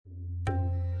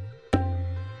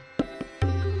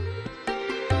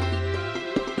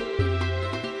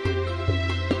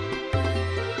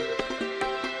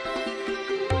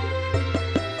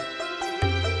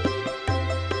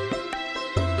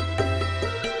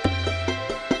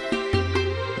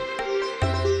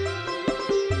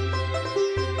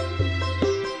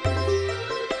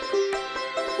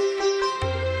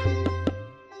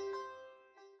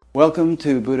Welcome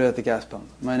to Buddha at the Gas Pump.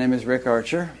 My name is Rick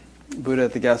Archer. Buddha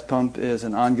at the Gas Pump is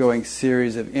an ongoing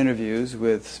series of interviews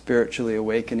with spiritually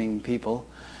awakening people.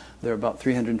 There are about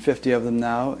 350 of them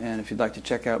now, and if you'd like to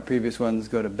check out previous ones,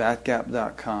 go to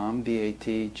batgap.com,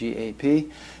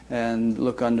 B-A-T-G-A-P, and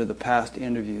look under the past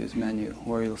interviews menu,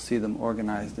 where you'll see them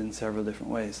organized in several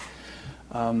different ways.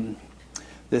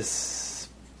 This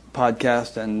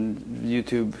podcast and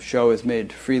YouTube show is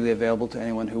made freely available to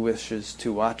anyone who wishes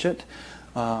to watch it.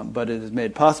 But it is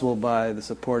made possible by the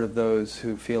support of those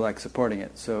who feel like supporting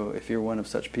it. So if you're one of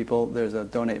such people, there's a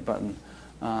donate button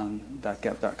on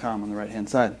batgap.com on the right-hand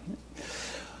side.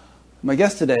 My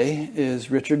guest today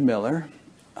is Richard Miller.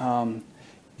 In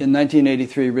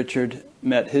 1983, Richard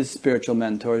met his spiritual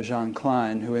mentor, Jean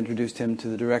Klein, who introduced him to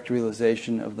the direct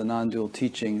realization of the non-dual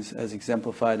teachings as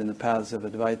exemplified in the paths of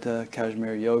Advaita,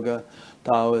 Kashmir Yoga,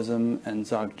 Taoism, and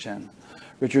Dzogchen.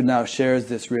 Richard now shares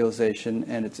this realization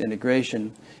and its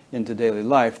integration into daily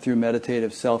life through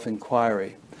meditative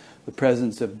self-inquiry, the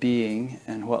presence of being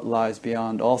and what lies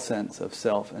beyond all sense of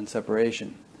self and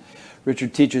separation.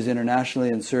 Richard teaches internationally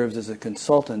and serves as a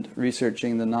consultant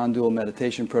researching the non-dual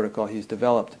meditation protocol he's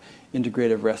developed,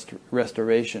 Integrative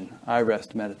Restoration,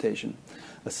 I-Rest meditation,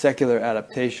 a secular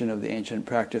adaptation of the ancient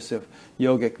practice of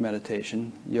yogic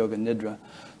meditation, Yoga Nidra,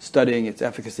 studying its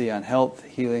efficacy on health,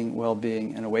 healing,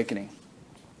 well-being, and awakening.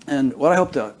 And what I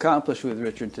hope to accomplish with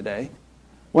Richard today,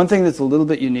 one thing that's a little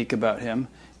bit unique about him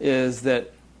is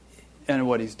that, and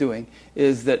what he's doing,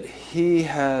 is that he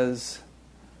has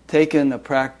taken a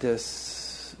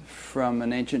practice from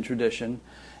an ancient tradition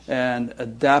and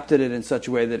adapted it in such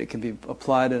a way that it can be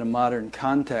applied in a modern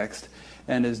context,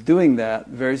 and is doing that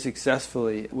very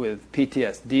successfully with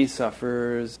PTSD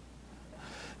sufferers,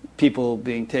 people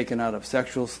being taken out of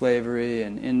sexual slavery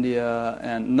in India,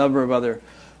 and a number of other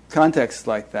contexts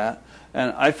like that,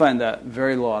 and I find that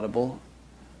very laudable.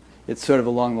 It's sort of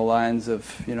along the lines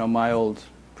of, my old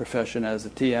profession as a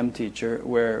TM teacher,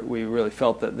 where we really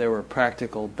felt that there were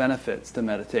practical benefits to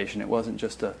meditation. It wasn't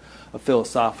just a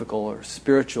philosophical or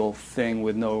spiritual thing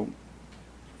with no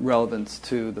relevance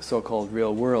to the so-called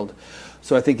real world.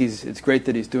 So I think it's great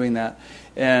that he's doing that,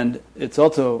 and it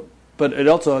also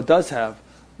does have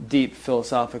deep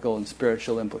philosophical and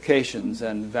spiritual implications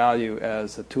and value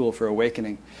as a tool for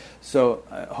awakening. So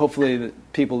hopefully the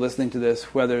people listening to this,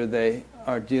 whether they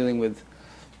are dealing with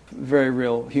very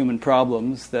real human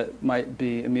problems that might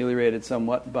be ameliorated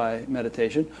somewhat by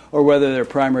meditation, or whether their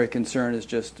primary concern is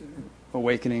just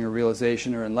awakening or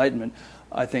realization or enlightenment,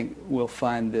 I think we'll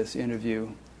find this interview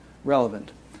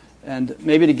relevant. And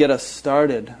maybe to get us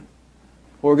started,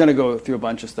 we're going to go through a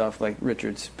bunch of stuff like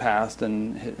Richard's past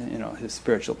and his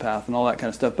spiritual path and all that kind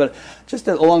of stuff. But just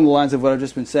along the lines of what I've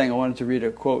just been saying, I wanted to read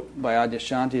a quote by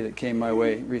Adyashanti that came my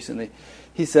way recently.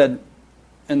 He said,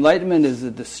 "Enlightenment is a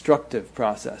destructive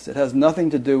process. It has nothing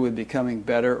to do with becoming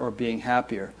better or being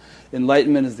happier.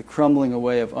 Enlightenment is the crumbling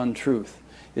away of untruth.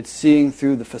 It's seeing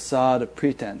through the facade of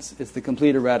pretense. It's the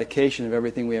complete eradication of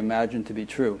everything we imagine to be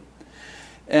true."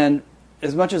 And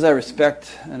as much as I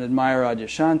respect and admire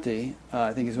Adyashanti,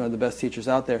 I think he's one of the best teachers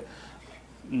out there,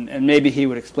 and maybe he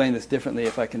would explain this differently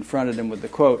if I confronted him with the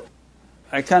quote,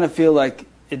 I kind of feel like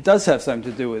it does have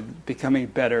something to do with becoming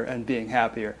better and being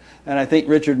happier. And I think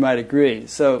Richard might agree.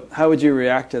 So how would you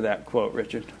react to that quote,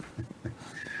 Richard?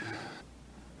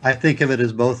 I think of it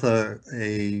as both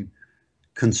a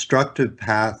constructive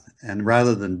path, and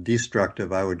rather than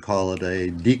destructive, I would call it a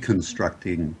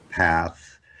deconstructing path.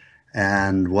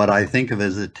 And what I think of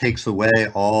is it takes away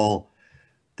all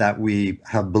that we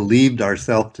have believed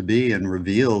ourselves to be and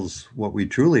reveals what we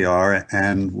truly are.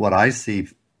 And what I see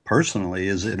personally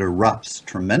is it erupts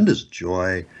tremendous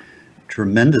joy,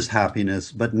 tremendous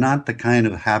happiness, but not the kind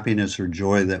of happiness or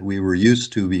joy that we were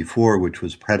used to before, which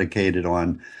was predicated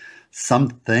on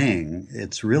something.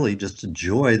 It's really just a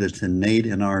joy that's innate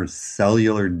in our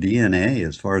cellular DNA,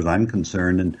 as far as I'm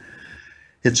concerned. And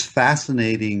it's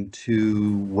fascinating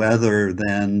to weather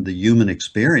then the human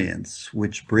experience,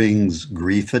 which brings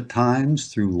grief at times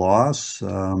through loss,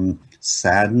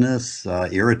 sadness,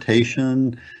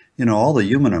 irritation. All the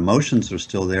human emotions are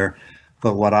still there.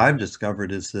 But what I've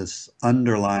discovered is this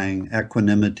underlying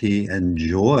equanimity and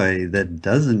joy that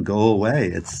doesn't go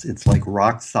away. It's like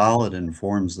rock solid and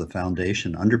forms the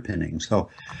foundation underpinning. So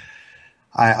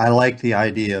I like the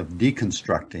idea of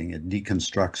deconstructing. It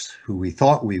deconstructs who we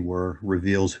thought we were,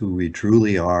 reveals who we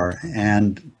truly are,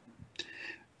 and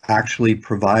actually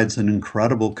provides an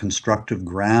incredible constructive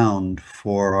ground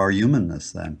for our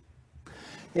humanness then.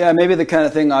 Yeah, maybe the kind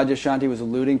of thing Adyashanti was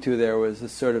alluding to there was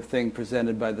this sort of thing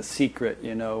presented by The Secret,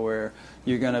 where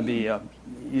you're going to be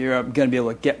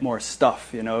able to get more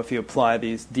stuff, if you apply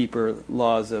these deeper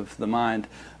laws of the mind,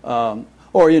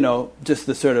 or just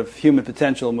the sort of human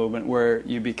potential movement where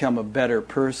you become a better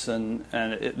person,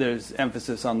 and there's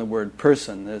emphasis on the word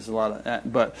person. There's a lot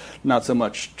of, but not so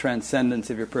much transcendence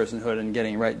of your personhood and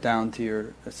getting right down to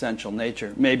your essential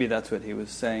nature. Maybe that's what he was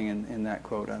saying in that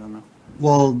quote. I don't know.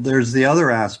 Well, there's the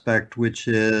other aspect, which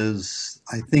is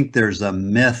I think there's a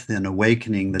myth in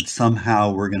awakening that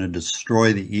somehow we're going to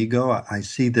destroy the ego. I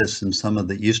see this in some of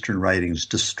the Eastern writings,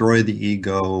 destroy the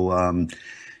ego,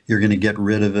 you're going to get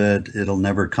rid of it, it'll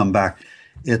never come back.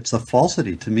 It's a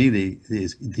falsity. To me,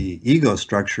 the ego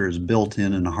structure is built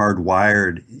in and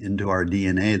hardwired into our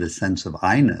DNA, the sense of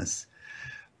I-ness.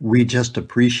 We just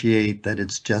appreciate that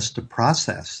it's just a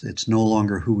process. It's no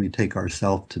longer who we take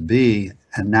ourselves to be.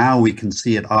 And now we can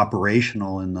see it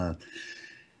operational in the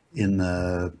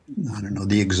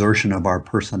the exertion of our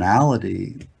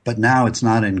personality. But now it's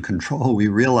not in control. We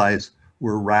realize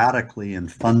we're radically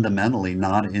and fundamentally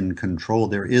not in control.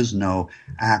 There is no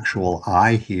actual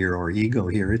I here or ego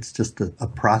here. It's just a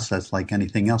process like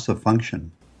anything else, a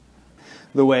function.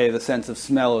 The way the sense of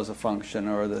smell is a function,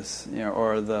 or this,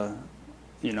 or the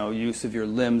use of your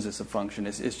limbs as a function.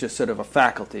 It's just sort of a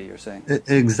faculty, you're saying.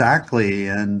 Exactly.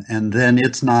 And then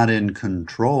it's not in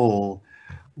control.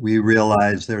 We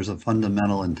realize there's a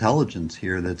fundamental intelligence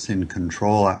here that's in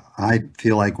control. I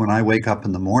feel like when I wake up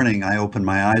in the morning, I open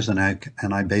my eyes and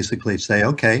I basically say,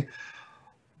 okay,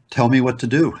 tell me what to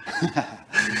do.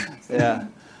 Yeah.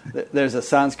 There's a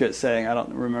Sanskrit saying, I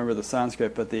don't remember the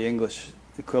Sanskrit, but the English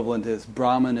equivalent is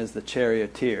Brahman is the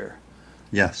charioteer.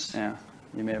 Yes. Yeah,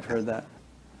 you may have heard that.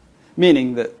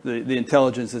 Meaning that the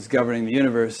intelligence that's governing the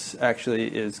universe actually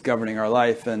is governing our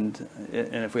life, and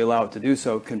if we allow it to do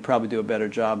so, can probably do a better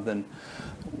job than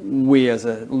we as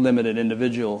a limited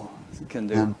individual can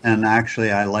do. And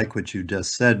actually, I like what you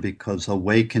just said, because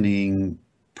awakening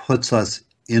puts us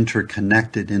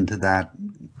interconnected into that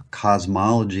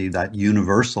cosmology, that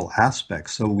universal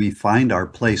aspect. So we find our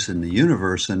place in the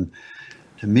universe, and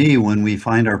to me, when we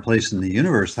find our place in the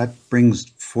universe, that brings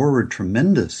forward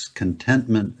tremendous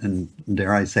contentment and,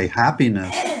 dare I say,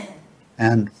 happiness.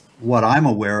 And what I'm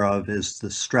aware of is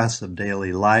the stress of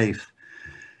daily life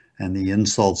and the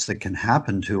insults that can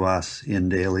happen to us in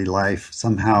daily life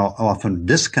somehow often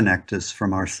disconnect us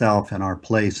from ourself and our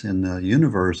place in the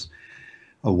universe.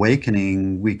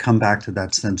 Awakening, we come back to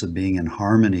that sense of being in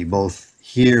harmony, both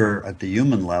here at the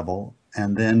human level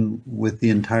and then with the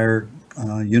entire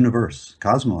universe,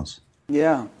 cosmos.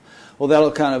 Yeah. Well,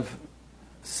 that'll kind of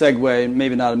segue,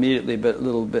 maybe not immediately, but a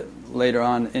little bit later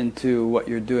on, into what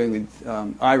you're doing with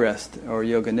iRest or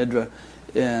Yoga Nidra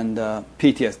and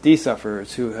PTSD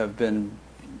sufferers who have been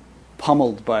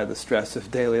pummeled by the stress of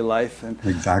daily life and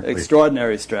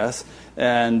extraordinary stress,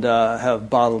 and have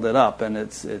bottled it up, and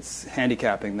it's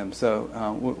handicapping them.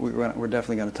 So we're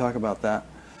definitely going to talk about that.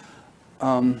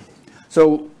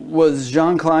 So was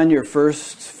Jean Klein your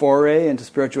first foray into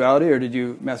spirituality, or did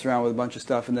you mess around with a bunch of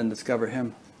stuff and then discover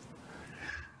him?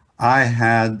 I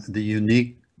had the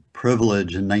unique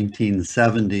privilege in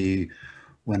 1970,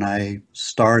 when I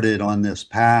started on this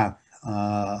path,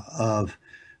 of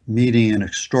meeting an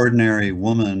extraordinary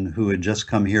woman who had just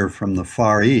come here from the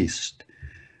Far East.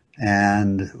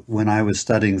 And when I was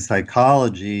studying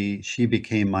psychology, she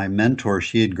became my mentor.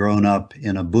 She had grown up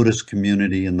in a Buddhist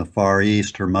community in the Far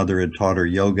East. Her mother had taught her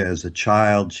yoga as a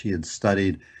child. She had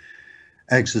studied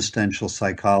existential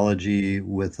psychology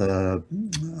with an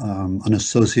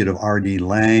associate of R.D.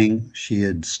 Laing. She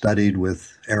had studied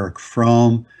with Erich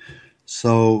Fromm.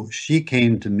 So she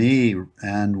came to me,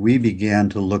 and we began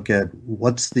to look at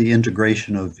what's the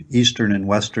integration of Eastern and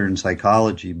Western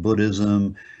psychology,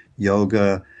 Buddhism,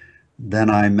 yoga.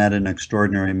 Then I met an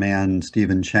extraordinary man,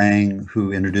 Stephen Chang,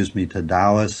 who introduced me to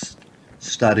Taoist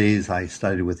studies. I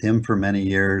studied with him for many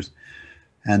years.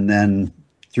 And then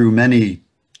through many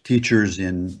teachers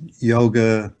in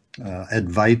yoga,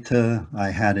 Advaita,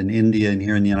 I had in India and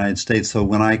here in the United States. So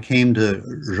when I came to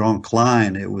Jean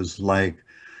Klein, it was like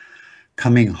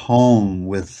coming home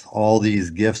with all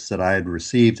these gifts that I had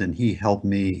received, and he helped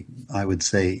me, I would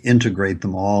say, integrate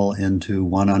them all into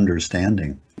one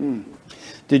understanding. Mm.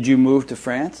 Did you move to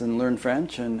France and learn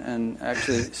French and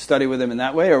actually study with him in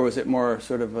that way, or was it more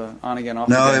sort of on-again,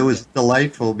 off-again? No, it was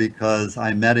delightful, because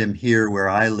I met him here where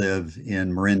I live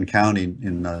in Marin County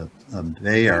in the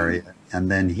Bay Area,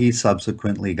 and then he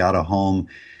subsequently got a home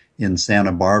in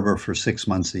Santa Barbara for 6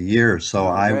 months a year. So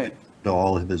I went to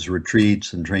all of his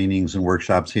retreats and trainings and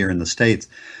workshops here in the States.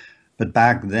 But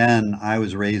back then, I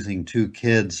was raising two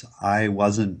kids. I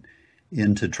wasn't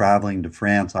into traveling to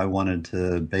France. I wanted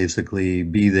to basically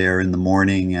be there in the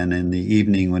morning and in the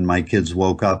evening when my kids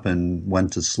woke up and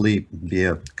went to sleep, be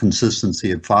a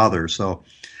consistency of father. So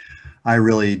I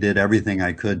really did everything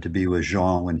I could to be with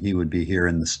Jean when he would be here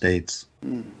in the States.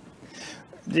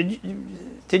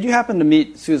 Did you happen to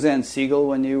meet Suzanne Siegel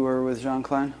when you were with Jean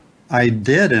Klein? I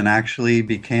did, and actually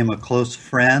became a close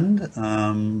friend.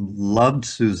 Loved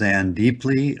Suzanne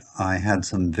deeply. I had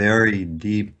some very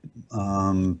deep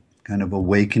kind of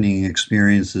awakening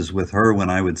experiences with her. When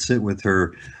I would sit with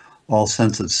her, all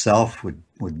sense of self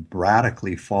would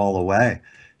radically fall away.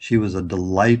 She was a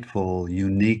delightful,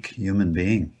 unique human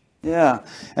being. Yeah,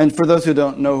 and for those who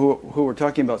don't know who we're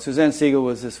talking about, Suzanne Siegel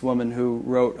was this woman who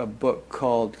wrote a book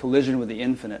called Collision with the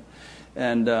Infinite.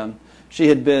 And she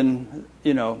had been,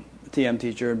 a TM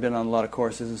teacher, had been on a lot of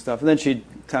courses and stuff. And then she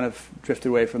kind of drifted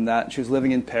away from that. She was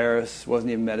living in Paris,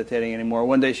 wasn't even meditating anymore.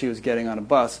 One day she was getting on a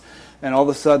bus, and all of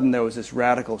a sudden there was this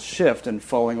radical shift and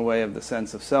falling away of the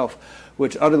sense of self,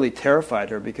 which utterly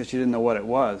terrified her because she didn't know what it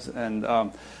was. And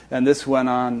this went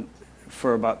on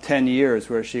for about 10 years,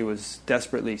 where she was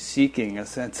desperately seeking a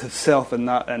sense of self and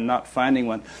not finding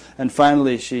one. And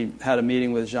finally she had a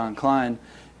meeting with Jean Klein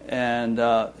and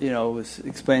was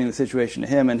explaining the situation to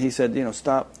him, and he said,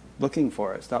 stop looking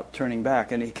for it, stop turning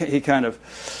back. And he kind of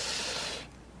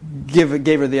gave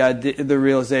her the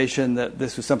realization that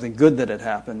this was something good that had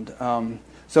happened.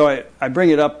 So I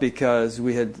bring it up because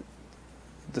we had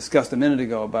discussed a minute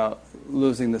ago about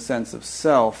losing the sense of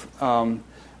self.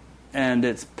 And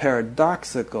it's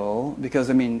paradoxical because,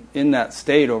 in that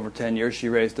state over 10 years, she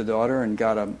raised a daughter and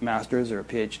got a master's or a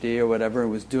PhD or whatever,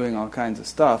 and was doing all kinds of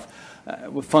stuff,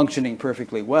 functioning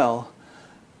perfectly well.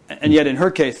 And yet in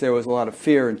her case, there was a lot of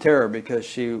fear and terror because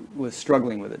she was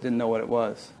struggling with it, didn't know what it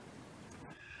was.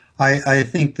 I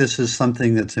think this is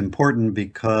something that's important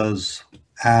because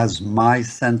as my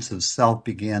sense of self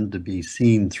began to be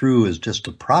seen through as just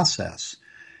a process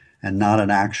and not an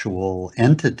actual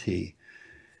entity,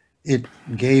 it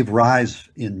gave rise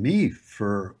in me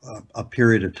for a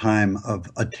period of time of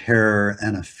a terror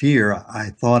and a fear. I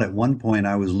thought at one point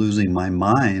I was losing my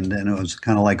mind, and it was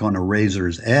kind of like on a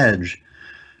razor's edge,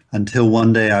 until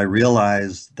one day I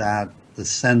realized that the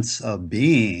sense of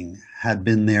being had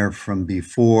been there from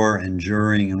before and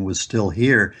during and was still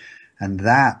here. And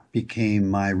that became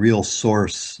my real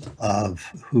source of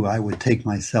who I would take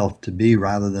myself to be,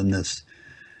 rather than this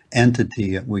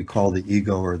entity that we call the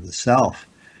ego or the self.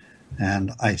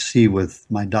 And I see with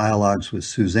my dialogues with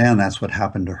Suzanne, that's what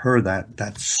happened to her,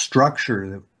 that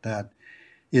structure that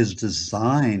is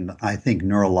designed, I think,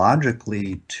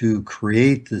 neurologically to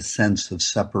create this sense of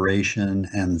separation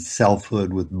and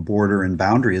selfhood with border and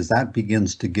boundary. As that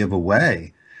begins to give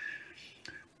away,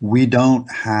 we don't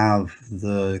have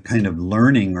the kind of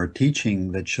learning or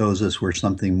teaching that shows us we're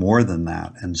something more than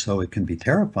that. And so it can be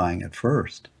terrifying at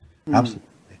first. Mm. Absolutely.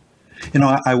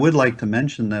 I would like to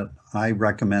mention that I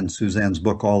recommend Suzanne's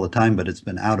book all the time, but it's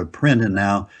been out of print, and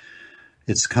now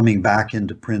it's coming back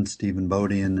into print. Stephen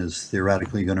Bodian is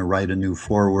theoretically going to write a new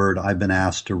foreword. I've been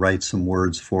asked to write some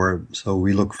words for it, so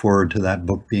we look forward to that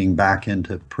book being back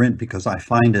into print because I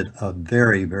find it a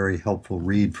very, very helpful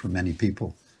read for many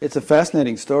people. It's a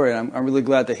fascinating story, and I'm really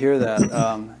glad to hear that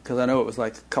because I know it was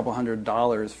like a couple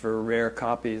 $100 for rare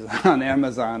copies on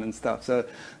Amazon and stuff. So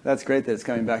that's great that it's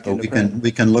coming back into print.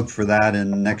 We can look for that,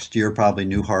 and next year probably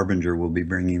New Harbinger will be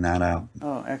bringing that out.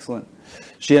 Oh, excellent.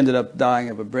 She ended up dying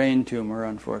of a brain tumor,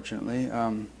 unfortunately.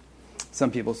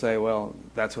 Some people say, well,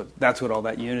 that's what all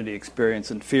that unity experience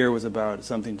and fear was about,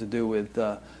 something to do with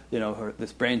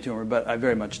this brain tumor, but I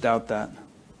very much doubt that.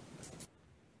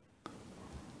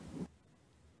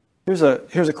 Here's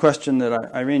a question that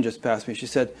Irene just passed me. She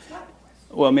said,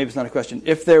 well, maybe it's not a question.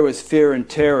 If there was fear and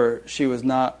terror, she was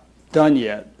not done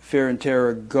yet. Fear and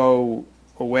terror go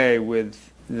away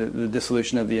with the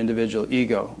dissolution of the individual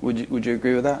ego. Would you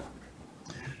agree with that?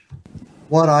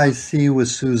 What I see with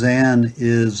Suzanne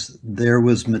is there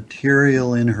was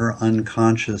material in her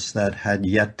unconscious that had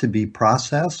yet to be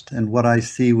processed. And what I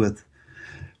see with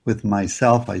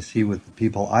myself, I see with the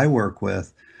people I work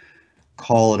with,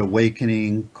 call it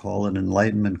awakening, call it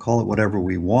enlightenment, call it whatever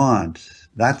we want.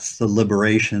 That's the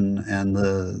liberation and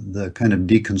the kind of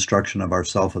deconstruction of our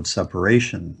self of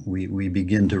separation. We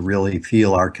begin to really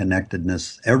feel our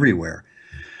connectedness everywhere.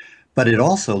 But it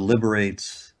also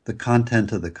liberates the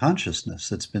content of the consciousness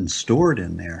that's been stored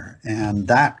in there. And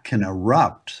that can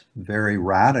erupt very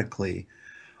radically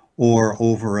or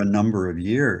over a number of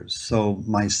years. So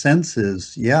my sense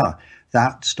is,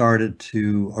 that started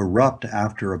to erupt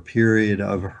after a period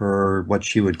of her, what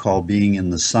she would call being in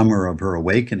the summer of her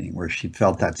awakening, where she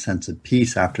felt that sense of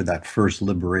peace after that first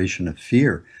liberation of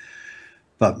fear.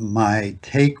 But my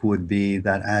take would be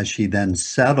that as she then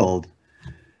settled,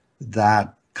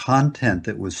 that content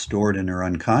that was stored in her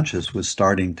unconscious was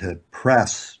starting to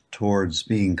press towards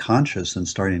being conscious and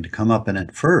starting to come up. And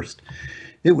at first,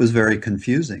 it was very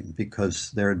confusing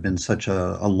because there had been such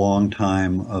a long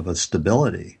time of a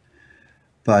stability.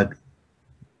 But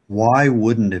why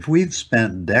wouldn't, if we've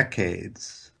spent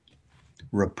decades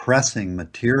repressing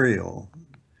material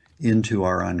into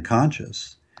our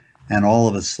unconscious, and all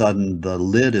of a sudden the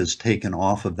lid is taken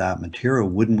off of that material,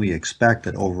 wouldn't we expect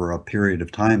that over a period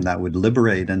of time that would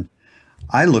liberate? And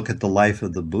I look at the life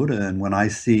of the Buddha, and when I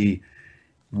see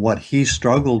what he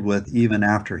struggled with even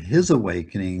after his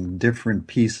awakening, different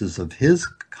pieces of his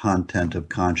content of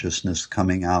consciousness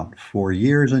coming out for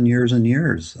years and years and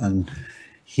years. And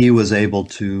he was able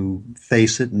to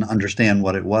face it and understand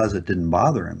what it was. It didn't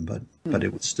bother him, but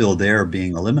it was still there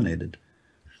being eliminated.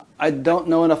 I don't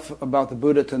know enough about the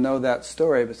Buddha to know that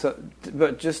story,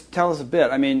 but just tell us a bit.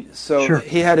 I mean, so Sure.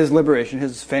 He had his liberation,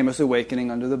 his famous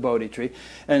awakening under the Bodhi tree,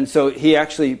 and so he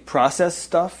actually processed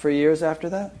stuff for years after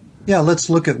that? Yeah, let's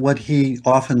look at what he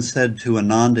often said to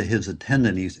Ananda, his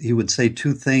attendant. He would say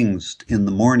two things in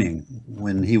the morning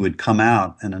when he would come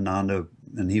out,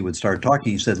 and he would start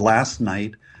talking. He said, "Last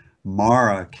night,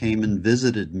 Mara came and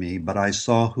visited me, but I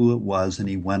saw who it was, and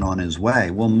he went on his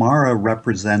way." Well, Mara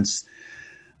represents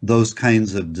those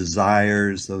kinds of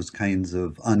desires, those kinds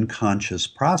of unconscious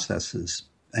processes.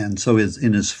 And so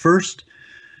in his first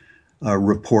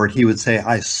report, he would say,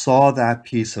 "I saw that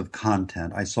piece of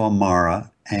content. I saw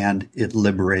Mara, and it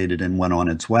liberated and went on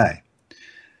its way."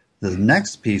 The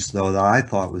next piece, though, that I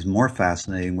thought was more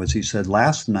fascinating was he said,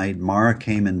 "Last night, Mara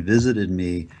came and visited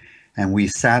me, and we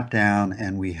sat down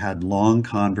and we had long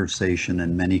conversation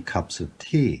and many cups of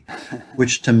tea,"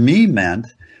 which to me meant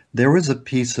there was a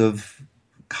piece of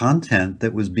content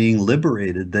that was being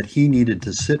liberated that he needed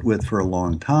to sit with for a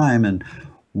long time. And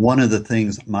one of the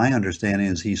things, my understanding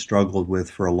is, he struggled with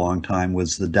for a long time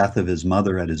was the death of his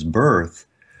mother at his birth,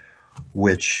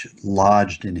 which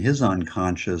lodged in his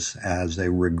unconscious as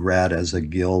a regret, as a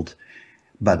guilt.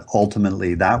 But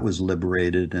ultimately that was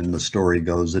liberated, and the story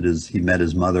goes that he met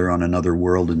his mother on another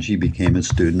world and she became a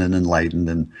student and enlightened.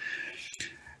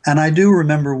 And I do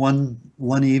remember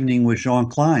one evening with Jean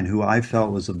Klein, who I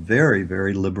felt was a very,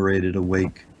 very liberated,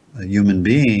 awake human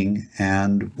being.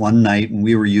 And one night, and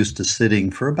we were used to sitting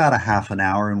for about a half an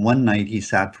hour, and one night he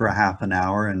sat for a half an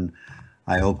hour, and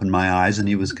I opened my eyes and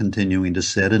he was continuing to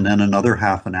sit, and then another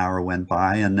half an hour went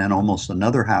by, and then almost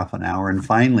another half an hour, and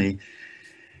finally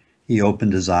he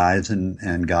opened his eyes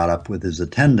and got up with his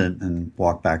attendant and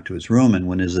walked back to his room. And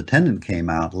when his attendant came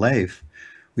out, Leif,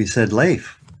 we said,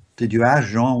 "Leif, did you ask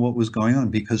Jean what was going on?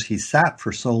 Because he sat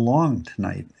for so long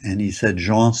tonight." And he said,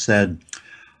 "Jean said,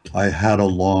 I had a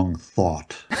long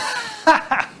thought."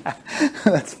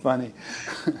 That's funny.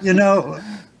 You know,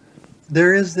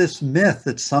 there is this myth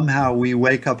that somehow we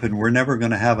wake up and we're never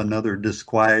going to have another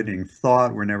disquieting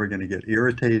thought. We're never going to get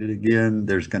irritated again.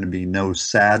 There's going to be no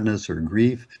sadness or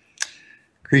grief.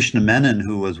 Krishna Menon,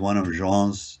 who was one of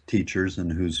Jean's teachers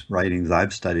and whose writings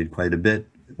I've studied quite a bit,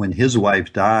 when his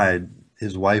wife died,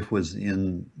 his wife was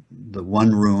in the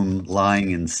one room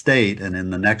lying in state, and in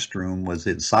the next room was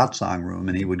his satsang room,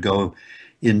 and he would go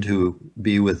in to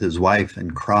be with his wife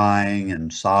and crying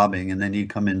and sobbing, and then he'd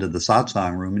come into the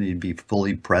satsang room and he'd be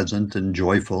fully present and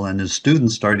joyful, and his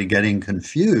students started getting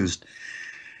confused.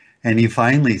 And he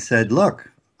finally said, "Look,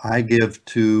 I give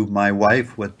to my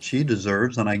wife what she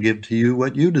deserves, and I give to you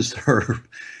what you deserve."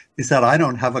 He said, "I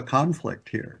don't have a conflict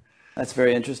here." That's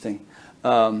very interesting.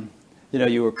 You know,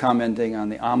 you were commenting on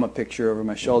the Amma picture over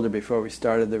my shoulder before we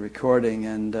started the recording,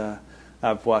 and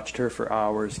I've watched her for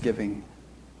hours giving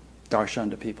darshan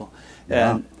to people.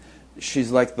 Yeah. And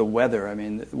she's like the weather. I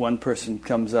mean, one person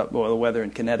comes up, well, the weather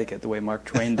in Connecticut, the way Mark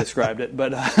Twain described it,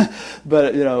 but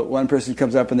you know, one person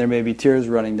comes up and there may be tears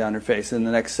running down her face, and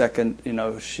the next second, you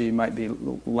know, she might be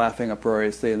laughing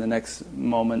uproariously, and the next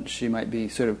moment she might be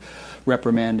sort of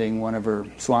reprimanding one of her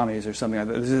swamis or something like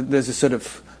that. There's a sort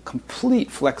of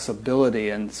complete flexibility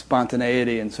and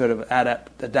spontaneity and sort of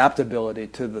adaptability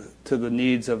to the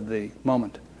needs of the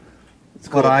moment. It's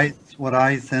cool. What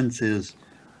I sense is,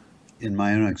 in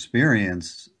my own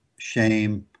experience,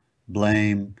 shame,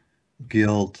 blame,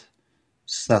 guilt,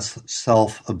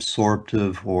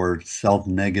 self-absorptive or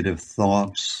self-negative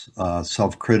thoughts,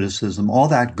 self-criticism, all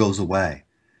that goes away.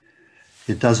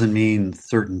 It doesn't mean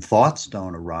certain thoughts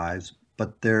don't arise,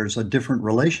 but there's a different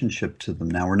relationship to them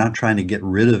now. We're not trying to get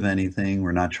rid of anything.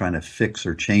 We're not trying to fix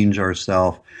or change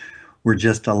ourselves. We're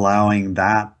just allowing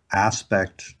that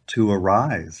aspect to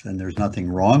arise, and there's nothing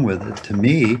wrong with it. To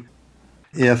me,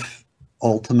 if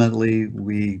ultimately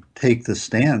we take the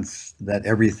stance that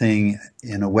everything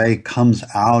in a way comes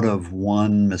out of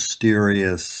one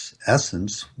mysterious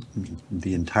essence,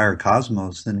 the entire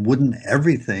cosmos, then wouldn't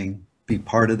everything be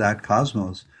part of that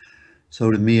cosmos? So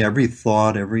to me, every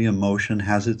thought, every emotion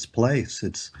has its place.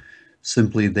 It's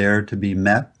simply there to be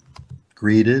met,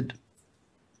 greeted,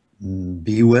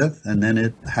 be with, and then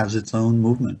it has its own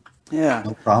movement. Yeah.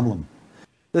 No problem.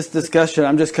 This discussion,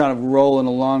 I'm just kind of rolling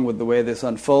along with the way this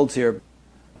unfolds here.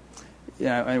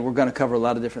 Yeah, and we're going to cover a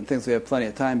lot of different things. We have plenty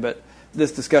of time, but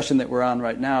this discussion that we're on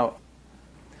right now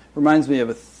reminds me of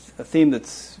a theme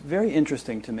that's very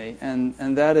interesting to me,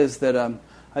 and that is that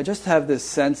I just have this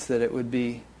sense that it would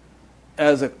be,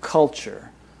 as a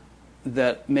culture,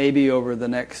 that maybe over the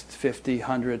next 50,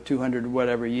 100, 200,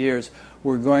 whatever years,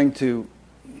 we're going to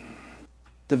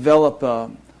develop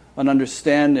an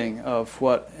understanding of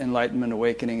what enlightenment,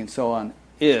 awakening, and so on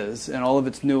is, and all of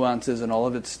its nuances and all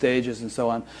of its stages and so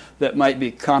on, that might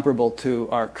be comparable to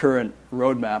our current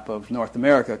roadmap of North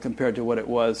America compared to what it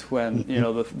was when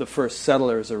the first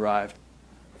settlers arrived.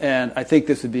 And I think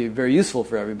this would be very useful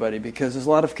for everybody because there's a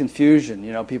lot of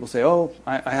confusion. People say, oh,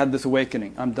 I had this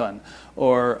awakening, I'm done.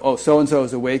 Or, oh, so-and-so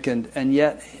is awakened, and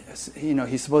yet,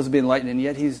 he's supposed to be enlightened, and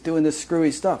yet he's doing this screwy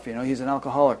stuff. He's an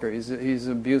alcoholic, or he's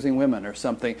abusing women or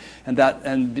something, and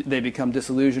they become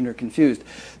disillusioned or confused.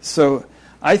 So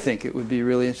I think it would be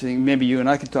really interesting, maybe you and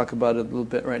I could talk about it a little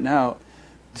bit right now,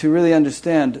 to really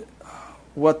understand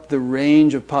what the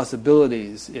range of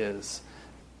possibilities is.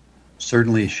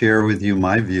 Certainly share with you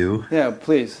my view. Yeah,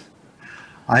 please.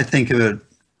 I think of it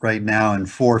right now in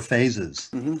 4 phases.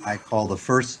 Mm-hmm. I call the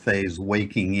first phase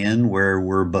waking in, where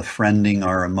we're befriending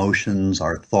our emotions,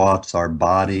 our thoughts, our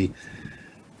body.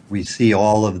 We see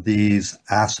all of these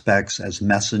aspects as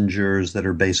messengers that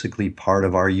are basically part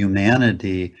of our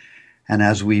humanity. And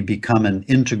as we become an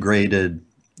integrated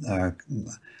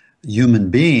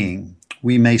human being,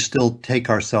 we may still take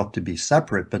ourselves to be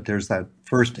separate, but there's that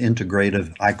first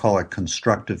integrative, I call it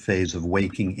constructive phase of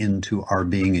waking into our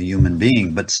being a human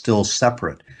being, but still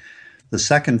separate. The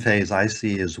second phase I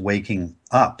see is waking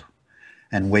up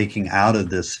and waking out of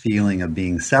this feeling of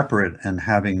being separate and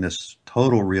having this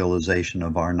total realization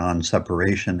of our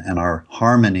non-separation and our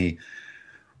harmony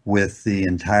with the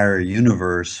entire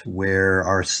universe, where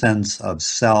our sense of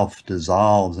self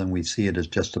dissolves and we see it as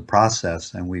just a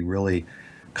process, and we really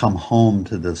come home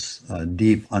to this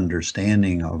deep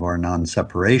understanding of our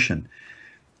non-separation.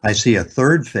 I see a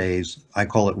third phase, I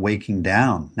call it waking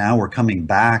down. Now we're coming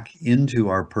back into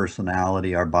our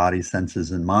personality, our body,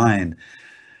 senses, and mind,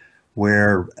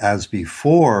 where as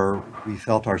before we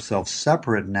felt ourselves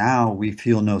separate, now we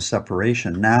feel no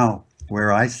separation. Now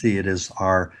where I see it is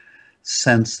our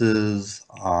senses,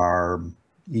 our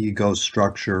ego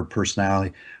structure,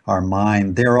 personality, our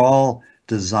mind, they're all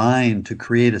designed to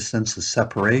create a sense of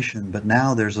separation, but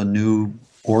now there's a new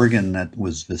organ that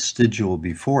was vestigial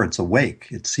before. It's awake.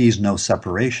 It sees no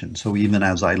separation. So even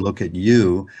as I look at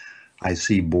you, I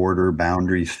see border,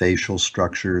 boundaries, facial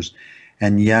structures,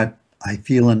 and yet I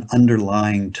feel an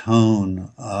underlying tone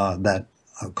that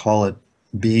I'll call it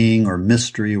being or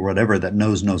mystery or whatever, that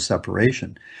knows no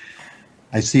separation.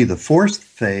 I see the fourth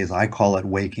phase, I call it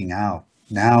waking out.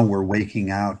 Now we're waking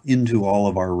out into all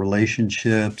of our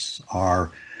relationships,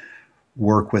 our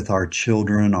work with our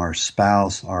children, our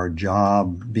spouse, our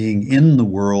job, being in the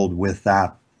world with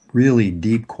that really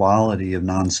deep quality of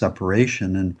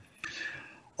non-separation. And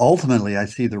ultimately, I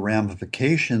see the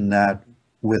ramification that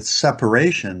with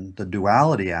separation, the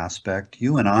duality aspect,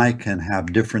 you and I can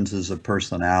have differences of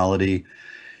personality.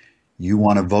 You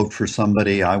want to vote for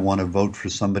somebody, I want to vote for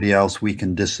somebody else. We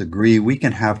can disagree. We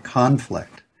can have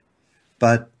conflict.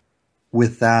 But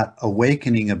with that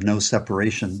awakening of no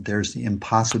separation, there's the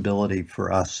impossibility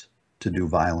for us to do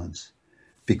violence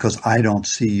because I don't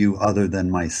see you other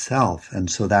than myself. And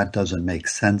so that doesn't make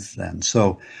sense then.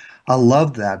 So I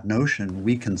love that notion.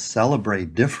 We can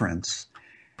celebrate difference,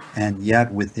 and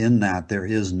yet within that, there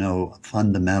is no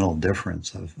fundamental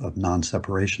difference of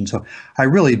non-separation. So I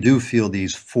really do feel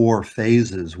these 4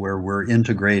 phases where we're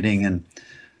integrating. And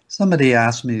somebody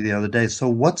asked me the other day, so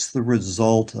what's the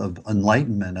result of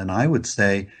enlightenment? And I would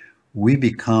say we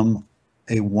become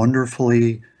a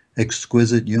wonderfully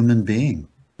exquisite human being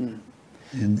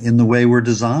in the way we're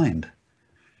designed.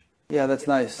 Yeah, that's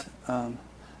nice.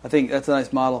 I think that's a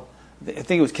nice model. I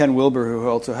think it was Ken Wilber who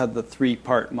also had the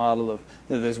 3-part model of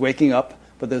there's waking up,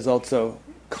 but there's also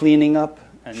cleaning up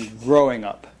and growing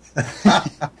up.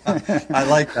 I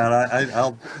like that.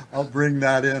 I'll bring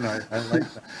that in. I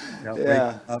like that. Yeah, Yeah,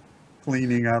 waking up,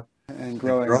 cleaning up, and and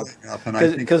growing up. growing up. And I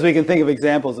think, Because we can think of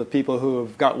examples of people who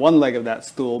have got one leg of that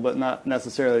stool, but not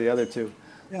necessarily the other two.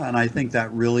 yeah, and I think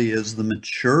that really is the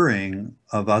maturing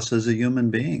of us as a human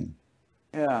being.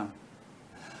 Yeah.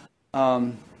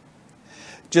 Um,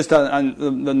 just on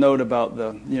the note about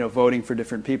the voting for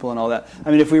different people and all that.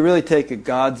 I mean, if we really take a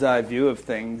God's eye view of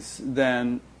things,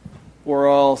 then we're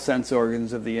all sense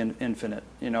organs of the infinite.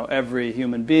 Every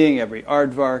human being, every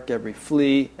aardvark, every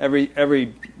flea,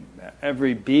 every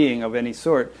being of any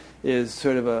sort is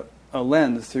sort of a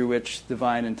lens through which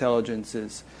divine intelligence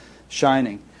is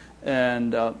shining,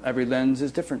 and every lens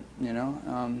is different.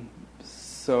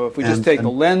 So if we just take the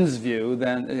lens view,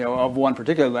 then of one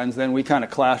particular lens, then we kind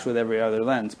of clash with every other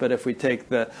lens. But if we take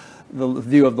the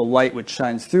view of the light which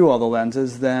shines through all the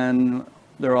lenses, then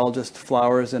they're all just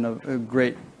flowers in a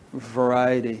great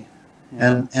variety.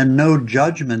 And no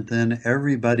judgment. Then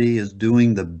everybody is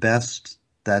doing the best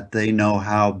that they know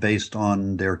how, based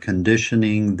on their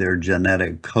conditioning, their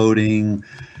genetic coding,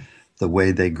 the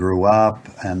way they grew up,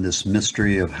 and this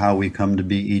mystery of how we come to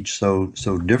be each so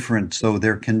different. So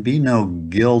there can be no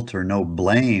guilt or no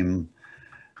blame,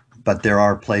 but there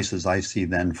are places I see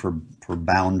then for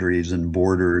boundaries and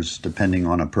borders depending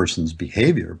on a person's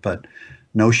behavior. But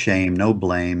no shame, no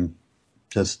blame,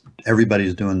 just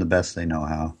everybody's doing the best they know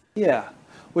how. Yeah,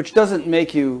 which doesn't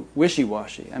make you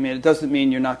wishy-washy. I mean, it doesn't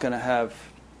mean you're not going to have,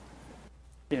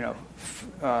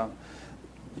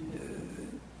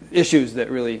 issues that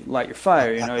really light your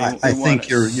fire. You think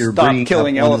you're stop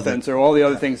killing elephants or all the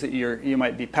other things that you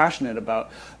might be passionate about.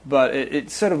 But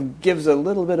it sort of gives a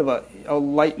little bit of a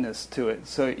lightness to it.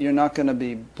 So you're not going to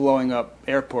be blowing up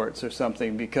airports or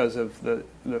something because of the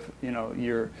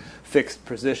your fixed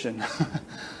position.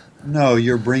 No,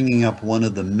 you're bringing up one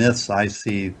of the myths I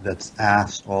see that's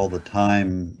asked all the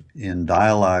time in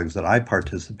dialogues that I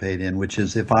participate in, which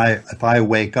is if I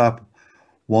wake up,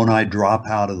 won't I drop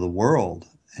out of the world?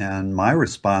 And my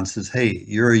response is, hey,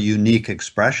 you're a unique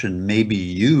expression. Maybe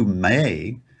you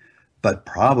may, but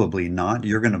probably not.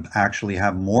 You're going to actually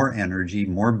have more energy,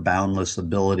 more boundless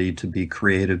ability to be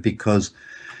creative because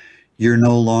you're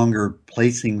no longer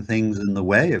placing things in the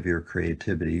way of your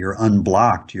creativity. You're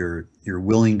unblocked. You're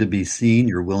willing to be seen.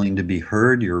 You're willing to be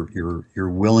heard. You're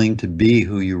willing to be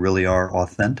who you really are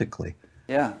authentically.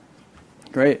 Yeah,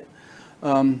 great.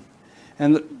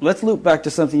 And let's loop back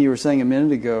to something you were saying a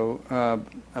minute ago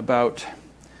about.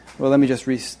 Well, let me just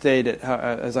restate it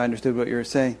as I understood what you were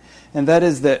saying, and that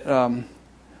is that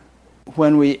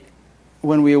when we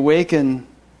awaken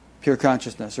pure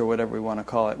consciousness, or whatever we want to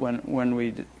call it, when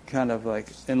we kind of like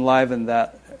enliven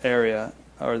that area,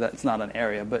 or that's not an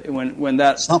area, but when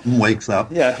that something wakes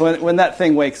up. Yeah, when that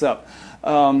thing wakes up,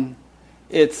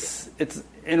 it's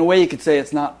in a way you could say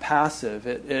it's not passive.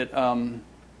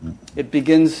 It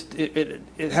begins.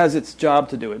 It has its job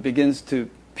to do. It begins to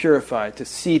purify, to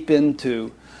seep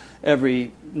into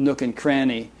every nook and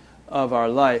cranny of our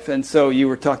life. And so you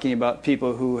were talking about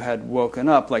people who had woken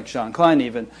up, like Jean Klein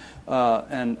even,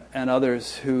 and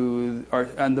others who are,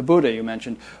 and the Buddha you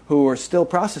mentioned, who are still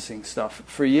processing stuff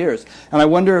for years. And I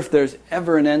wonder if there's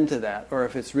ever an end to that, or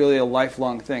if it's really a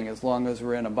lifelong thing. As long as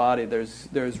we're in a body,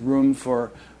 there's room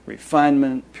for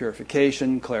refinement,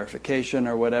 purification, clarification,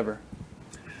 or whatever.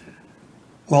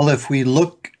 Well, if we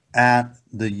look at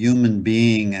the human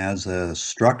being as a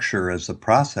structure, as a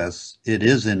process, it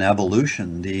is in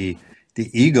evolution. The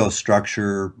ego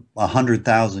structure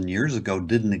 100,000 years ago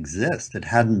didn't exist. It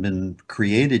hadn't been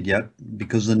created yet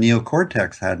because the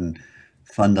neocortex hadn't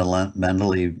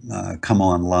fundamentally come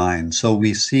online. So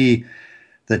we see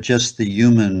that just the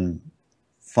human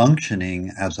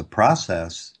functioning as a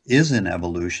process is in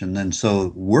evolution. And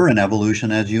so we're in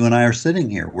evolution as you and I are sitting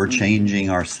here. We're changing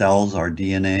our cells, our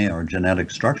DNA, our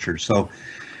genetic structure. So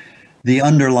the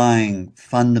underlying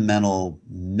fundamental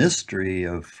mystery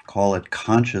of, call it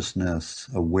consciousness,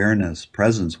 awareness,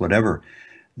 presence, whatever,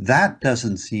 that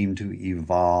doesn't seem to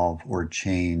evolve or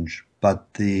change.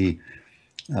 But the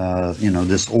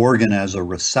this organ as a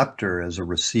receptor, as a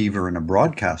receiver and a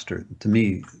broadcaster, to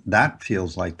me, that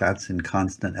feels like that's in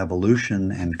constant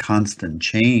evolution and constant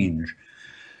change.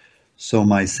 So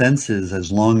my sense is,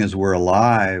 as long as we're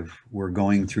alive, we're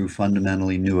going through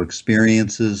fundamentally new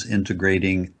experiences,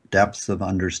 integrating depths of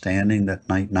understanding that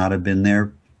might not have been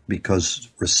there because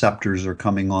receptors are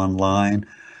coming online.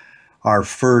 Our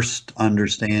first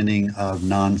understanding of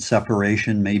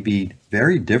non-separation may be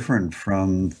very different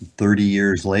from 30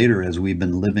 years later as we've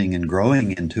been living and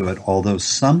growing into it, although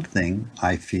something,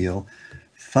 I feel,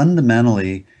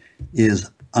 fundamentally is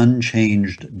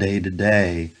unchanged day to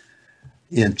day.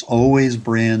 It's always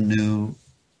brand new,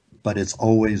 but it's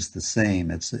always the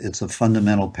same. It's a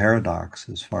fundamental paradox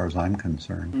as far as I'm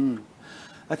concerned.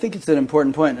 I think it's an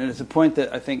important point, and it's a point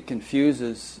that I think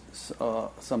confuses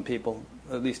some people,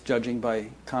 at least judging by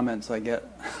comments I get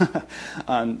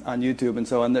on YouTube and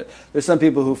so on. There's some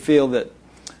people who feel that,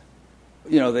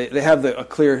 they have a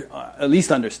clear, at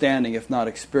least understanding, if not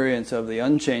experience, of the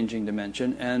unchanging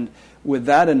dimension, and with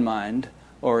that in mind,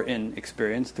 or in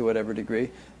experience to whatever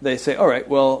degree, they say, all right,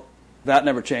 well, that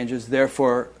never changes,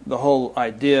 therefore the whole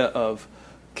idea of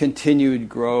continued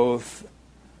growth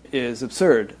is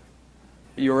absurd.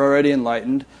 You're already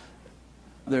enlightened.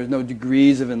 There's no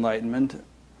degrees of enlightenment.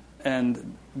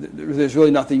 And there's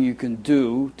really nothing you can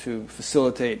do to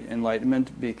facilitate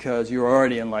enlightenment because you're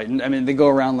already enlightened. I mean, they go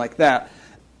around like that.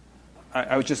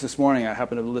 I was just this morning, I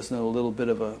happened to listen to a little bit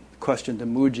of a question to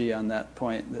Mooji on that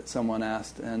point that someone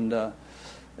asked. And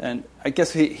I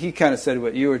guess he kind of said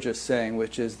what you were just saying,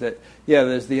 which is that, yeah,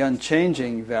 there's the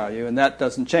unchanging value, and that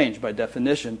doesn't change by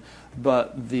definition,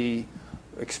 but the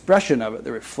expression of it,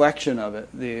 the reflection of it,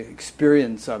 the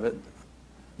experience of it,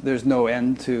 there's no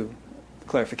end to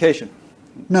clarification.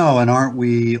 No, and aren't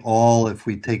we all, if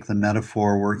we take the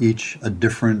metaphor, we're each a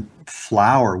different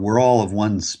flower. We're all of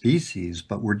one species,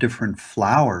 but we're different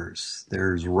flowers.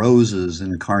 There's roses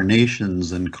and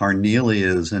carnations and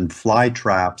carnelias and fly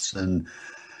traps. And,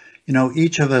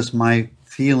 each of us, my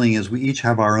feeling is we each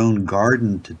have our own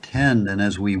garden to tend. And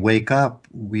as we wake up,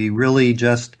 we really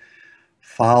just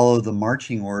follow the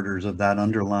marching orders of that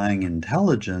underlying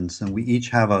intelligence, and we each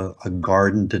have a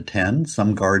garden to tend.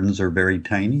 Some gardens are very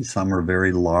tiny, some are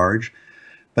very large,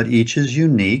 but each is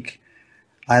unique.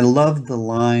 I love the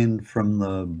line from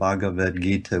the Bhagavad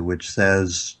Gita which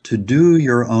says, to do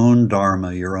your own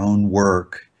dharma, your own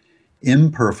work,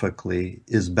 imperfectly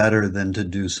is better than to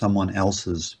do someone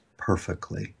else's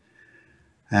perfectly.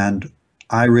 And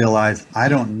I realize I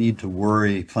don't need to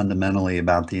worry fundamentally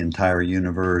about the entire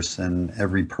universe and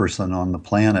every person on the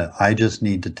planet. I just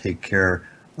need to take care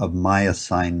of my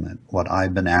assignment, what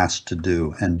I've been asked to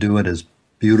do, and do it as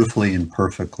beautifully and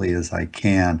perfectly as I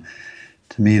can.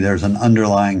 To me, there's an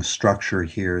underlying structure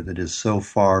here that is so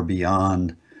far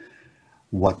beyond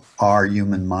what our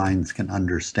human minds can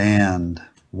understand.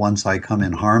 Once I come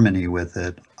in harmony with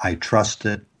it, I trust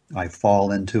it, I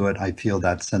fall into it, I feel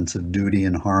that sense of duty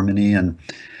and harmony, and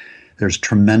there's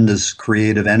tremendous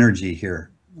creative energy here.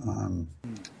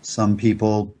 Some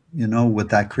people, with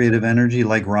that creative energy,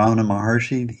 like Ramana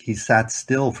Maharshi, he sat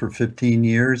still for 15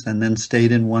 years and then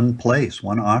stayed in one place,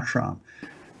 one ashram.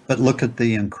 But look at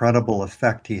the incredible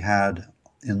effect he had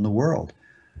in the world.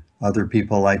 Other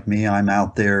people like me, I'm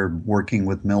out there working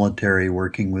with military,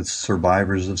 working with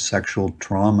survivors of sexual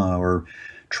trauma or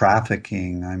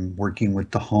trafficking. I'm working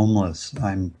with the homeless.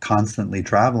 I'm constantly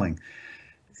traveling.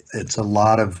 It's a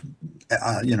lot of,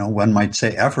 one might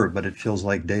say effort, but it feels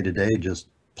like day to day just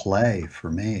play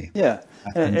for me. Yeah.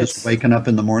 I'm just waking up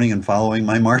in the morning and following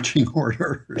my marching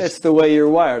orders. It's the way you're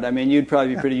wired. I mean, you'd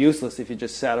probably be pretty useless if you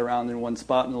just sat around in one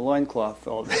spot in the loincloth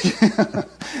all day.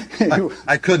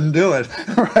 I couldn't do it.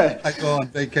 Right. I go on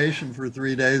vacation for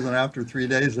 3 days, and after 3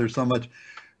 days, there's so much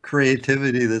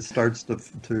creativity that starts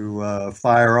to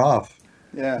fire off.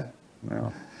 Yeah.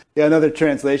 Well. Yeah, another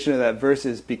translation of that verse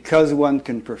is, because one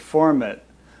can perform it,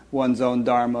 one's own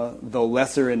dharma, though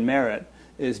lesser in merit,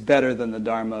 is better than the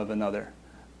dharma of another.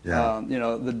 Yeah.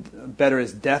 The better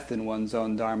is death in one's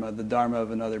own dharma. The dharma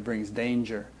of another brings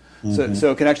danger. Mm-hmm.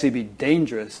 So it can actually be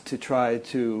dangerous to try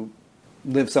to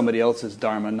live somebody else's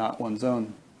dharma, not one's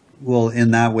own. Well,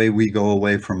 in that way, we go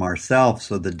away from ourselves.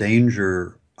 So the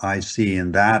danger I see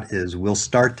in that is we'll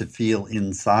start to feel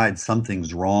inside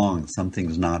something's wrong,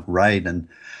 something's not right. And,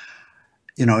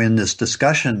 in this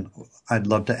discussion, I'd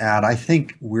love to add, I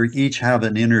think we each have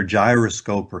an inner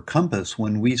gyroscope or compass.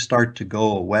 When we start to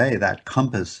go away, that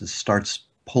compass starts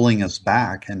pulling us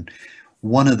back. And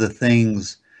one of the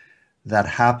things that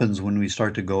happens when we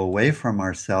start to go away from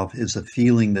ourselves is a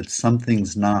feeling that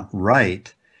something's not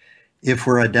right. If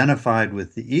we're identified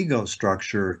with the ego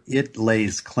structure, it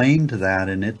lays claim to that,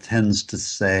 and it tends to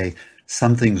say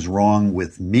something's wrong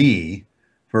with me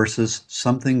versus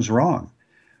something's wrong.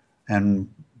 And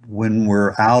when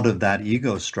we're out of that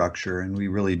ego structure and we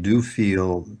really do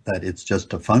feel that it's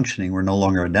just a functioning, we're no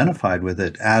longer identified with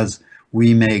it, as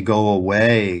we may go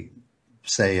away,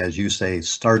 say, as you say,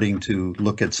 starting to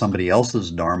look at somebody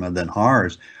else's dharma than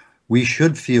ours, we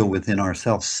should feel within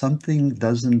ourselves something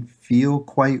doesn't feel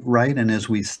quite right. And as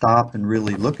we stop and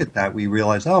really look at that, we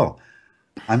realize, oh,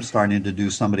 I'm starting to do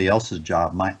somebody else's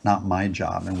job, not my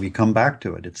job. And we come back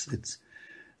to it. It's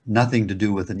nothing to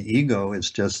do with an ego. It's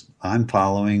just I'm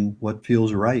following what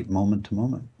feels right moment to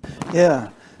moment. Yeah,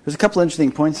 there's a couple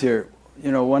interesting points here.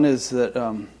 One is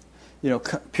that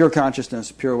pure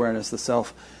consciousness, pure awareness, the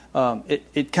self,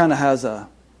 it kind of has a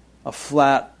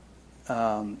flat,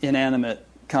 inanimate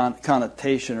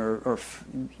connotation or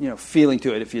feeling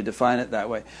to it if you define it that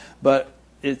way. But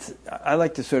I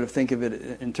like to sort of think of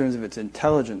it in terms of its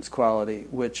intelligence quality,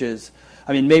 which is,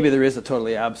 maybe there is a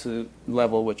totally absolute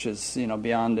level which is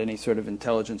beyond any sort of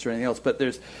intelligence or anything else. But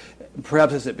there's,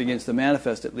 perhaps as it begins to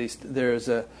manifest, at least there's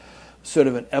a sort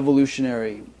of an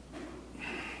evolutionary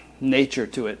nature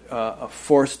to it, a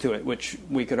force to it, which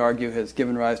we could argue has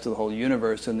given rise to the whole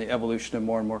universe and the evolution of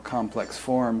more and more complex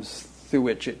forms through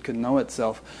which it could know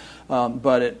itself.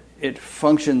 But it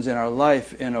functions in our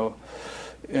life in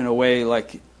a way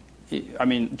like,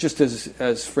 just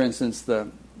as for instance, the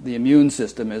immune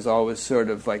system is always sort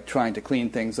of like trying to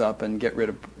clean things up and get rid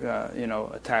of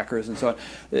attackers and so on.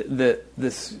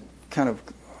 This kind of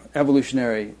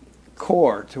evolutionary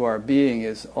core to our being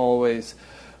is always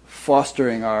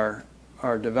fostering our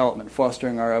development,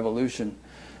 fostering our evolution.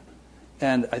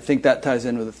 And I think that ties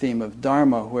in with the theme of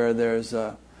Dharma, where there's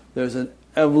an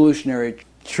evolutionary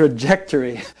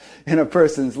trajectory in a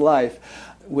person's life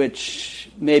which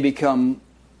may become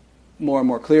more and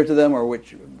more clear to them, or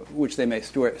which they may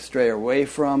stray away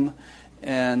from.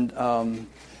 And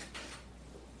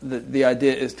the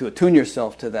idea is to attune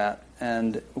yourself to that.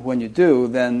 And when you do,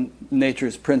 then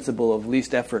nature's principle of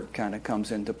least effort kind of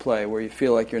comes into play, where you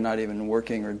feel like you're not even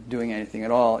working or doing anything at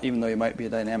all, even though you might be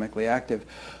dynamically active,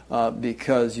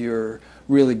 because you're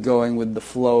really going with the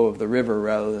flow of the river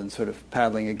rather than sort of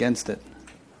paddling against it.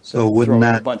 So wouldn't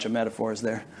that, a bunch of metaphors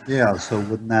there. Yeah, so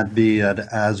wouldn't that be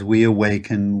that as we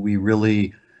awaken, we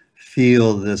really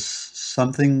feel this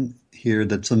something here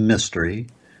that's a mystery,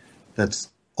 that's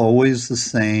always the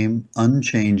same,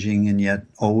 unchanging, and yet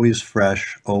always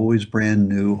fresh, always brand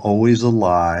new, always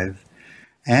alive.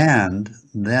 And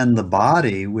then the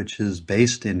body, which is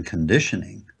based in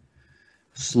conditioning,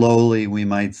 slowly, we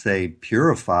might say,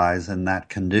 purifies, and that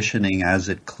conditioning, as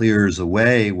it clears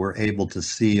away, we're able to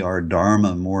see our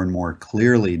Dharma more and more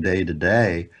clearly day to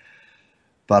day.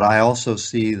 But I also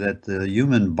see that the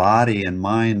human body and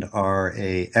mind are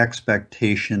a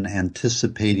expectation,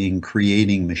 anticipating,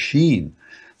 creating machine.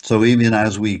 So even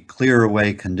as we clear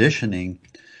away conditioning,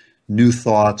 new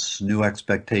thoughts, new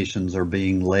expectations are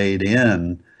being laid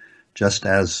in, just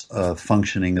as a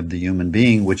functioning of the human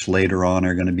being, which later on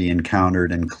are going to be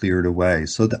encountered and cleared away.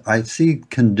 So I see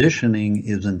conditioning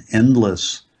is an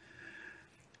endless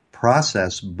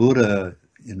process. Buddha,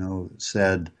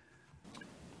 said,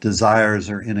 desires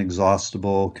are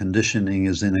inexhaustible, conditioning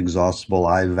is inexhaustible.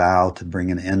 I vow to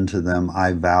bring an end to them.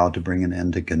 I vow to bring an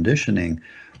end to conditioning.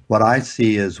 What I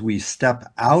see is we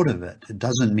step out of it. It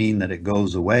doesn't mean that it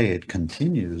goes away. It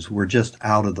continues. We're just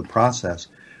out of the process.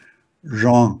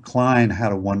 Jean Klein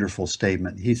had a wonderful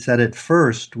statement. He said, at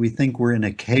first, we think we're in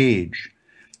a cage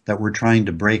that we're trying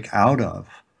to break out of.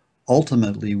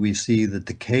 Ultimately, we see that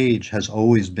the cage has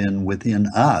always been within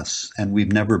us, and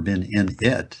we've never been in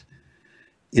it.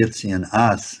 It's in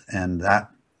us, and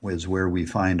that was where we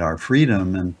find our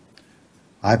freedom. And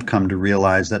I've come to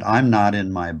realize that I'm not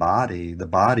in my body. The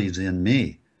body's in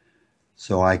me.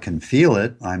 So I can feel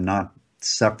it. I'm not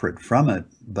separate from it,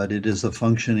 but it is a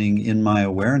functioning in my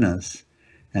awareness.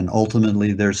 And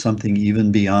ultimately, there's something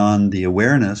even beyond the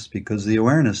awareness, because the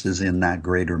awareness is in that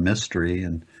greater mystery.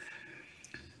 And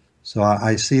so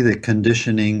I see that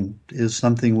conditioning is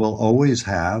something we'll always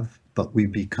have, but we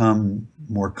become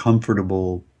more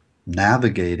comfortable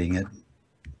navigating it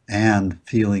and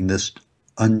feeling this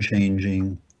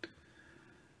unchanging,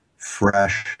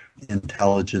 fresh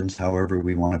intelligence, however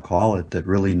we want to call it, that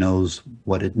really knows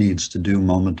what it needs to do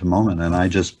moment to moment. And I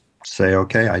just say,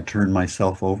 okay, I turn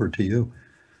myself over to you.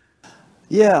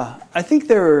 Yeah, I think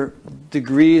there are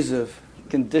degrees of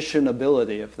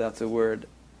conditionability, if that's a word.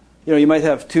 You might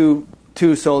have two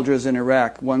soldiers in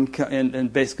Iraq,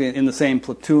 and basically in the same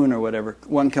platoon or whatever.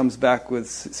 One comes back with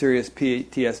serious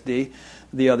PTSD,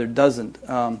 the other doesn't.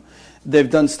 They've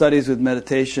done studies with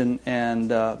meditation and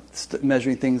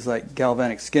measuring things like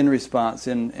galvanic skin response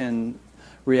in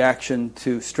reaction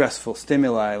to stressful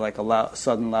stimuli, like a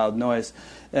sudden loud noise.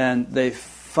 And they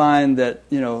find that,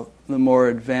 the more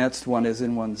advanced one is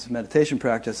in one's meditation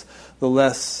practice,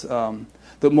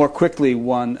 the more quickly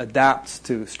one adapts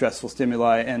to stressful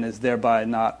stimuli and is thereby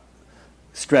not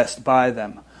stressed by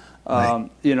them. Right.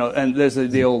 And there's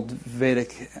the old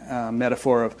Vedic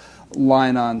metaphor of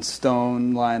line on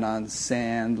stone, line on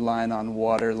sand, line on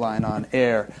water, line on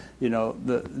air.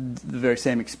 The very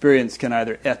same experience can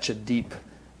either etch a deep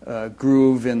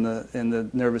groove in the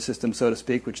nervous system, so to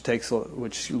speak,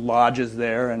 which lodges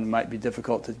there and might be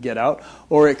difficult to get out,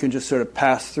 or it can just sort of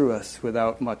pass through us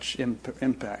without much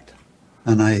impact.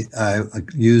 And I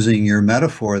using your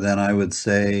metaphor, then I would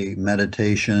say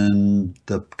meditation,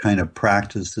 the kind of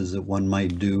practices that one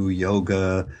might do,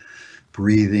 yoga,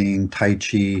 breathing, tai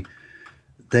chi,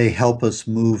 they help us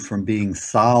move from being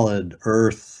solid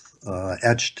earth,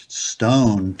 etched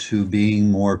stone, to being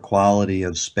more quality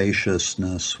of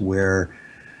spaciousness, where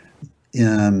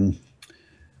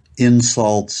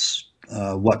insults,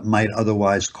 what might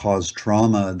otherwise cause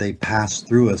trauma, they pass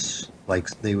through us like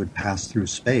they would pass through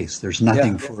space. There's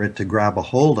nothing for it to grab a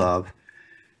hold of.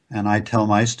 And I tell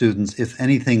my students, if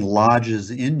anything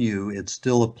lodges in you, it's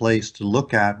still a place to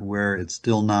look at where it's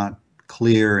still not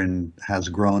clear and has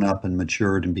grown up and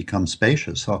matured and become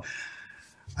spacious. So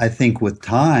I think with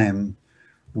time,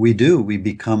 we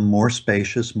become more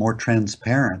spacious, more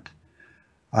transparent.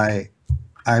 I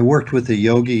worked with a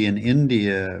yogi in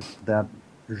India that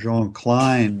Jean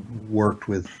Klein worked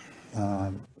with.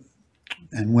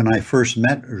 And when I first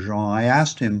met Jean, I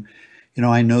asked him,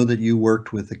 I know that you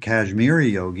worked with the Kashmiri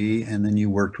yogi and then you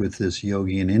worked with this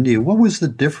yogi in India. What was the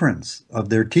difference of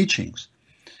their teachings?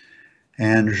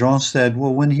 And Jean said,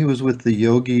 well, when he was with the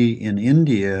yogi in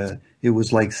India, it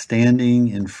was like standing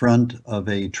in front of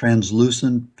a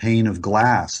translucent pane of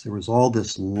glass. There was all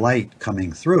this light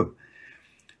coming through.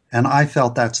 And I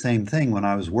felt that same thing when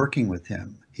I was working with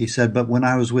him. He said, but when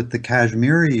I was with the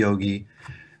Kashmiri yogi,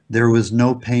 there was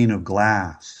no pane of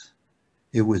glass.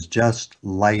 It was just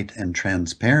light and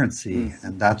transparency.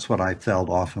 And that's what I felt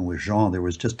often with Jean. There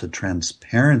was just a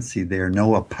transparency there,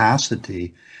 no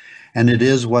opacity. And it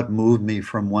is what moved me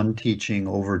from one teaching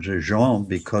over to Jean,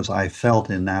 because I felt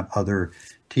in that other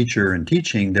teacher and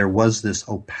teaching, there was this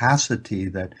opacity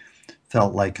that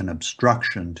felt like an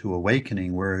obstruction to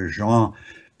awakening, whereas Jean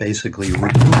basically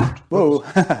removed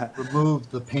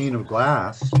the pane of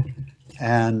glass,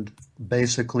 and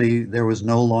basically there was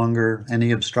no longer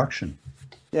any obstruction.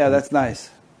 Yeah, that's nice.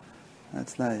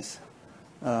 That's nice.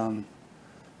 All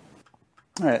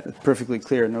right, it's perfectly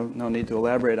clear. No need to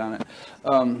elaborate on it.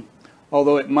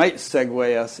 Although it might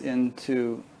segue us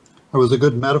into... It was a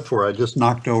good metaphor. I just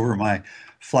knocked over my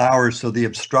flowers, so the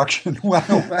obstruction went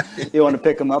away. You want to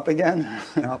pick them up again?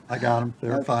 No, I got them.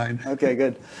 They're fine. Okay,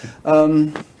 good.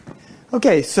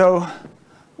 Okay, so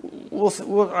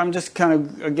I'm just kind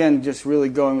of, again, just really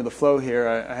going with the flow here.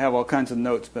 I have all kinds of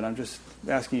notes, but I'm just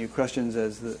asking you questions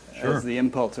as the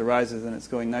impulse arises, and it's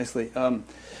going nicely.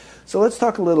 So let's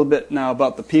talk a little bit now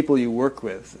about the people you work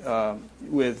with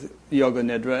Yoga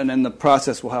Nidra, and in the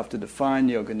process we'll have to define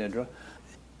Yoga Nidra.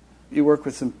 You work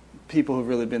with some people who've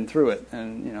really been through it,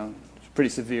 and pretty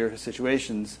severe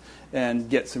situations, and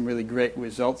get some really great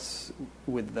results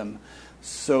with them.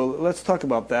 So let's talk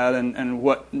about that and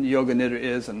what Yoga Nidra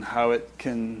is and how it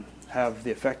can have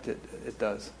the effect it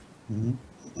does.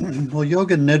 Mm-hmm. Well,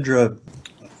 Yoga Nidra,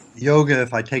 yoga,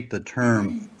 if I take the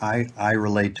term, I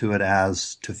relate to it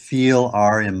as to feel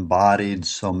our embodied,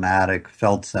 somatic,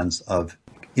 felt sense of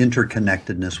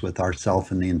interconnectedness with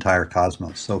ourself and the entire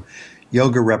cosmos. So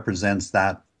yoga represents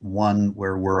that one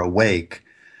where we're awake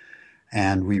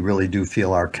and we really do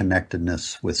feel our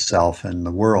connectedness with self and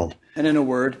the world. And in a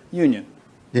word, union.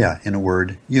 Yeah, in a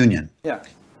word, union. Yeah.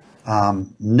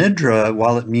 Nidra,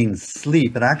 while it means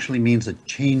sleep, it actually means a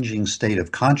changing state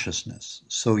of consciousness.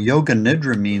 So Yoga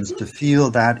Nidra means to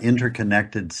feel that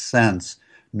interconnected sense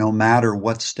no matter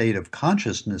what state of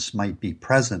consciousness might be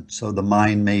present. So the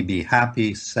mind may be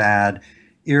happy, sad,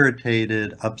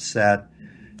 irritated, upset,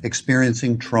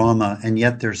 experiencing trauma, and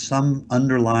yet there's some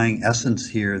underlying essence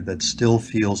here that still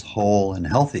feels whole and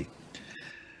healthy.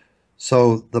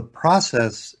 So the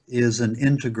process is an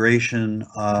integration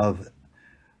of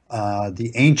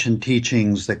the ancient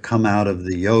teachings that come out of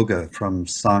the yoga from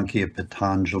Sankhya,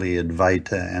 Patanjali,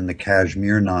 Advaita, and the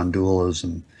Kashmir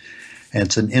non-dualism. And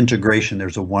it's an integration.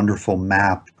 There's a wonderful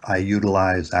map I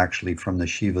utilize actually from the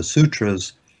Shiva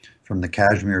Sutras, from the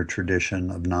Kashmir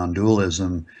tradition of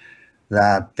non-dualism,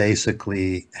 that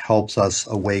basically helps us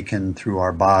awaken through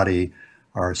our body,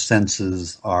 our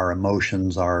senses, our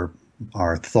emotions, our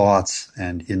thoughts,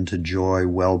 and into joy,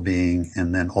 well-being,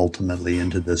 and then ultimately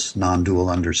into this non-dual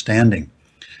understanding.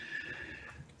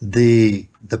 The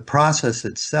process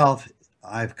itself,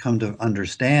 I've come to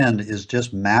understand, is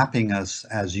just mapping us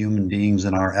as human beings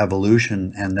in our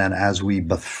evolution, and that as we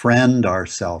befriend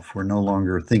ourselves, we're no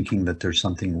longer thinking that there's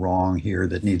something wrong here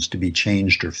that needs to be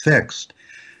changed or fixed.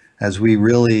 As we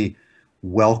really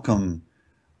welcome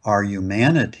our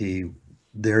humanity,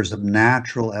 there's a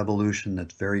natural evolution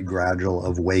that's very gradual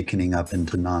of wakening up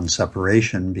into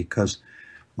non-separation, because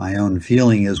my own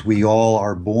feeling is we all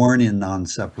are born in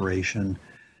non-separation.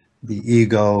 The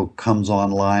ego comes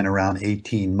online around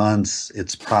 18 months.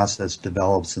 Its process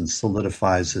develops and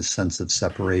solidifies this sense of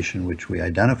separation, which we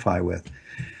identify with.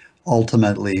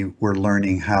 Ultimately, we're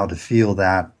learning how to feel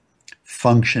that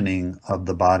functioning of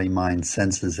the body, mind,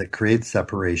 senses that create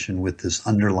separation with this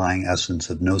underlying essence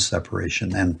of no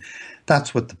separation. And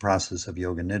that's what the process of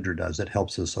Yoga Nidra does. It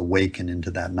helps us awaken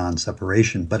into that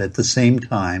non-separation, but at the same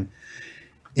time,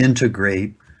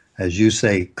 integrate, as you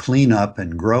say, clean up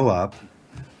and grow up,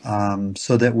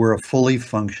 so that we're a fully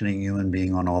functioning human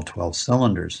being on all 12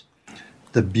 cylinders.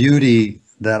 The beauty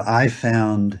that I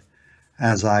found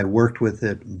as I worked with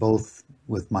it, both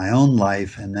with my own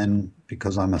life and then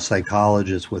because I'm a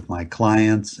psychologist with my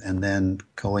clients, and then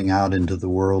going out into the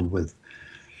world with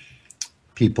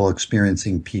people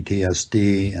experiencing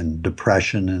PTSD and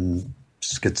depression and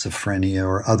schizophrenia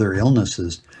or other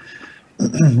illnesses,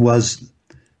 was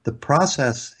the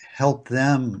process helped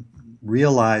them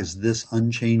realize this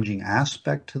unchanging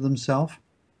aspect to themselves.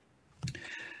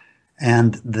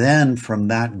 And then from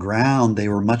that ground, they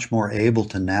were much more able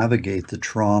to navigate the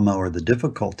trauma or the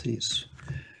difficulties.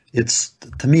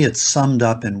 To me, it's summed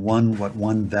up in what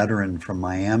one veteran from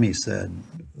Miami said,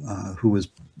 who was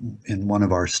in one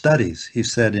of our studies. He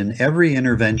said, in every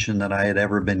intervention that I had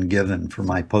ever been given for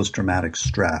my post-traumatic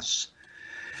stress,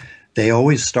 they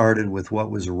always started with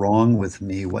what was wrong with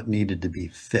me, what needed to be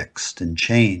fixed and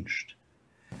changed.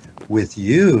 With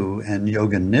you and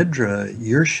Yoga Nidra,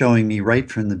 you're showing me right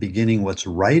from the beginning what's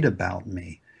right about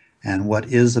me, and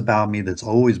what is about me that's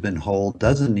always been whole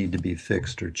doesn't need to be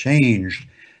fixed or changed.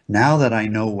 Now that I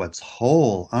know what's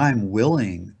whole, I'm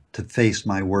willing to face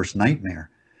my worst nightmare.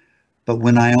 But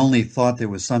when I only thought there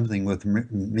was something with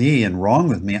me and wrong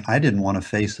with me, I didn't want to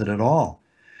face it at all.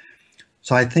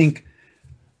 So I think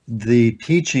the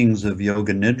teachings of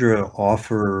Yoga Nidra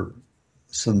offer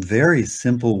some very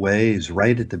simple ways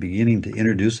right at the beginning to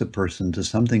introduce a person to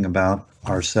something about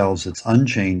ourselves that's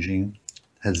unchanging,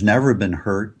 has never been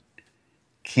hurt,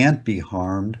 can't be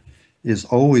harmed, is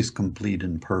always complete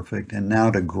and perfect, and now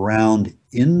to ground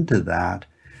into that,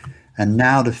 and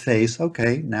now to face,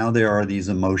 okay, now there are these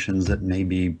emotions that may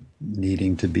be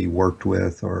needing to be worked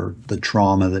with, or the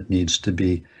trauma that needs to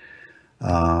be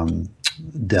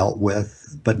dealt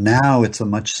with, but now it's a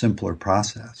much simpler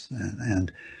process.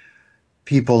 And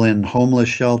people in homeless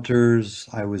shelters,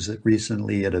 I was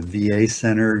recently at a VA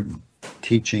center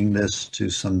teaching this to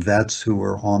some vets who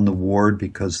were on the ward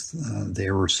because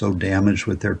they were so damaged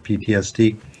with their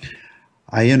PTSD.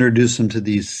 I introduced them to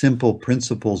these simple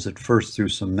principles at first through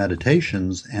some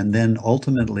meditations, and then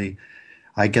ultimately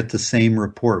I get the same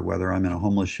report, whether I'm in a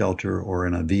homeless shelter or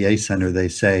in a VA center. They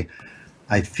say,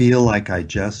 I feel like I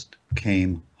just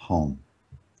came home.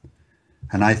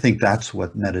 And I think that's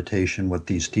what meditation, what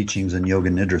these teachings in Yoga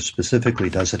Nidra specifically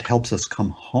does. It helps us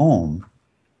come home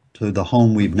to the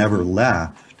home we've never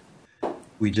left.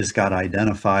 We just got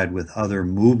identified with other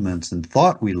movements and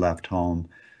thought we left home,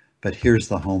 but here's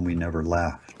the home we never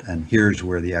left. And here's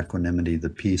where the equanimity, the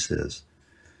peace is.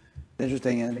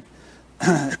 Interesting.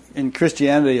 And in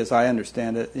Christianity, as I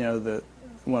understand it,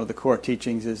 one of the core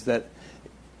teachings is that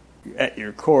at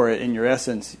your core, in your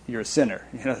essence, you're a sinner.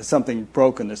 There's something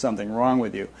broken, there's something wrong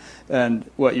with you. And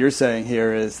what you're saying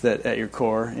here is that at your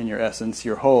core, in your essence,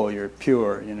 you're whole, you're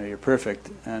pure, you're perfect,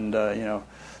 and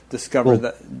discover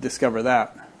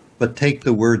that. But take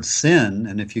the word sin,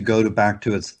 and if you go back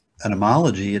to its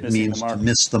etymology, it means to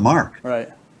miss the mark. Right.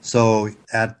 So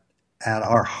at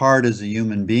our heart as a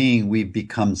human being, we've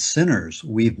become sinners.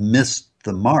 We've missed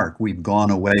the mark. We've gone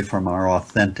away from our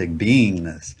authentic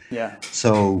beingness. Yeah.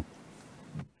 So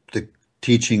the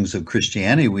teachings of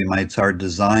Christianity, we might say, are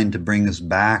designed to bring us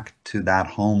back to that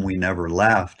home we never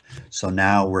left. So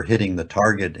now we're hitting the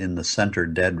target in the center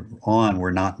dead on.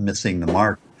 We're not missing the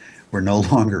mark. We're no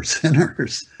longer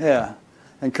sinners. Yeah.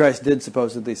 And Christ did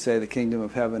supposedly say the kingdom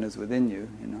of heaven is within you,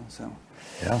 so.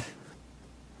 Yeah.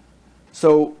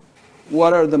 So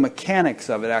what are the mechanics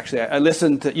of it, actually? I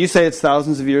listened to, you say it's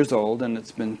thousands of years old, and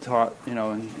it's been taught,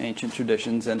 in ancient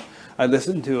traditions, and I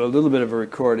listened to a little bit of a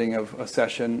recording of a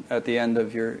session at the end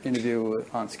of your interview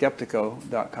on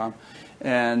Skeptiko.com,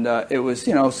 and it was,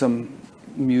 some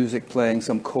music playing,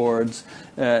 some chords,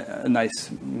 a nice,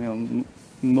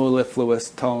 mellifluous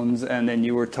tones, and then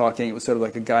you were talking. It was sort of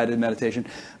like a guided meditation,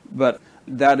 but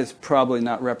that is probably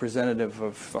not representative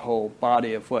of the whole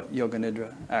body of what Yoga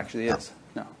Nidra actually is.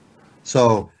 No.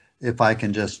 So if I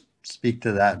can just speak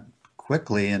to that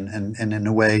quickly and in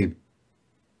a way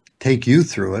take you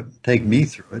through it, take me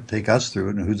through it, take us through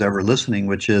it, and who's ever listening,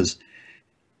 which is,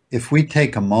 if we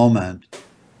take a moment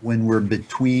when we're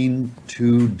between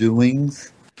two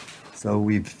doings, So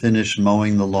we've finished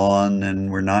mowing the lawn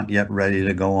and we're not yet ready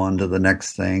to go on to the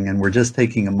next thing. And we're just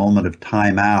taking a moment of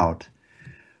time out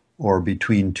or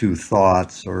between two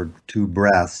thoughts or two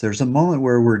breaths. There's a moment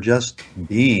where we're just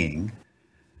being.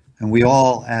 And we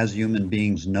all, as human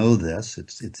beings, know this.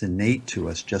 It's innate to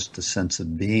us, just a sense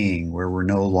of being where we're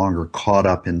no longer caught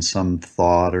up in some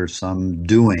thought or some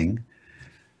doing.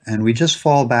 And we just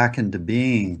fall back into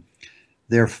being.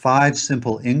 There are 5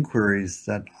 simple inquiries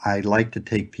that I like to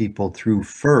take people through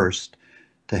first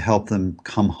to help them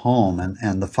come home.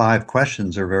 And the 5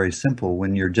 questions are very simple.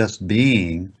 When you're just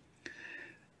being,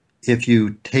 if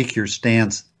you take your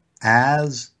stance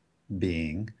as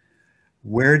being,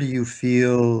 where do you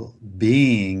feel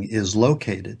being is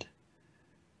located?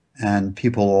 And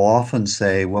people will often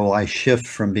say, well, I shift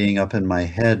from being up in my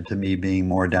head to me being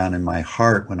more down in my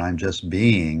heart when I'm just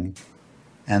being.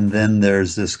 And then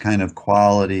there's this kind of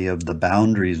quality of the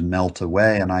boundaries melt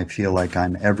away, and I feel like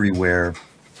I'm everywhere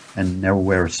and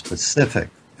nowhere specific.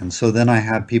 And so then I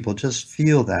have people just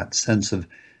feel that sense of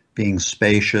being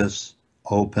spacious,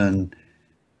 open.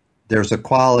 There's a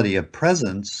quality of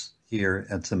presence here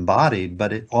that's embodied,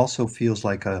 but it also feels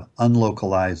like an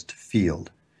unlocalized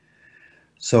field.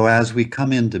 So as we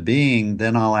come into being,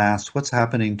 then I'll ask, what's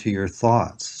happening to your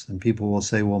thoughts? And people will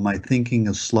say, well, my thinking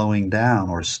is slowing down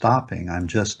or stopping. I'm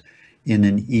just in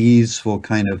an easeful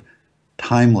kind of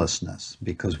timelessness,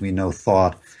 because we know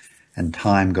thought and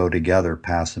time go together.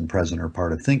 Past and present are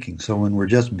part of thinking. So when we're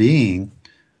just being,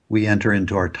 we enter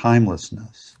into our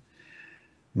timelessness.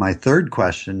 My third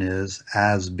question is,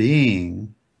 as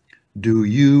being, do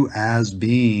you as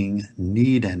being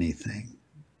need anything?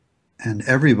 And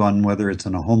everyone, whether it's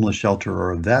in a homeless shelter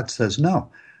or a vet, says, no.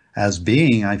 As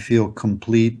being, I feel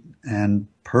complete and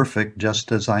perfect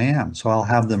just as I am. So I'll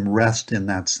have them rest in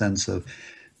that sense of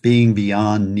being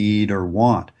beyond need or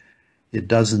want. It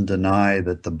doesn't deny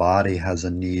that the body has a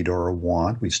need or a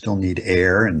want. We still need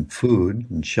air and food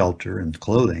and shelter and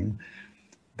clothing.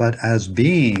 But as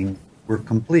being, we're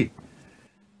complete.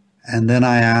 And then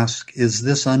I ask, is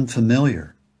this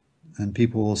unfamiliar? And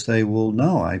people will say, well,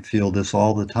 no, I feel this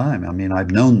all the time. I mean, I've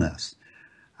known this.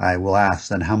 I will ask,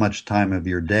 then how much time of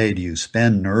your day do you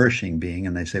spend nourishing being?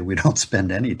 And they say, we don't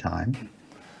spend any time.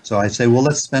 So I say, well,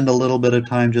 let's spend a little bit of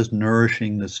time just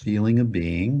nourishing this feeling of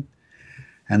being.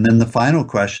 And then the final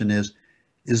question is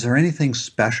there anything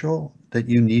special that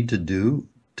you need to do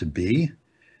to be?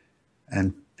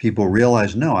 And people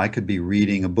realize, no, I could be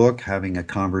reading a book, having a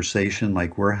conversation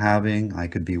like we're having. I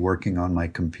could be working on my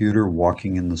computer,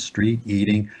 walking in the street,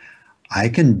 eating. I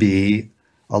can be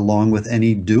along with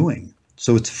any doing.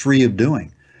 So it's free of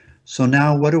doing. So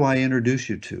now what do I introduce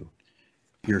you to?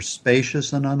 You're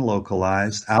spacious and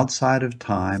unlocalized, outside of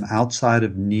time, outside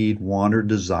of need, want, or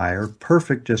desire,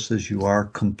 perfect just as you are,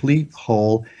 complete,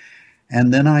 whole.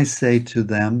 And then I say to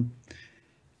them,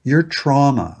 your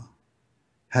trauma,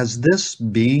 has this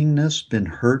beingness been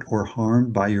hurt or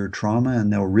harmed by your trauma?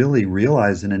 And they'll really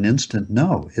realize in an instant,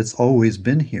 no, it's always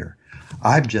been here.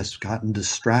 I've just gotten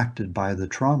distracted by the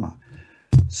trauma.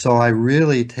 So I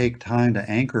really take time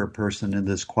to anchor a person in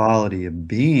this quality of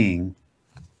being,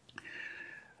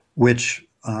 which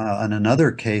in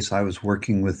another case, I was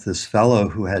working with this fellow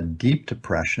who had deep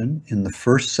depression. In the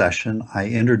first session, I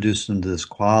introduced him to this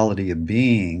quality of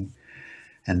being.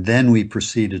 And then we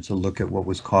proceeded to look at what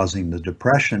was causing the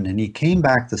depression. And he came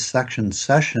back the second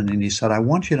session and he said, I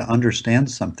want you to understand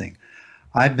something.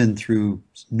 I've been through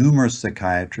numerous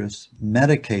psychiatrists,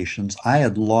 medications. I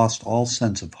had lost all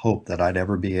sense of hope that I'd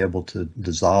ever be able to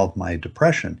dissolve my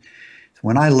depression.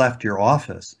 When I left your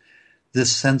office,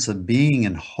 this sense of being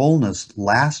and wholeness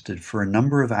lasted for a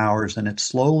number of hours and it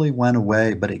slowly went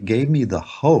away, but it gave me the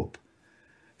hope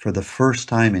for the first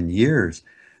time in years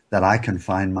that I can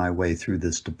find my way through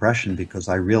this depression, because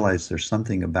I realize there's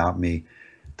something about me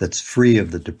that's free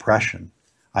of the depression.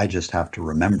 I just have to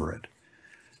remember it.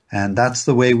 And that's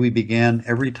the way we began.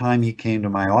 Every time he came to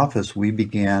my office, we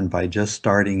began by just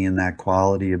starting in that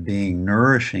quality of being,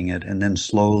 nourishing it, and then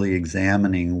slowly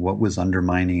examining what was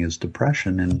undermining his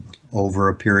depression. And over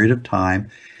a period of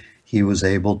time, he was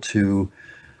able to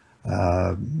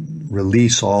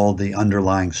release all the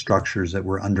underlying structures that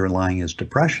were underlying his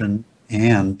depression.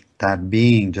 And that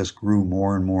being just grew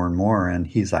more and more and more. And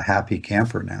he's a happy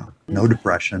camper now. No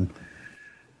depression,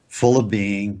 full of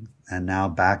being, and now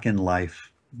back in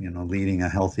life, leading a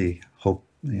healthy,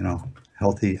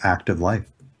 healthy, active life.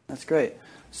 That's great.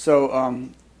 So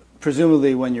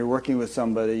presumably when you're working with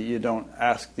somebody, you don't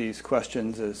ask these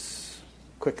questions as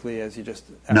quickly as you just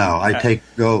ask. No, I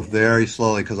go very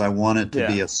slowly because I want it to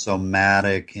be a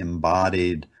somatic,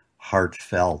 embodied,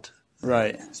 heartfelt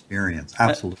Right. experience.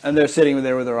 Absolutely. And they're sitting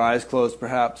there with their eyes closed,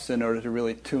 perhaps, in order to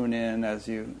really tune in as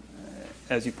you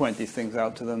point these things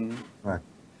out to them. Right.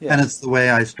 Yeah. And it's the way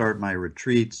I start my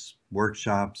retreats,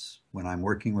 workshops. When I'm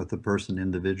working with a person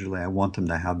individually, I want them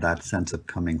to have that sense of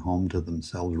coming home to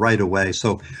themselves right away.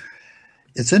 So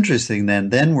it's interesting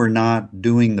then we're not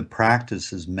doing the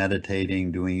practices,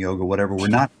 meditating, doing yoga, whatever. We're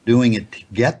not doing it to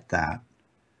get that.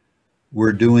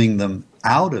 We're doing them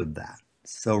out of that.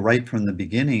 So right from the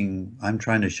beginning, I'm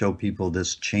trying to show people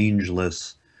this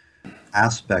changeless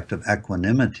aspect of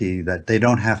equanimity that they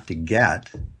don't have to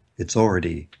get. It's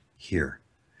already here.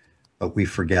 But we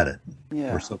forget it.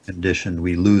 Yeah. We're so conditioned,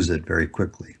 we lose it very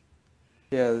quickly.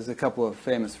 Yeah, there's a couple of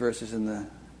famous verses in the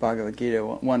Bhagavad Gita.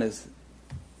 One is,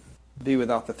 be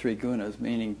without the three gunas,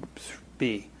 meaning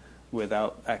be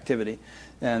without activity.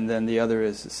 And then the other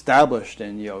is established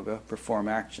in yoga, perform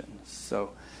action.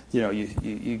 So,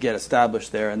 you get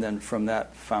established there, and then from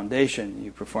that foundation,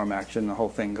 you perform action, the whole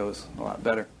thing goes a lot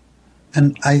better.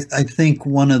 And I think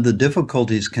one of the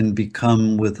difficulties can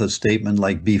become with a statement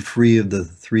like be free of the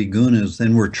three gunas,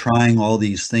 then we're trying all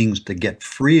these things to get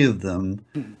free of them,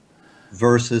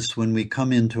 versus when we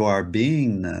come into our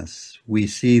beingness, we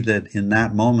see that in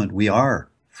that moment we are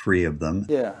free of them,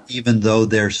 even though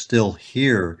they're still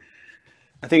here.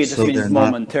 I think it just means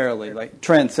momentarily, like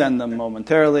transcend them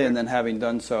momentarily, and then having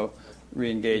done so,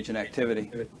 re-engage in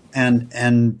activity.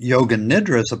 And yoga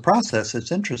nidra is a process.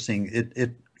 It's interesting.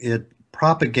 It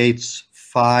propagates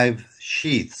 5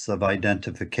 sheaths of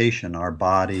identification: our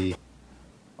body,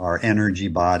 our energy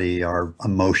body, our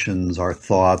emotions, our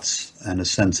thoughts, and a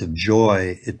sense of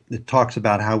joy. It talks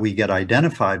about how we get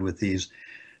identified with these.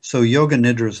 So yoga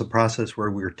nidra is a process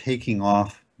where we're taking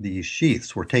off these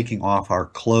sheaths. We're taking off our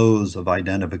clothes of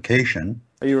identification.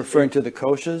 Are you referring to the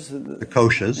koshas? The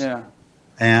koshas. Yeah.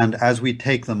 And as we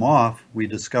take them off, we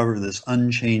discover this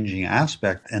unchanging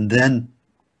aspect, and then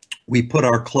we put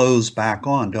our clothes back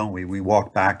on, don't we? We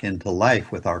walk back into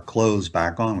life with our clothes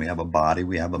back on. We have a body,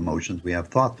 we have emotions, we have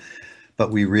thoughts, but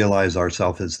we realize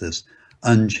ourselves as this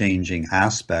unchanging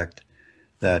aspect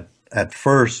that at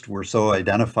first we're so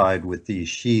identified with these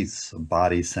sheaths of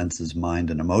body, senses, mind,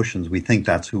 and emotions. We think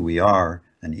that's who we are,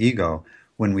 an ego.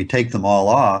 When we take them all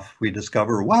off, we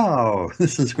discover, wow,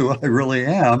 this is who I really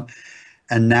am.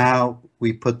 And now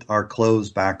we put our clothes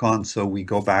back on, so we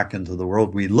go back into the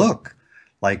world. We look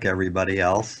like everybody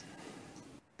else,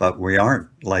 but we aren't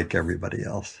like everybody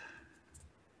else.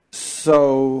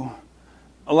 So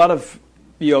a lot of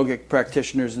yogic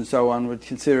practitioners and so on would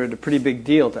consider it a pretty big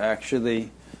deal to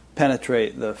actually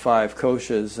penetrate the 5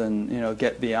 koshas and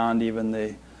get beyond even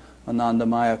the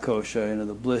Anandamaya kosha,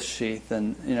 the bliss sheath,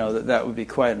 and that would be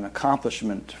quite an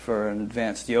accomplishment for an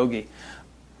advanced yogi.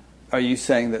 Are you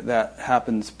saying that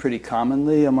happens pretty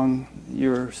commonly among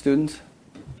your students?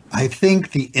 I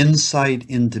think the insight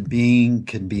into being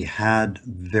can be had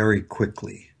very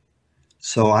quickly.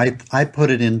 So I put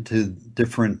it into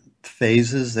different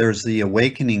phases. There's the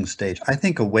awakening stage. I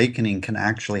think awakening can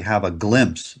actually have a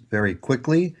glimpse very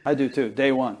quickly. I do too,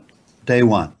 day one. Day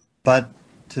one. But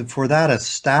for that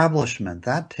establishment,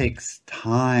 that takes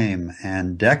time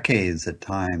and decades at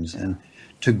times, and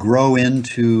to grow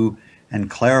into and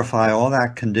clarify all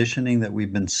that conditioning that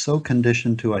we've been so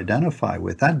conditioned to identify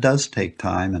with. That does take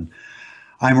time. And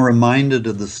I'm reminded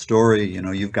of the story,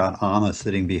 you've got Amma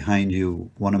sitting behind you.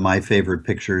 One of my favorite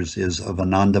pictures is of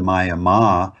Anandamaya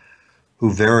Ma,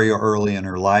 who very early in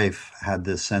her life had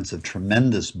this sense of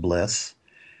tremendous bliss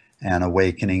and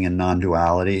awakening and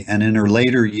non-duality. And in her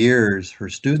later years, her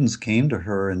students came to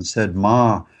her and said,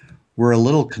 Ma, we're a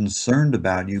little concerned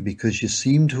about you because you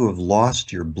seem to have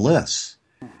lost your bliss.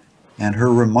 And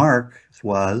her remark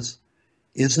was,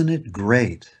 isn't it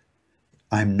great?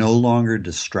 I'm no longer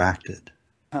distracted.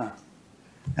 Huh.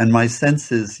 And my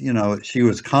sense is, she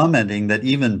was commenting that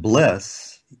even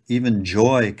bliss, even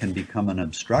joy can become an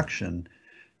obstruction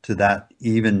to that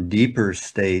even deeper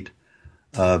state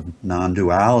of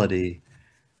non-duality.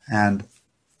 And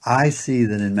I see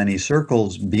that in many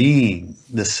circles, being,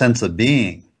 this sense of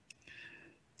being,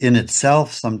 in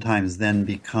itself sometimes then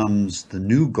becomes the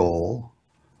new goal,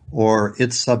 or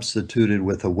it's substituted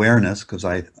with awareness, because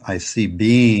I see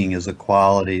being as a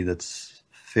quality that's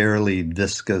fairly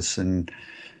viscous and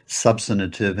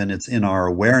substantive, and it's in our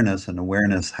awareness, and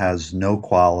awareness has no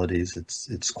qualities.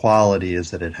 Its quality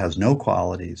is that it has no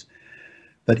qualities.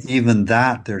 But even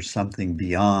that, there's something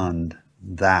beyond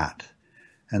that.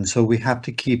 And so we have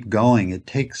to keep going. It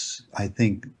takes, I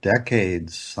think,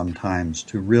 decades sometimes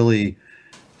to really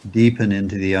deepen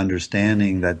into the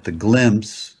understanding that the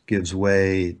glimpse gives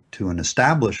way to an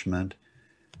establishment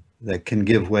that can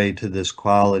give way to this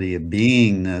quality of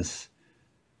beingness,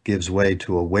 gives way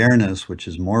to awareness, which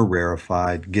is more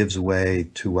rarefied, gives way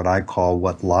to what I call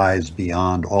what lies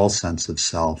beyond all sense of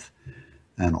self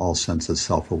and all sense of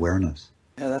self-awareness.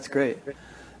 Yeah, that's great.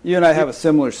 You and I have a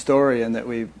similar story in that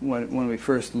when we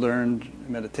first learned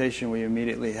meditation, we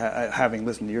immediately, having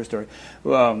listened to your story,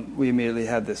 we immediately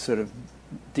had this sort of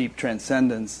deep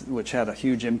transcendence, which had a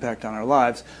huge impact on our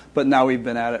lives. But now we've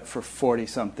been at it for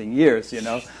 40-something years,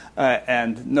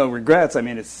 and no regrets. I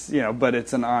mean, it's but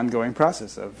it's an ongoing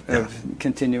process of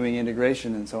continuing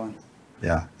integration and so on.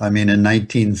 Yeah, I mean, in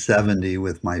 1970,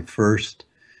 with my first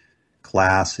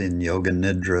class in Yoga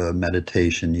Nidra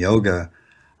meditation yoga,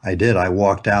 I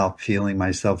walked out feeling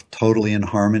myself totally in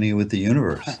harmony with the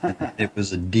universe. It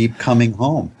was a deep coming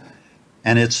home.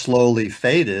 And it slowly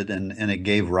faded, and it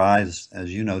gave rise,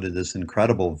 as you know, to this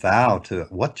incredible vow to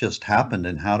what just happened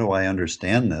and how do I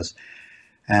understand this?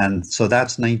 And so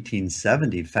that's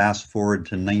 1970. Fast forward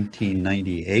to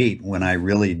 1998, when I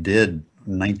really did,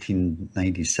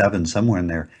 1997, somewhere in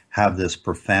there, have this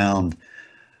profound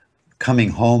coming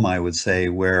home, I would say,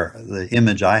 where the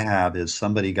image I have is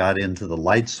somebody got into the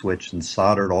light switch and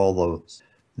soldered all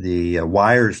the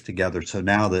wires together. So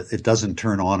now that it doesn't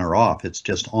turn on or off, it's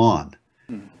just on.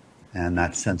 And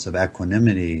that sense of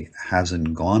equanimity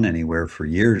hasn't gone anywhere for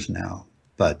years now.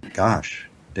 But gosh,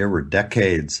 there were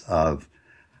decades of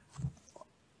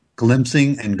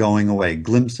glimpsing and going away,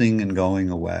 glimpsing and going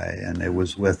away. And it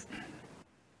was with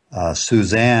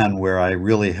Suzanne where I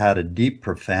really had a deep,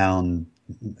 profound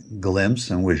glimpse,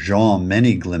 and with Jean,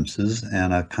 many glimpses,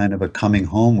 and a kind of a coming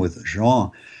home with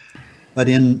Jean. But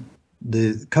in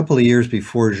the couple of years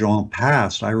before Jean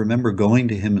passed, I remember going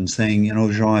to him and saying,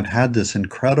 Jean, I've had this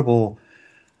incredible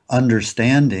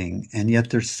understanding, and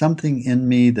yet there's something in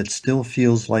me that still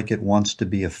feels like it wants to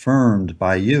be affirmed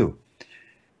by you.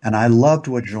 And I loved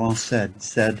what Jean said. He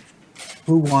said,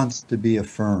 who wants to be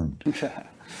affirmed?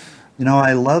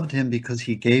 I loved him because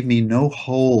he gave me no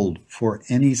hold for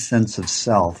any sense of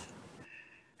self.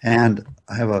 And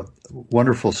I have a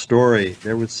wonderful story.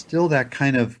 There was still that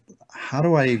kind of, how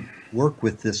do I work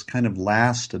with this kind of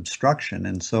last obstruction?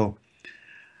 And so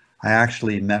I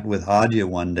actually met with Adya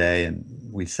one day, and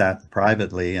we sat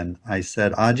privately, and I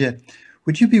said, Adya,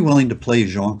 would you be willing to play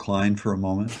Jean Klein for a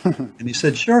moment? And he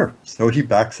said, sure. So he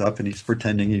backs up and he's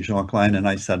pretending he's Jean Klein. And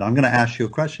I said, I'm going to ask you a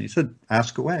question. He said,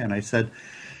 ask away. And I said,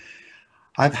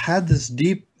 I've had this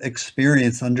deep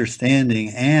experience, understanding,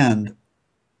 and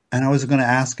I was going to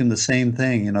ask him the same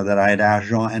thing, that I had asked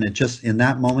Jean, and it just, in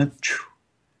that moment,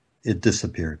 it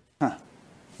disappeared. Huh.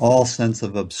 All sense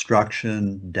of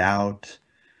obstruction, doubt,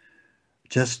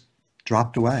 just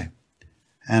dropped away.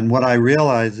 And what I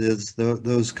realize is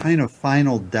those kind of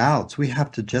final doubts, we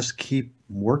have to just keep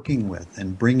working with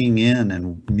and bringing in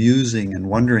and musing and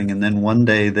wondering, and then one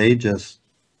day they just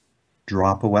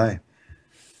drop away.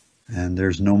 And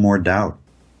there's no more doubt.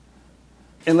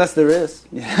 Unless there is.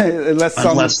 unless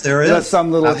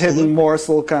some little hidden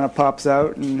morsel kind of pops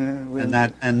out.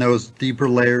 And those deeper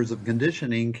layers of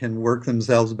conditioning can work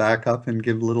themselves back up and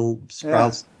give little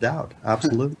sprouts of doubt.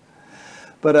 Absolutely.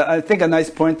 But I think a nice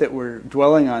point that we're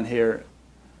dwelling on here,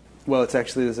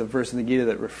 there's a verse in the Gita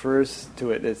that refers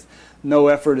to it, is no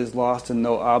effort is lost and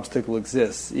no obstacle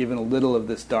exists. Even a little of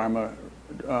this Dharma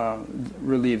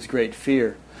relieves great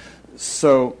fear.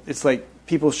 So it's like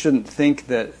people shouldn't think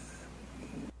that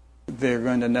they're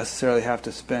going to necessarily have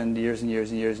to spend years and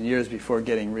years and years and years before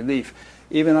getting relief.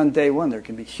 Even on day one, there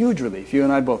can be huge relief. You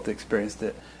and I both experienced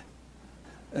it.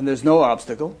 And there's no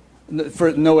obstacle.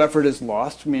 No effort is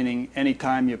lost, meaning any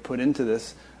time you put into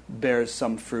this bears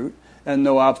some fruit, and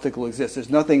no obstacle exists. There's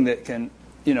nothing that can,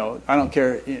 I don't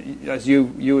care, as you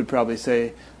would probably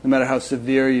say, no matter how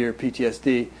severe your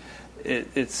PTSD,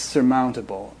 it's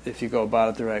surmountable if you go about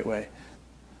it the right way.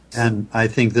 And I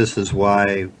think this is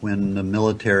why when the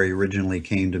military originally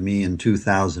came to me in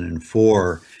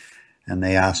 2004 and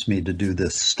they asked me to do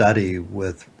this study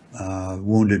with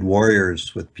wounded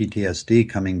warriors with PTSD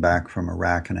coming back from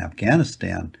Iraq and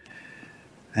Afghanistan,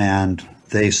 and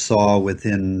they saw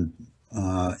within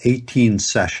 18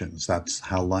 sessions, that's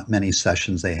how many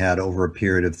sessions they had over a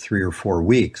period of 3 or 4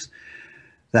 weeks,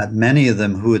 that many of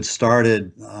them who had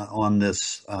started on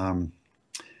this,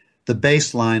 the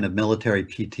baseline of military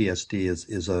PTSD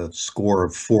is a score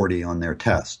of 40 on their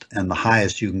test, and the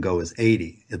highest you can go is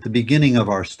 80. At the beginning of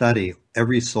our study,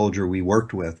 every soldier we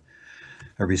worked with,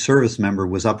 every service member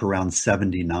was up around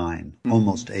 79,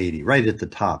 almost 80, right at the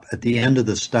top. At the end of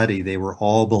the study, they were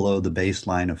all below the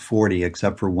baseline of 40,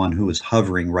 except for one who was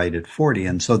hovering right at 40.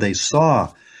 And so they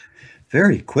saw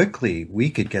very quickly we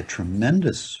could get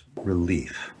tremendous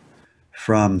relief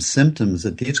from symptoms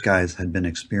that these guys had been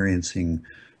experiencing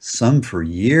some for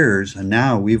years, and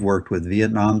now we've worked with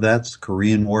Vietnam vets,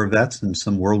 Korean War vets, and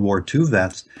some World War II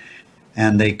vets,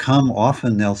 and they come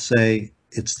often, they'll say,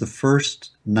 it's the first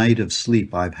night of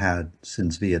sleep I've had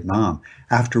since Vietnam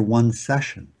after one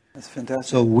session. That's fantastic.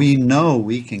 So we know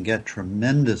we can get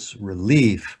tremendous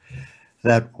relief.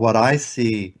 That what I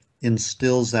see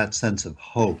instills that sense of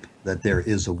hope that there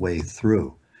is a way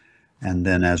through. And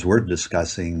then as we're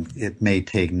discussing, it may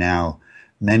take now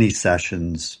many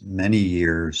sessions, many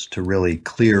years to really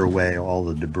clear away all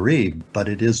the debris, but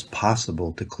it is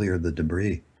possible to clear the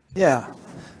debris. Yeah.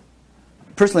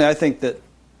 Personally, I think that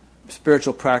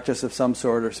spiritual practice of some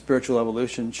sort or spiritual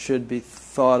evolution should be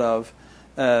thought of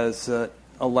as a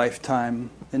lifetime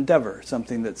endeavor,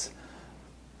 something that's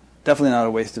definitely not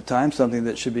a waste of time, something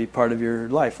that should be part of your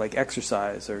life, like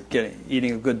exercise or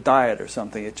eating a good diet or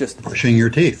something. It just brushing your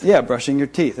teeth. Yeah, brushing your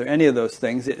teeth or any of those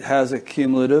things. It has a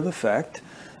cumulative effect,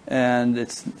 and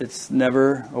it's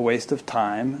never a waste of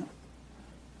time.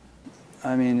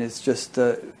 I mean, it's just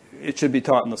it should be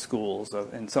taught in the schools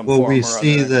in some form or other. Well, we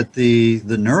see that the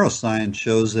neuroscience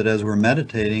shows that as we're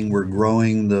meditating, we're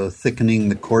thickening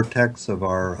the cortex of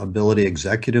our ability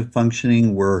executive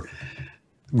functioning. We're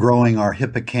growing our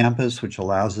hippocampus, which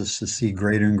allows us to see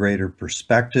greater and greater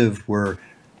perspective. We're,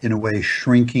 in a way,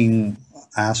 shrinking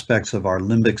aspects of our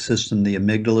limbic system, the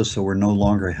amygdala, so we're no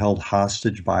longer held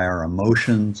hostage by our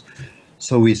emotions.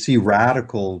 So we see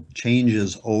radical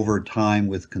changes over time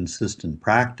with consistent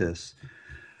practice.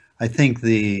 I think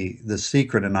the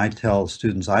secret, and I tell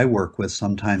students I work with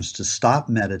sometimes to stop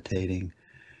meditating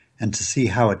and to see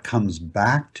how it comes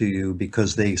back to you,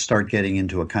 because they start getting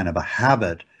into a kind of a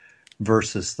habit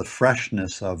versus the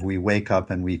freshness of we wake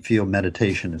up and we feel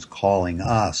meditation is calling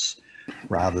us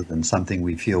rather than something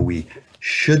we feel we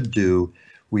should do.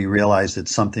 We realize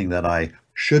it's something that I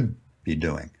should be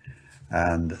doing.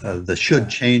 And the should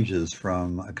changes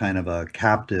from a kind of a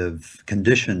captive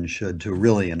condition should to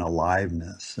really an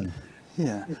aliveness. And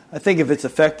yeah, I think if it's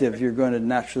effective, you're going to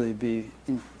naturally be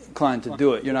inclined to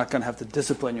do it. You're not going to have to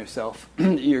discipline yourself.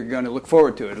 You're going to look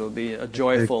forward to it. It'll be a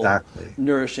joyful,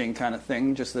 nourishing kind of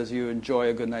thing, just as you enjoy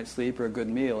a good night's sleep or a good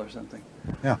meal or something.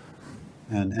 Yeah,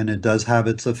 and it does have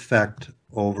its effect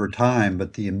over time,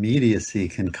 but the immediacy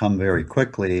can come very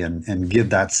quickly and give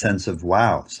that sense of,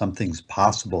 wow, something's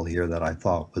possible here that I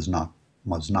thought was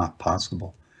not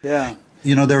possible. Yeah.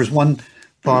 You know, there's one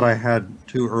thought I had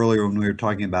too earlier when we were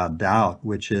talking about doubt,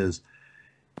 which is,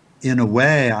 in a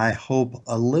way, I hope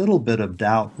a little bit of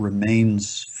doubt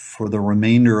remains for the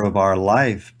remainder of our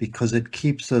life because it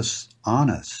keeps us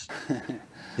honest.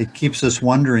 It keeps us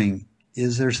wondering,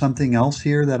 is there something else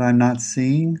here that I'm not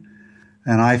seeing?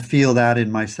 And I feel that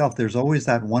in myself. There's always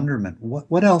that wonderment.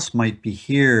 What else might be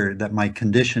here that my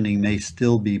conditioning may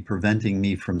still be preventing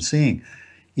me from seeing?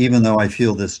 Even though I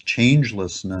feel this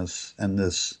changelessness and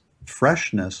this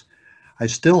freshness, I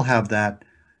still have that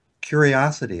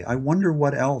curiosity. I wonder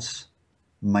what else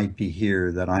might be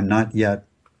here that I'm not yet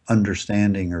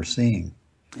understanding or seeing.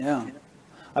 Yeah.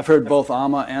 I've heard both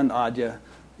Amma and Adya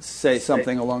say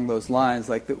something along those lines,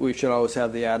 like that we should always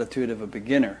have the attitude of a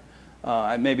beginner.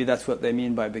 Maybe that's what they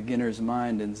mean by beginner's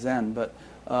mind in Zen, but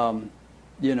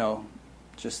you know,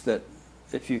 just that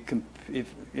if you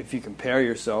compare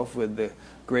yourself with the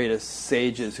greatest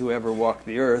sages who ever walked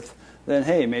the earth, then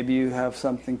hey, maybe you have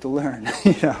something to learn.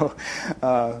 You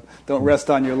know, don't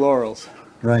rest on your laurels.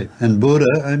 Right, and Buddha,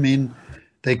 I mean,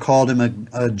 they called him a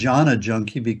jhana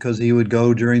junkie because he would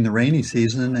go during the rainy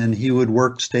season and he would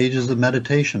work stages of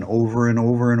meditation over and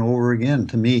over and over again.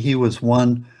 To me, he was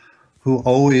one who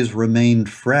always remained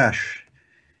fresh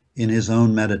in his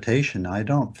own meditation. I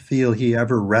don't feel he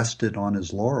ever rested on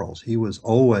his laurels. He was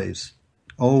always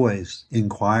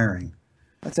inquiring.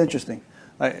 That's interesting.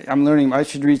 I'm learning. I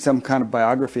should read some kind of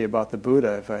biography about the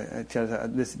Buddha. If I tell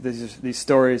these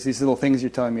stories, these little things you're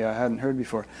telling me I hadn't heard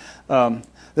before.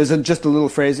 There's just a little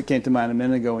phrase that came to mind a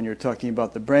minute ago when you were talking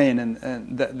about the brain,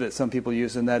 and that some people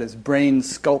use, and that is brain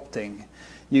sculpting.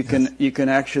 You can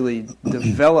actually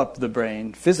develop the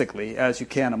brain physically as you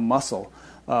can a muscle,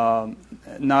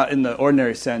 not in the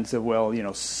ordinary sense of, well, you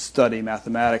know, study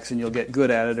mathematics and you'll get good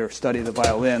at it, or study the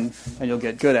violin and you'll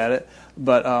get good at it.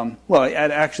 But well,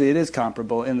 actually, it is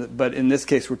comparable. But in this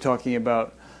case, we're talking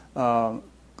about not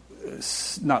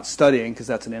studying, because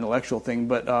that's an intellectual thing,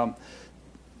 but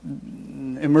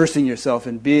immersing yourself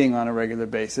in being on a regular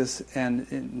basis, and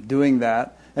in doing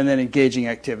that, and then engaging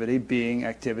activity, being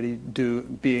activity,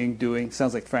 doing.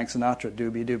 Sounds like Frank Sinatra,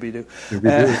 do.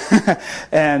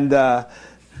 And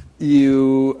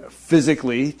you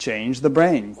physically change the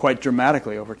brain quite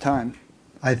dramatically over time.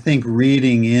 I think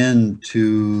reading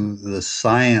into the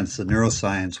science, the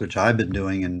neuroscience, which I've been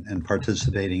doing and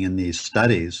participating in these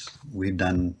studies,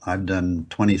 I've done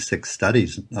 26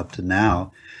 studies up to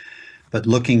now, but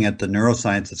looking at the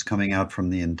neuroscience that's coming out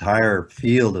from the entire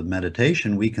field of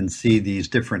meditation, we can see these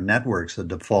different networks, the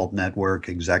default network,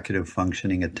 executive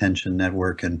functioning, attention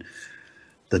network, and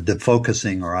the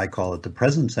defocusing, or I call it the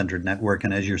present-centered network.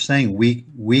 And as you're saying,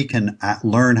 we can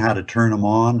learn how to turn them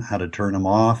on, how to turn them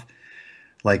off.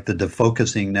 Like the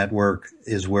defocusing network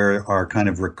is where our kind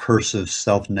of recursive,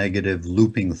 self-negative,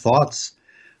 looping thoughts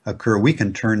occur. We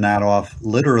can turn that off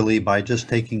literally by just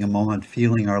taking a moment,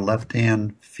 feeling our left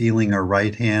hand, feeling our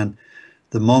right hand.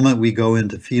 The moment we go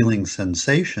into feeling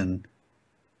sensation,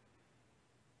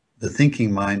 the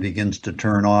thinking mind begins to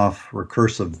turn off,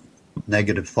 recursive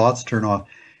negative thoughts turn off,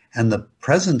 and the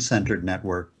present-centered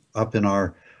network up in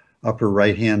our upper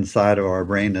right-hand side of our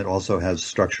brain that also has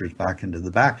structures back into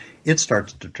the back, it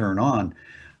starts to turn on.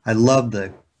 I love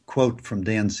the quote from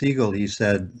Dan Siegel. He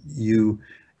said, you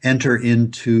enter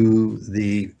into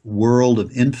the world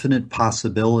of infinite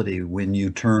possibility when you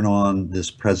turn on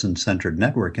this present-centered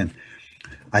network. And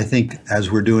I think as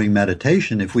we're doing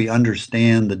meditation, if we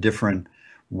understand the different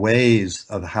ways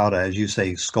of how to, as you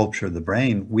say, sculpture the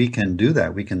brain, we can do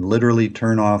that. We can literally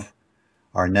turn off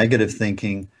our negative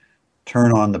thinking,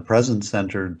 turn on the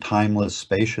present-centered, timeless,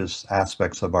 spacious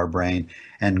aspects of our brain,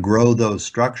 and grow those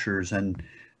structures. And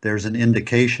there's an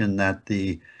indication that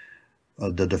the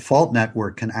default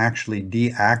network can actually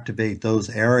deactivate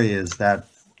those areas that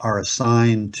are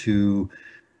assigned to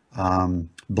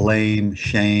blame,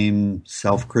 shame,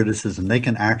 self-criticism. They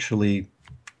can actually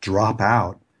drop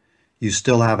out. You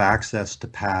still have access to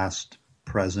past,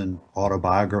 present,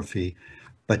 autobiography,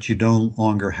 but you no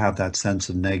longer have that sense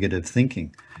of negative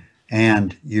thinking.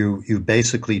 And you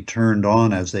basically turned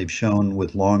on, as they've shown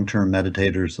with long-term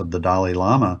meditators of the Dalai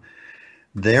Lama,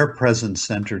 their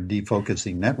present-centered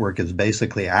defocusing network is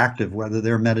basically active whether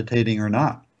they're meditating or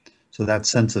not. So that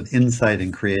sense of insight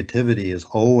and creativity is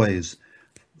always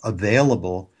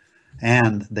available,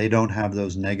 and they don't have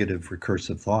those negative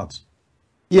recursive thoughts.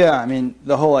 Yeah, I mean,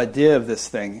 the whole idea of this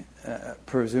thing,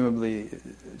 presumably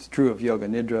it's true of Yoga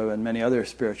Nidra and many other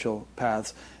spiritual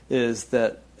paths, is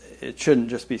that it shouldn't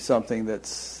just be something that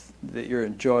you're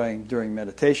enjoying during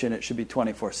meditation. It should be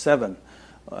 24/7,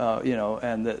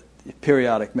 and that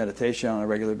periodic meditation on a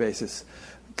regular basis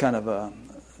kind of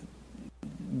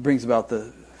brings about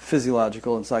the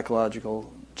physiological and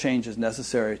psychological changes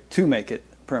necessary to make it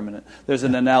permanent. There's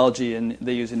an analogy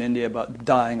they use in India about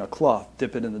dyeing a cloth.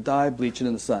 Dip it in the dye, bleach it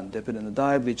in the sun. Dip it in the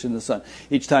dye, bleach it in the sun.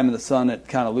 Each time in the sun it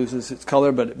kind of loses its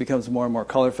color, but it becomes more and more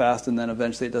color fast, and then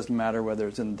eventually it doesn't matter whether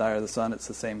it's in the dye or the sun, it's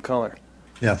the same color.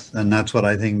 Yes, and that's what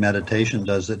I think meditation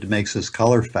does. It makes us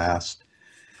color fast.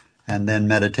 And then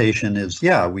meditation is,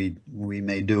 we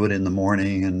may do it in the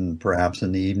morning and perhaps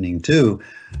in the evening too,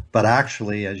 but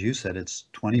actually, as you said, it's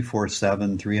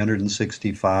 24/7,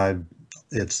 365.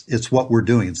 It's what we're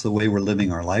doing. It's the way we're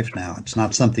living our life now. It's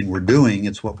not something we're doing,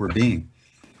 it's what we're being.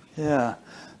 Yeah.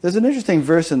 There's an interesting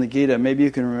verse in the Gita, maybe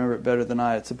you can remember it better than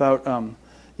I. It's about,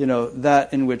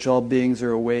 that in which all beings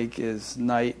are awake is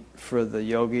night for the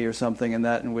yogi or something, and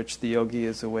that in which the yogi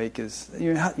is awake is...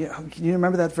 Can you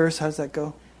remember that verse? How does that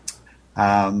go?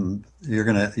 You're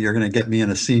gonna get me in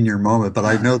a senior moment, but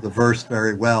I know the verse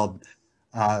very well.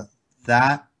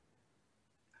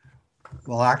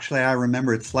 Well, actually, I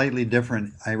remember it slightly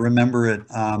different. I remember it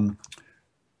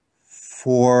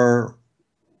for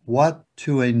what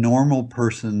to a normal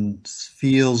person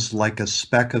feels like a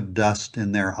speck of dust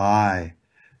in their eye,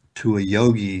 to a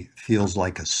yogi feels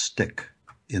like a stick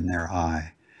in their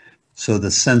eye. So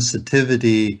the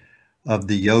sensitivity of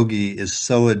the yogi is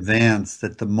so advanced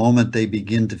that the moment they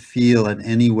begin to feel in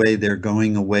any way they're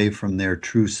going away from their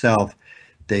true self,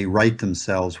 they right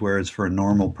themselves, whereas for a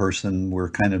normal person, we're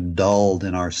kind of dulled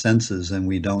in our senses and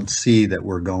we don't see that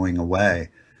we're going away.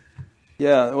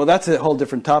 Yeah, well, that's a whole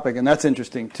different topic, and that's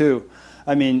interesting too.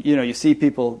 I mean, you see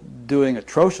people doing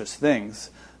atrocious things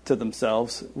to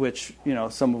themselves, which,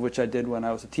 some of which I did when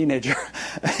I was a teenager,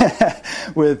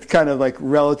 with kind of like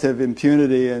relative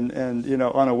impunity and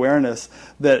unawareness,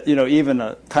 that, even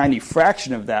a tiny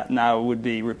fraction of that now would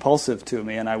be repulsive to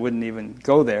me, and I wouldn't even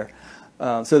go there.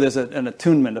 So there's an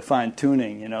attunement, a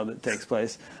fine-tuning, that takes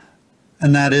place.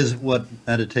 And that is what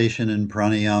meditation and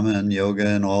pranayama and yoga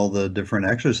and all the different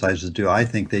exercises do. I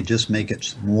think they just make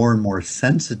it more and more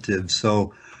sensitive.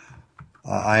 So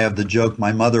I have the joke,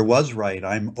 my mother was right.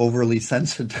 I'm overly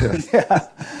sensitive.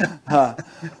 Yeah.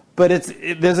 But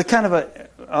there's a kind of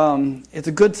it's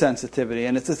a good sensitivity,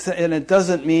 and it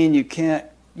doesn't mean you can't,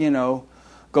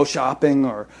 go shopping,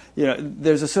 or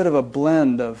there's a sort of a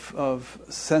blend of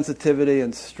sensitivity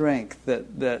and strength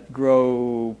that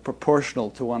grow proportional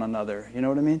to one another. You know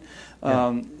what I mean?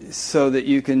 Yeah. So that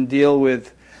you can deal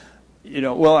with.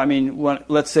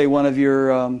 Let's say one of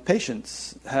your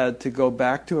patients had to go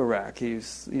back to Iraq. He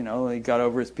got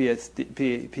over his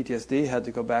PTSD, had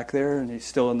to go back there, and he's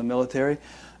still in the military.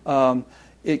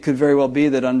 It could very well be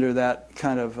that under that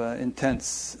kind of intense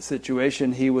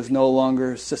situation, he was no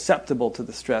longer susceptible to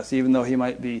the stress, even though he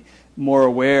might be more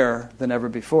aware than ever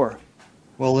before.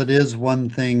 Well, it is one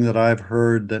thing that I've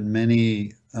heard that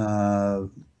many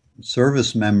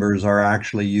service members are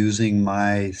actually using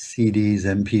my CDs,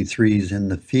 MP3s in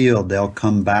the field. They'll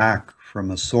come back from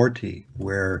a sortie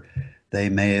where they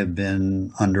may have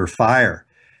been under fire,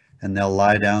 and they'll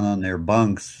lie down on their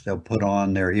bunks, they'll put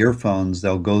on their earphones,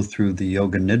 they'll go through the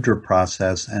Yoga Nidra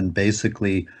process and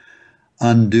basically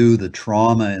undo the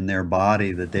trauma in their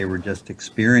body that they were just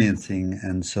experiencing,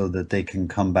 and so that they can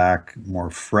come back more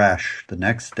fresh the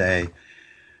next day.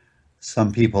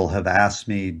 Some people have asked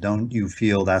me, don't you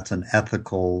feel that's an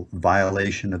ethical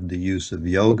violation of the use of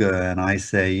yoga? And I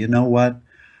say, you know what?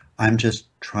 I'm just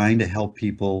trying to help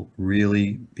people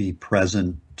really be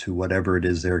present to whatever it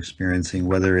is they're experiencing,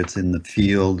 whether it's in the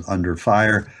field under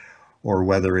fire or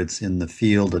whether it's in the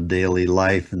field of daily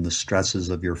life and the stresses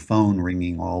of your phone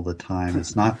ringing all the time.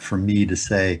 It's not for me to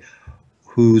say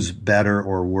who's better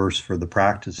or worse for the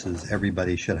practices.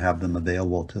 Everybody should have them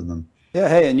available to them. Yeah,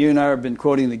 hey, and you and I have been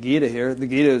quoting the Gita here. The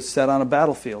Gita is set on a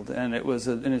battlefield, and it was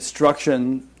an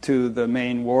instruction to the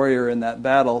main warrior in that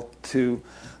battle to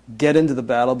get into the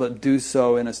battle, but do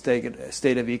so in a state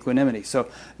of equanimity. So,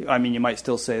 you might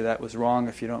still say that was wrong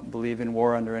if you don't believe in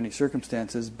war under any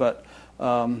circumstances, but...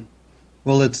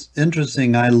 Well, it's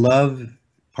interesting. I love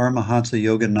Paramahansa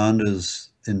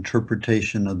Yogananda's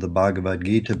interpretation of the Bhagavad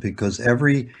Gita because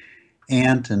every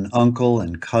aunt and uncle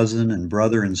and cousin and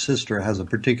brother and sister has a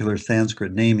particular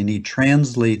Sanskrit name, and he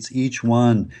translates each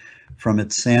one from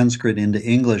its Sanskrit into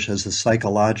English as a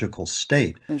psychological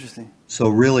state. Interesting. So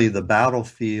really the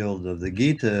battlefield of the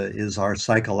Gita is our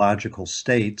psychological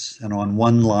states, and on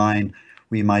one line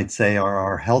we might say are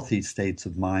our healthy states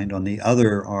of mind, on the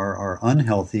other are our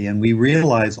unhealthy, and we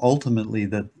realize ultimately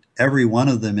that every one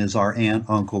of them is our aunt,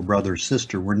 uncle, brother,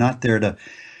 sister. We're not there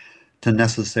to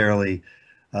necessarily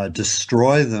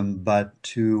destroy them, but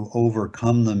to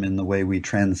overcome them in the way we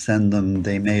transcend them.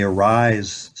 They may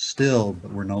arise still,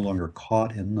 but we're no longer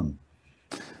caught in them.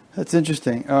 That's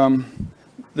interesting.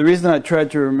 The reason I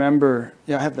tried to remember,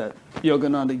 I have that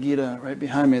Yogananda Gita right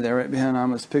behind me there, right behind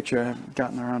Amma's picture. I haven't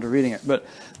gotten around to reading it. But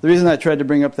the reason I tried to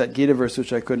bring up that Gita verse,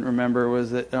 which I couldn't remember,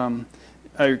 was that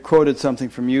I quoted something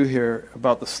from you here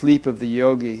about the sleep of the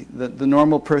yogi, that the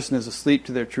normal person is asleep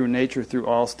to their true nature through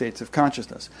all states of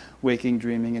consciousness, waking,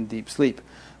 dreaming, and deep sleep,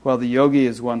 while the yogi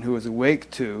is one who is awake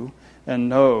to and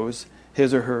knows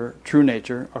his or her true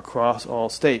nature across all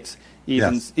states,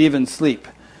 even sleep.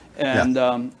 And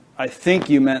I think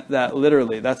you meant that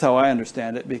literally. That's how I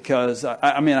understand it, because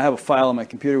I have a file on my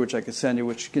computer which I could send you,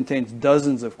 which contains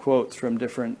dozens of quotes from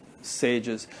different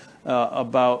sages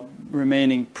about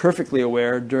remaining perfectly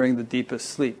aware during the deepest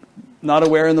sleep. Not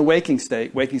aware in the waking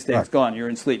state. Waking state's gone. You're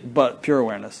in sleep, but pure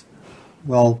awareness.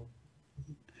 Well,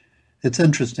 it's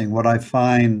interesting. What I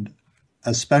find,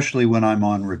 especially when I'm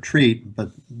on retreat,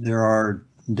 but there are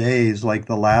days like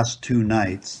the last 2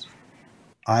 nights,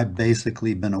 I've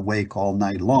basically been awake all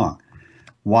night long,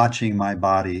 watching my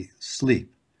body sleep.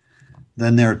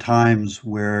 Then there are times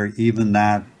where even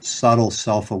that subtle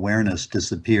self-awareness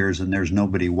disappears and there's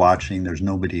nobody watching, there's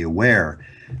nobody aware.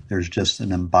 There's just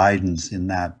an abidance in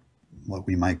that, what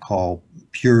we might call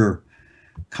pure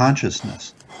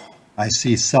consciousness. I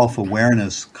see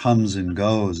self-awareness comes and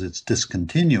goes. It's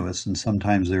discontinuous, and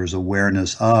sometimes there's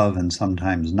awareness of and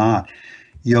sometimes not.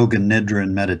 Yoga Nidra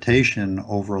and meditation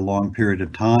over a long period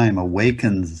of time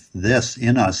awakens this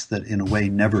in us that in a way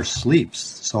never sleeps.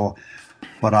 So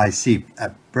what I see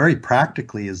very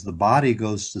practically is the body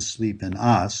goes to sleep in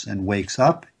us and wakes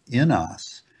up in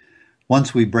us.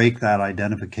 Once we break that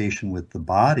identification with the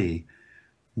body,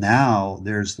 now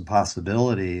there's the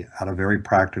possibility at a very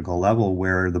practical level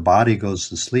where the body goes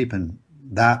to sleep and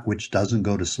that which doesn't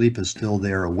go to sleep is still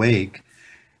there awake.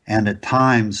 And at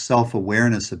times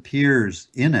self-awareness appears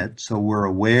in it, so we're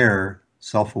aware,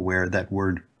 self-aware that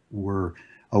we're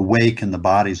awake and the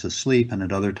body's asleep, and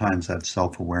at other times that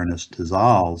self-awareness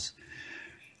dissolves.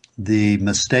 The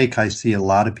mistake I see a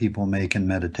lot of people make in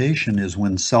meditation is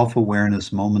when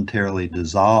self-awareness momentarily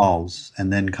dissolves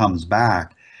and then comes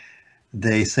back,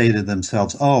 they say to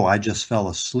themselves, oh, I just fell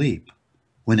asleep.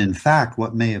 When in fact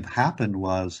what may have happened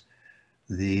was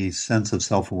the sense of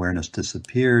self-awareness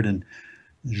disappeared. And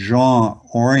Jean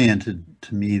oriented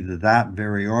to me that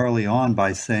very early on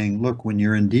by saying, look, when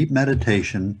you're in deep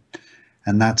meditation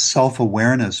and that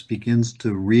self-awareness begins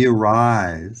to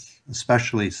re-arise,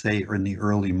 especially, say, in the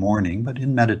early morning, but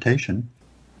in meditation,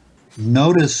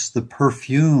 notice the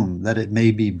perfume that it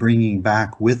may be bringing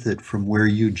back with it from where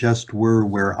you just were,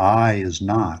 where I is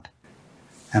not.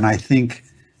 And I think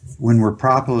when we're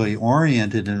properly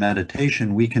oriented in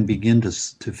meditation, we can begin to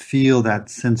feel that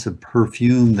sense of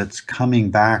perfume that's coming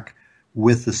back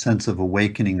with the sense of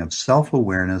awakening of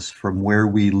self-awareness from where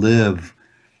we live,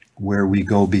 where we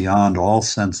go beyond all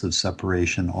sense of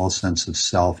separation, all sense of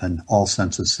self, and all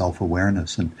sense of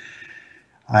self-awareness. And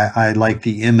I like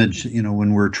the image,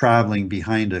 when we're traveling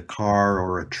behind a car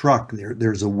or a truck,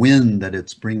 there's a wind that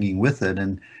it's bringing with it.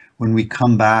 And when we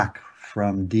come back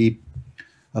from deep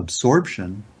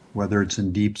absorption, whether it's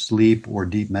in deep sleep or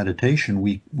deep meditation,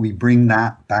 we bring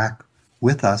that back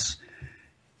with us.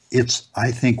 It's,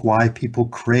 I think, why people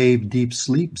crave deep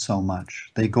sleep so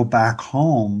much. They go back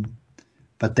home,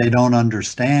 but they don't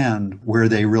understand where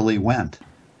they really went.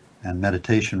 And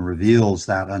meditation reveals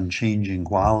that unchanging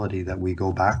quality that we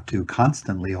go back to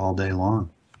constantly all day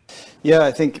long. Yeah,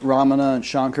 I think Ramana and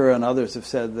Shankara and others have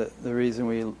said that the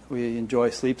reason we enjoy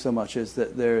sleep so much is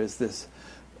that there is this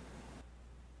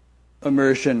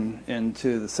immersion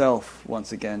into the self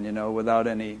once again, without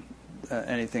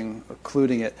anything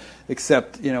occluding it,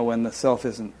 except, when the self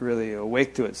isn't really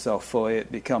awake to itself fully,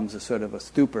 it becomes a sort of a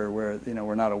stupor where,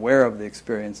 we're not aware of the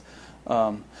experience.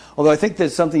 Although I think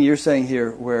there's something you're saying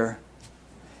here where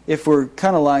if we're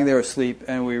kind of lying there asleep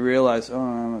and we realize, oh,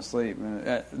 I'm asleep,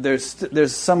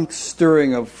 there's some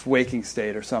stirring of waking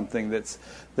state or something that's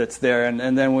there.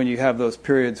 And then when you have those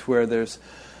periods where there's,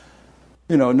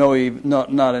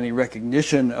 not any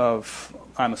recognition of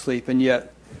I'm asleep, and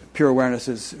yet pure awareness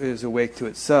is awake to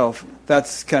itself,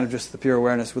 that's kind of just the pure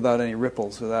awareness without any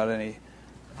ripples, without any...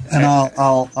 And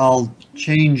I'll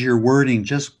change your wording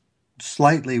just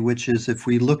slightly, which is if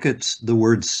we look at the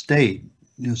word state,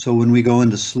 so when we go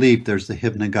into sleep, there's the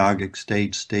hypnagogic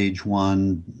state, stage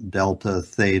 1, delta,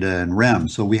 theta, and REM.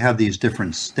 So we have these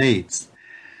different states.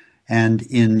 And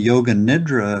in Yoga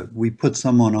Nidra, we put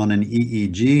someone on an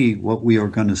EEG. What we are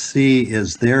going to see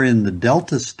is they're in the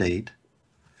delta state,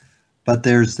 but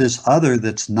there's this other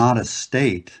that's not a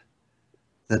state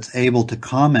that's able to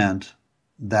comment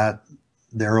that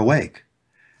they're awake.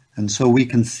 And so we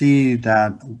can see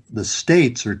that the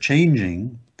states are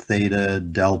changing, theta,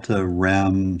 delta,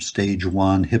 REM, stage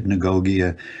 1,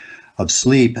 hypnagogia of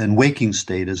sleep, and waking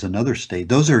state is another state.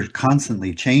 Those are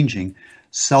constantly changing.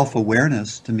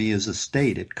 Self-awareness, to me, is a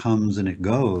state. It comes and it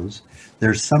goes.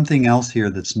 There's something else here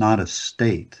that's not a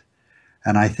state.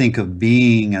 And I think of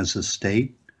being as a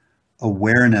state.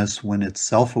 Awareness, when it's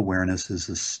self-awareness, is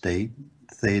a state.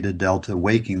 Theta, delta,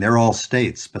 waking, they're all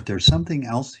states, but there's something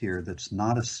else here that's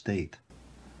not a state.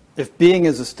 If being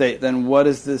is a state, then what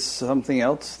is this something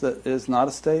else that is not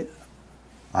a state?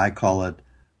 I call it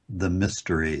the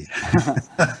mystery.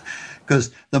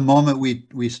 Because the moment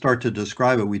we start to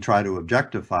describe it, we try to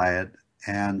objectify it,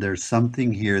 and there's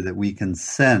something here that we can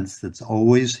sense that's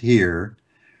always here,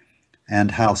 and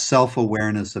how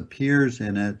self-awareness appears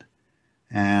in it,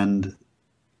 and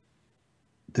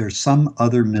there's some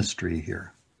other mystery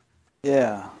here.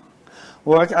 Yeah.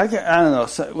 Well, I don't know.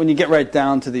 So when you get right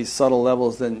down to these subtle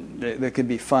levels, then there could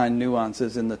be fine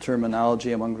nuances in the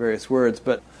terminology among various words.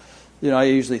 But, I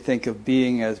usually think of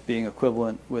being as being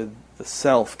equivalent with the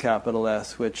self, capital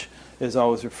S, which is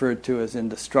always referred to as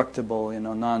indestructible,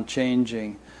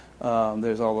 non-changing.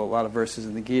 There's a lot of verses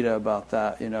in the Gita about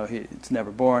that. It's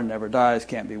never born, never dies,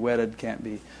 can't be wedded, can't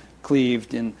be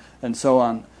cleaved, and so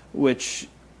on, which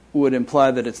would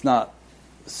imply that it's not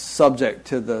subject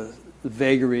to the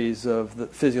vagaries of the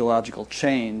physiological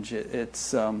change.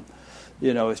 It's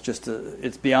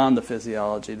it's beyond the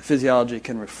physiology. The physiology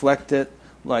can reflect it,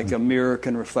 like a mirror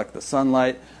can reflect the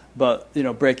sunlight, but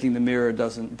breaking the mirror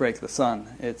doesn't break the sun.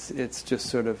 It's just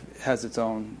sort of has its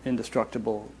own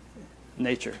indestructible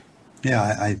nature.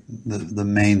 Yeah, the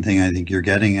main thing I think you're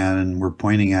getting at and we're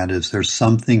pointing at is there's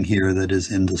something here that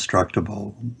is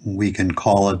indestructible. We can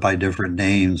call it by different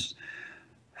names.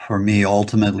 For me,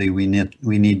 ultimately, we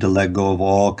need to let go of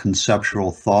all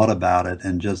conceptual thought about it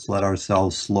and just let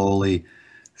ourselves slowly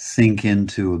sink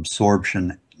into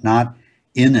absorption, not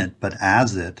in it, but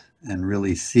as it, and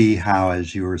really see how,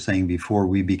 as you were saying before,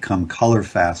 we become color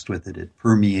fast with it. It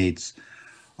permeates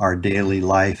our daily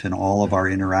life and all of our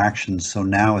interactions. So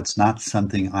now it's not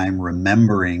something I'm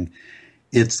remembering.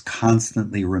 It's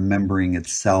constantly remembering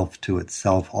itself to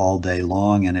itself all day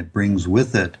long, and it brings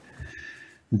with it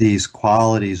these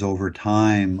qualities over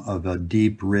time of a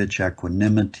deep, rich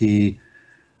equanimity,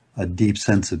 a deep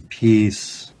sense of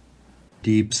peace,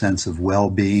 deep sense of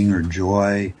well-being or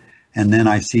joy. And then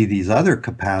I see these other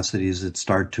capacities that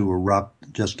start to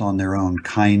erupt just on their own: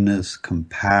 kindness,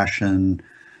 compassion,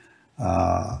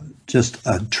 just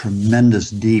a tremendous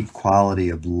deep quality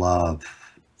of love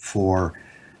for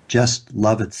just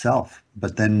love itself.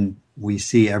 But then we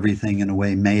see everything in a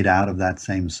way made out of that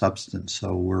same substance.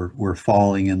 So we're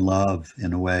falling in love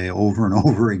in a way over and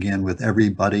over again with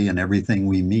everybody and everything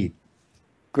we meet.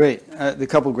 Great. The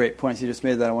couple great points you just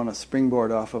made that I want to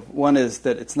springboard off of. One is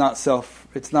that it's not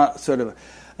sort of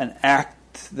an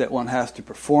act that one has to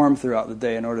perform throughout the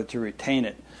day in order to retain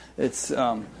it. It's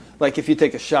like if you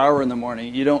take a shower in the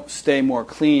morning, you don't stay more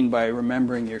clean by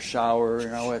remembering your shower.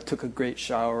 I took a great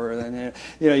shower, and then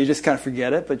you just kind of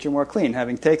forget it, but you're more clean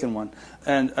having taken one.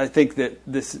 And I think that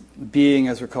this being,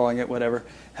 as we're calling it, whatever,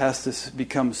 has to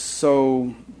become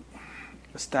so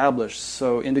established,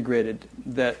 so integrated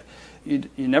that you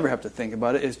never have to think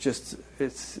about it. It's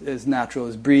as natural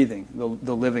as breathing,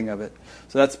 the living of it.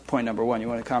 So that's point number one. You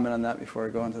want to comment on that before I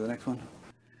go on to the next one?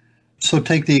 So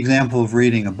take the example of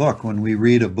reading a book. When we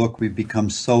read a book, we become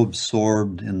so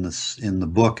absorbed in the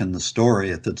book and the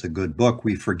story. If it's a good book,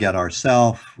 we forget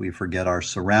ourselves, we forget our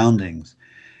surroundings.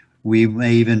 We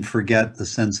may even forget the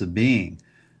sense of being.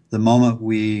 The moment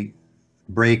we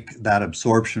break that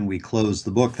absorption, we close the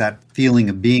book, that feeling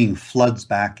of being floods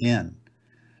back in.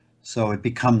 So it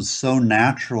becomes so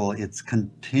natural, it's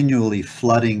continually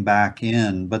flooding back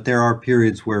in. But there are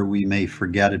periods where we may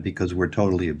forget it because we're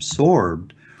totally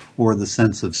absorbed, or the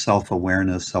sense of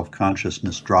self-awareness,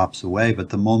 self-consciousness drops away. But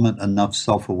the moment enough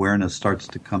self-awareness starts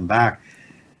to come back,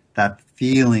 that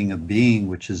feeling of being,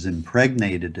 which has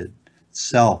impregnated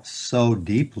itself so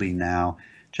deeply now,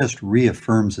 just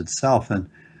reaffirms itself. And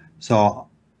so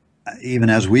even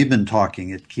as we've been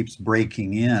talking, it keeps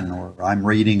breaking in, or I'm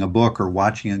reading a book or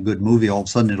watching a good movie, all of a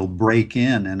sudden it'll break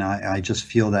in, and I just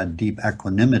feel that deep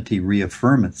equanimity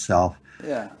reaffirm itself.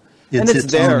 Yeah.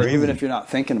 It's there, even if you're not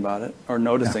thinking about it or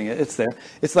noticing it. It's there.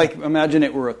 It's like, imagine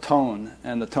it were a tone,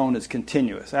 and the tone is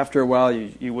continuous. After a while,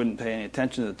 you wouldn't pay any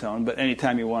attention to the tone, but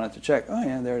anytime you wanted to check, oh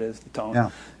yeah, there it is, the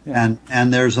tone. Yeah.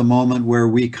 And there's a moment where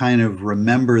we kind of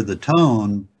remember the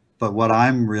tone, but what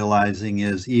I'm realizing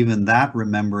is even that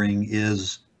remembering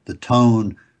is the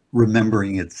tone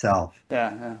remembering itself.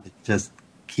 Yeah. It just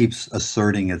keeps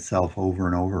asserting itself over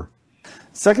and over.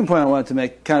 Second point I wanted to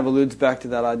make kind of alludes back to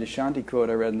that Adyashanti quote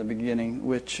I read in the beginning,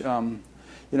 which,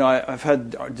 I've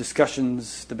had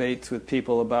discussions, debates with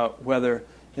people about whether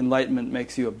enlightenment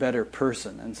makes you a better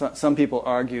person. And some people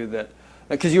argue that,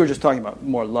 because you were just talking about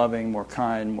more loving, more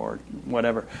kind, more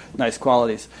whatever, nice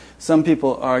qualities. Some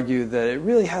people argue that it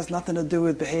really has nothing to do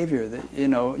with behavior, that,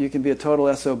 you can be a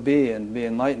total SOB and be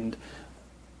enlightened.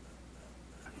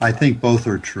 I think both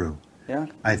are true. Yeah?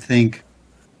 I think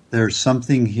there's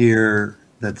something here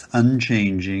that's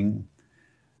unchanging.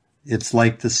 It's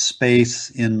like the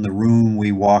space in the room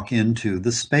we walk into.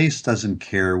 The space doesn't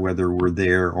care whether we're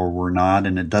there or we're not,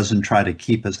 and it doesn't try to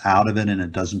keep us out of it, and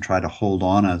it doesn't try to hold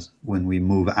on us when we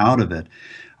move out of it.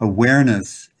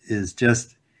 Awareness is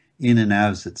just in and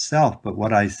out of itself, but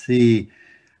what I see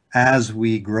as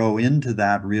we grow into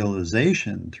that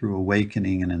realization through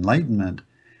awakening and enlightenment,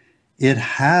 it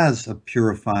has a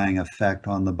purifying effect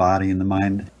on the body and the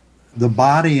mind. The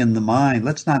body and the mind,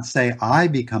 let's not say I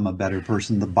become a better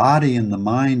person, the body and the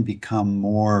mind become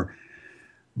more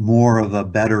of a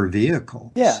better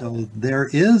vehicle. Yeah. So there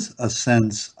is a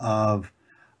sense of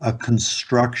a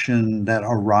construction that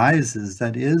arises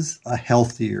that is a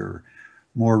healthier,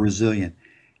 more resilient.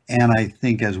 And I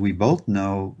think, as we both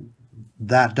know,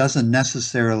 that doesn't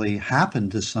necessarily happen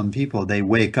to some people. They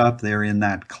wake up, they're in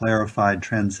that clarified,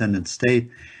 transcendent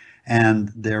state,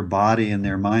 and their body and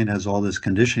their mind has all this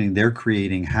conditioning. They're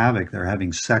creating havoc. They're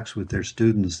having sex with their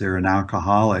students. They're an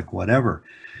alcoholic, whatever.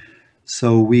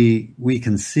 So we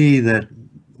can see that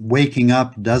waking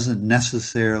up doesn't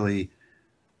necessarily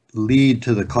lead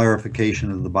to the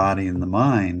clarification of the body and the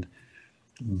mind,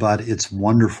 but it's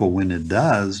wonderful when it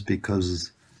does,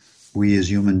 because we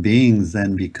as human beings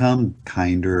then become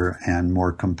kinder and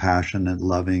more compassionate,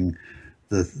 loving.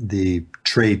 The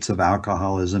traits of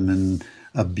alcoholism and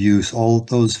abuse, all of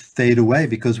those fade away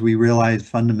because we realize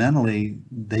fundamentally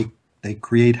they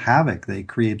create havoc, they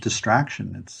create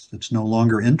distraction. It's no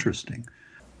longer interesting.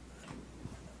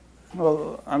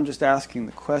 Well, I'm just asking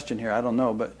the question here. I don't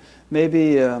know, but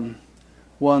maybe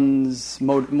one's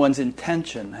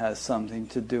intention has something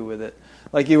to do with it.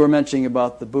 Like you were mentioning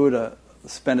about the Buddha,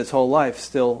 spend his whole life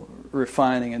still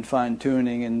refining and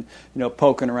fine-tuning and,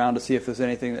 poking around to see if there's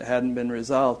anything that hadn't been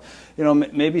resolved.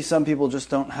 Maybe some people just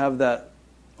don't have that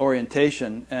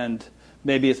orientation, and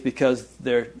maybe it's because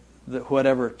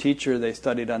whatever teacher they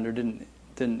studied under didn't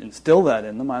instill that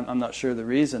in them. I'm not sure the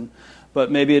reason,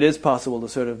 but maybe it is possible to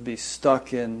sort of be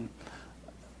stuck in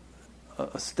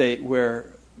a state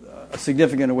where a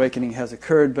significant awakening has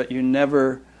occurred, but you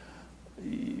never,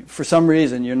 for some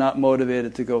reason, you're not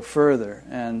motivated to go further.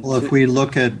 And well, if we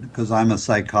look at, because I'm a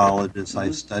psychologist,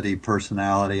 I study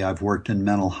personality, I've worked in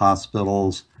mental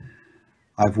hospitals,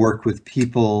 I've worked with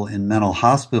people in mental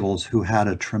hospitals who had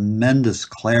a tremendous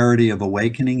clarity of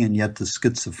awakening, and yet the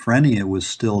schizophrenia was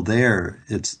still there.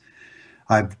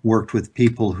 I've worked with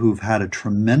people who've had a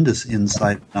tremendous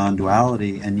insight of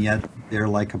non-duality, and yet they're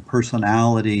like a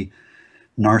personality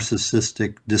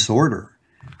narcissistic disorder.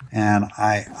 And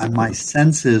my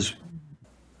sense is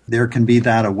there can be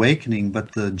that awakening,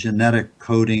 but the genetic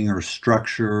coding or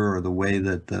structure or the way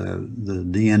that the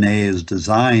DNA is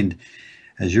designed,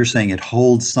 as you're saying, it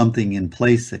holds something in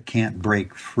place that can't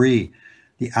break free.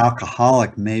 The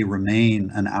alcoholic may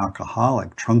remain an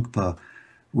alcoholic. Trungpa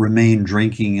remained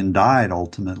drinking and died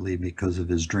ultimately because of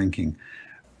his drinking.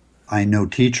 I know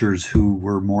teachers who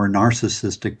were more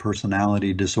narcissistic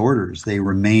personality disorders. They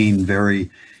remain very,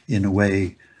 in a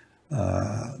way,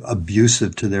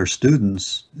 abusive to their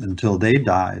students until they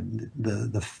died.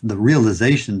 The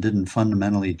realization didn't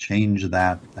fundamentally change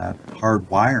that hard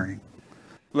wiring.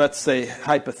 Let's say,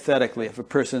 hypothetically, if a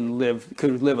person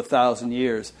could live 1,000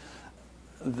 years,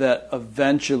 that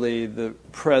eventually the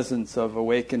presence of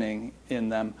awakening in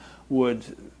them would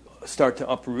start to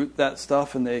uproot that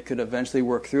stuff and they could eventually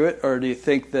work through it? Or do you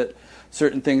think that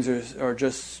certain things are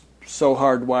just so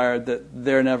hardwired that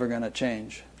they're never going to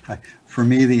change? For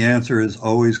me, the answer is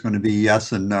always going to be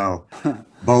yes and no.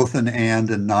 Both an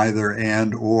and neither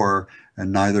and or,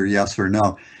 and neither yes or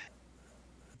no.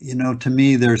 To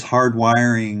me, there's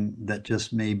hardwiring that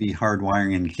just may be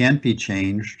hardwiring and can't be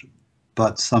changed,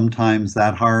 but sometimes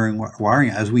that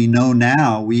hardwiring, as we know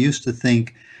now, we used to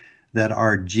think that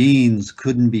our genes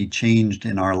couldn't be changed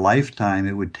in our lifetime.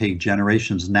 It would take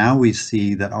generations. Now we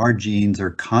see that our genes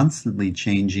are constantly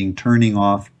changing, turning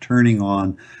off, turning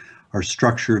on. Our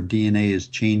structure of DNA is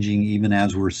changing even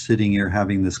as we're sitting here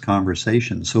having this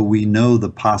conversation. So we know the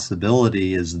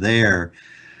possibility is there.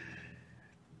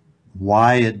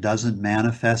 Why it doesn't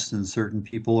manifest in certain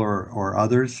people or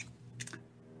others,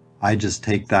 I just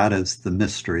take that as the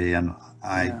mystery. And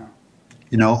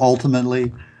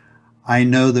ultimately, I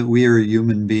know that we are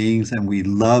human beings and we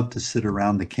love to sit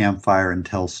around the campfire and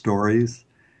tell stories.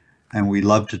 And we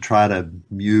love to try to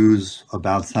muse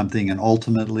about something. And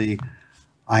ultimately,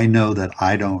 I know that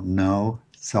I don't know.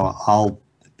 So I'll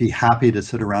be happy to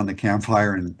sit around the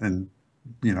campfire and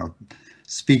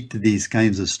speak to these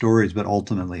kinds of stories. But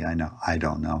ultimately, I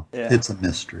don't know. Yeah. It's a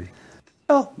mystery.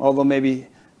 Well, although maybe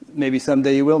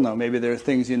someday you will know. Maybe there are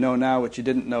things you know now which you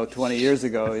didn't know 20 years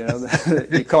ago.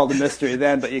 You called a mystery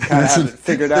then, but you kind of have it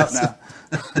figured out now.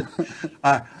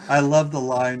 I love the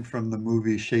line from the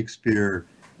movie Shakespeare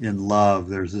in Love.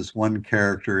 There's this one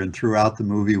character, and throughout the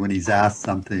movie when he's asked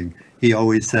something, he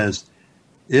always says,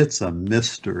 "It's a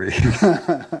mystery."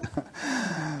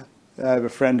 I have a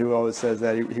friend who always says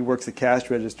that. He works the cash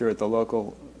register at the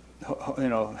local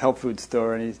health food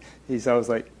store, and he's always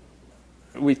like,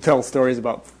 we tell stories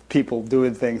about people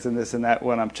doing things and this and that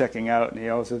when I'm checking out, and he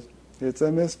always says, "It's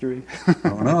a mystery."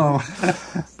 Oh no.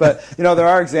 But there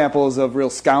are examples of real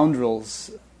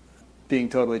scoundrels being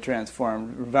totally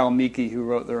transformed. Valmiki, who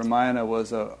wrote the Ramayana,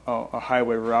 was a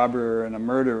highway robber and a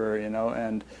murderer,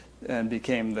 and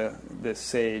became this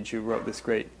sage who wrote this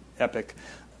great epic.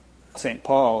 St.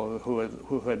 Paul,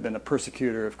 who had been a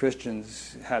persecutor of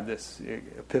Christians, had this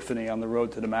epiphany on the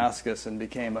road to Damascus and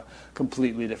became a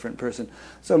completely different person.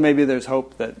 So maybe there's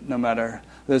hope that no matter,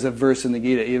 there's a verse in the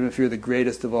Gita, even if you're the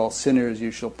greatest of all sinners,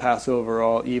 you shall pass over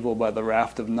all evil by the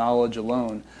raft of knowledge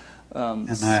alone. And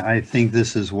I think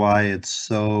this is why it's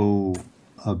so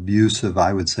abusive,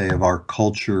 I would say, of our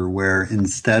culture, where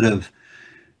instead of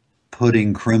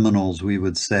putting criminals, we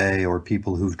would say, or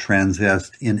people who've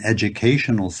transgressed in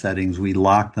educational settings, we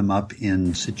lock them up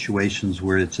in situations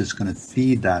where it's just going to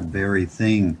feed that very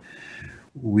thing.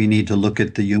 We need to look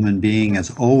at the human being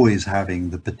as always having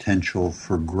the potential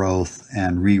for growth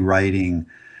and rewriting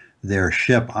their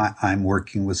ship. I'm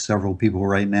working with several people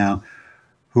right now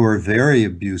who are very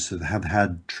abusive, have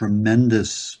had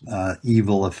tremendous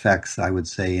evil effects, I would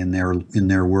say, in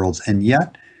their worlds, and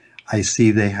yet I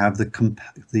see they have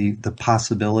the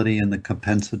possibility and the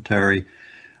compensatory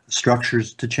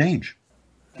structures to change.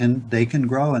 they can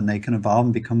grow and they can evolve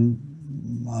and become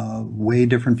way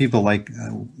different people, like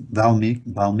Valmiki.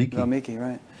 Valmiki,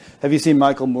 right? Have you seen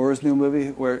Michael Moore's new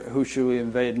movie, Who Should We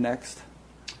Invade Next?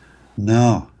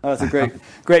 No. Oh, it's a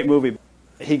great movie.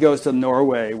 He goes to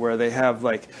Norway, where they have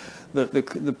like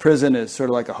the prison is sort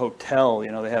of like a hotel.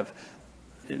 You know, they have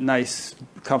nice,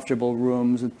 comfortable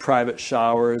rooms with private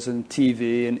showers and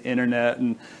TV and internet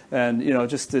and you know,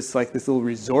 just this little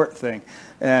resort thing.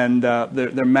 And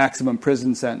their maximum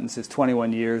prison sentence is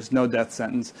 21 years, no death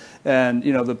sentence. And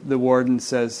you know, the warden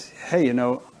says, "Hey, you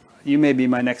know, you may be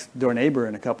my next door neighbor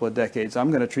in a couple of decades. I'm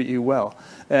going to treat you well."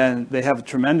 And they have a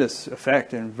tremendous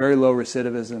effect and very low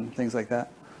recidivism, things like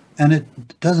that. And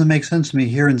it doesn't make sense to me.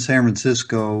 Here in San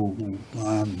Francisco,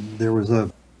 there was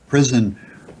a prison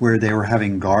where they were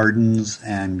having gardens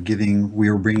and we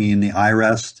were bringing in the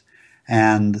IREST,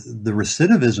 and the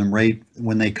recidivism rate,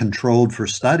 when they controlled for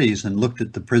studies and looked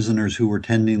at the prisoners who were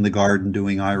tending the garden,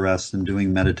 doing IREST and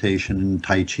doing meditation and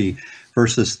Tai Chi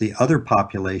versus the other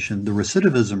population, the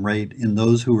recidivism rate in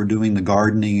those who were doing the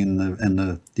gardening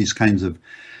and these kinds of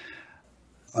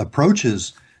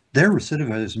approaches, their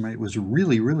recidivism rate was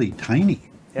really, really tiny.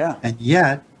 Yeah. And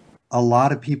yet, a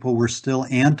lot of people were still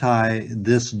anti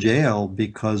this jail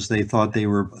because they thought they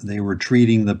were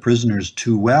treating the prisoners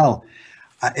too well.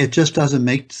 It just doesn't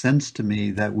make sense to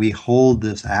me that we hold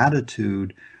this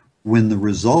attitude when the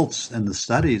results and the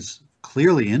studies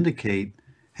clearly indicate,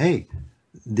 hey,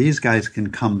 these guys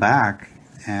can come back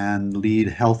and lead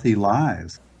healthy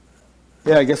lives.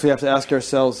 Yeah, I guess we have to ask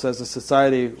ourselves as a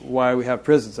society why we have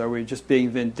prisons. Are we just being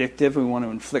vindictive? We want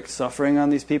to inflict suffering on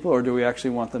these people, or do we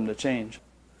actually want them to change?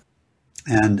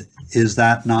 And is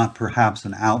that not perhaps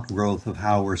an outgrowth of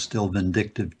how we're still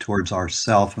vindictive towards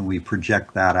ourselves, and we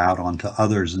project that out onto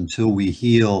others until we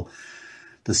heal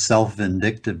the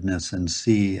self-vindictiveness and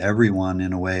see everyone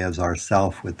in a way as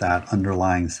ourself with that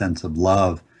underlying sense of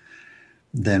love?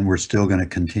 Then we're still going to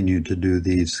continue to do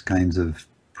these kinds of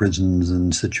prisons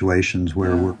and situations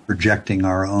where we're projecting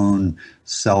our own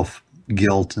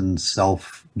self-guilt and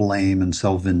self-blame and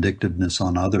self-vindictiveness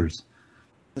on others.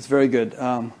 That's very good.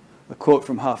 A quote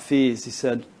from Hafiz, he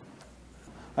said,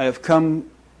 "I have come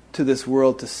to this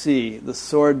world to see the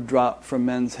sword drop from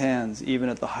men's hands even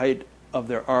at the height of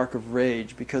their arc of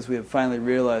rage, because we have finally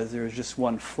realized there is just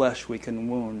one flesh we can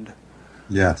wound."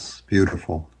 Yes,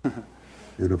 beautiful.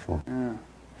 Beautiful. Yeah.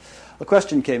 A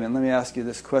question came in. Let me ask you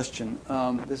this question.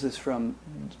 This is from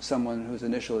someone whose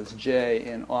initial is J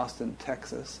in Austin,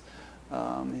 Texas.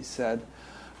 He said,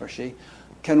 or she,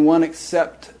 "Can one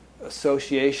accept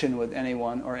association with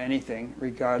anyone or anything,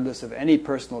 regardless of any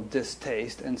personal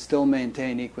distaste, and still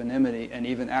maintain equanimity and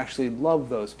even actually love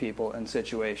those people and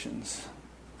situations?"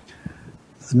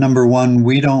 Number one,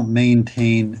 we don't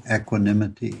maintain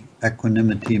equanimity.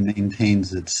 Equanimity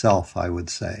maintains itself, I would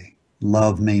say.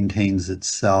 Love maintains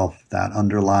itself. That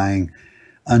underlying,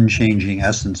 unchanging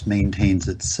essence maintains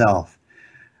itself.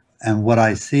 And what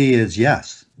I see is,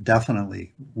 yes,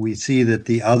 definitely, we see that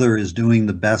the other is doing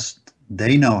the best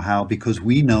they know how, because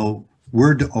we know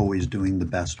we're always doing the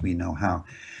best we know how.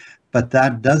 But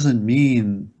that doesn't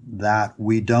mean that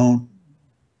we don't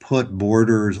put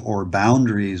borders or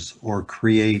boundaries or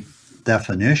create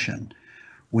definition.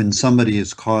 When somebody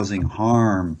is causing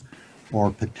harm or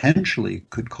potentially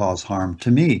could cause harm,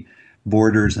 to me,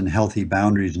 borders and healthy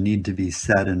boundaries need to be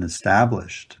set and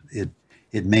established.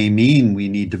 It may mean we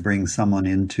need to bring someone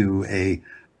into a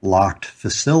locked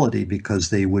facility because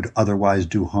they would otherwise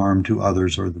do harm to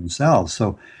others or themselves.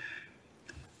 So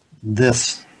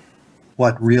this,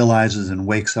 what realizes and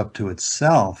wakes up to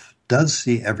itself, does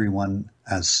see everyone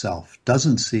as self,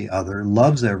 doesn't see other,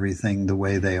 loves everything the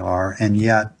way they are, and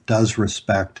yet does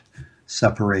respect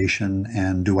separation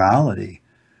and duality,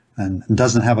 and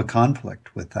doesn't have a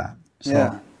conflict with that.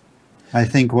 So I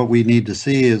think what we need to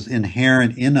see is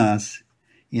inherent in us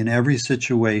in every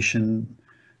situation.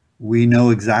 We know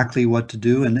exactly what to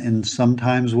do, and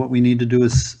sometimes what we need to do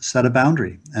is set a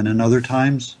boundary, and in other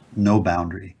times, no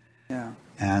boundary. Yeah.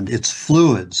 And it's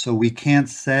fluid, so we can't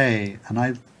say, and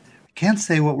I can't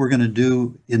say what we're going to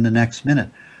do in the next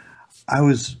minute. I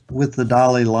was with the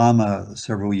Dalai Lama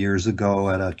several years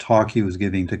ago at a talk he was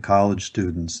giving to college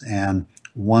students, and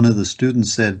one of the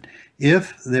students said,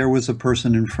 if there was a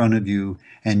person in front of you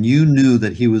and you knew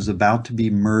that he was about to be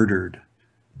murdered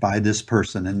by this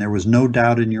person, and there was no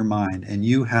doubt in your mind, and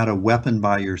you had a weapon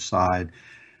by your side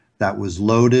that was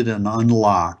loaded and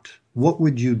unlocked, what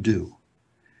would you do?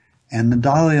 And the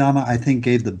Dalai Lama, I think,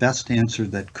 gave the best answer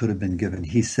that could have been given.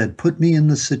 He said, put me in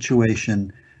the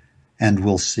situation and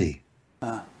we'll see.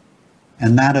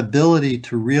 And that ability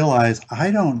to realize,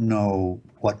 I don't know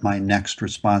what my next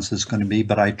response is going to be,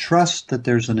 but I trust that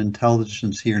there's an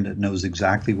intelligence here that knows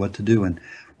exactly what to do. And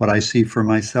what I see for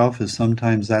myself is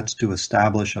sometimes that's to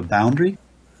establish a boundary,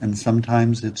 and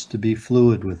sometimes it's to be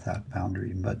fluid with that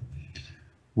boundary. But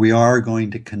we are going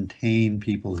to contain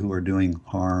people who are doing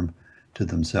harm to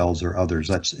themselves or others.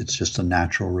 It's just a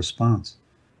natural response.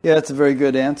 Yeah, that's a very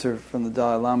good answer from the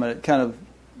Dalai Lama. It kind of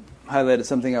highlighted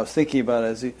something I was thinking about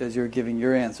as you're giving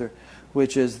your answer,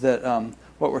 which is that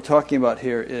what we're talking about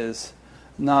here is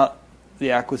not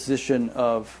the acquisition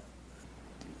of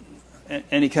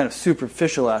any kind of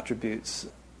superficial attributes,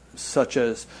 such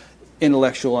as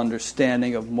intellectual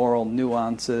understanding of moral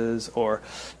nuances or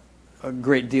a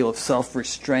great deal of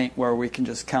self-restraint where we can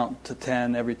just count to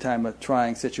 10 every time a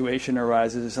trying situation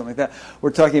arises or something like that.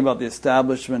 We're talking about the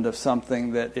establishment of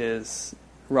something that is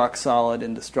rock solid,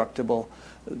 indestructible,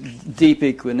 deep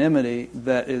equanimity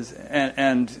that is,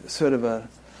 and sort of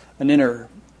an inner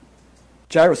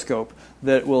gyroscope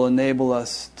that will enable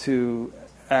us to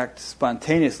act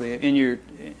spontaneously. In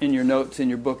your notes, in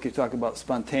your book, you talk about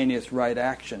spontaneous right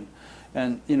action.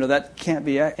 And, that can't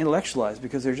be intellectualized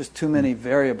because there are just too many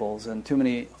variables and too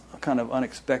many kind of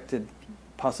unexpected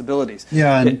possibilities.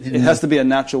 Yeah, it has to be a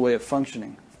natural way of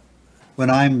functioning. When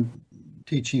I'm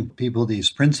teaching people these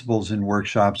principles in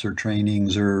workshops or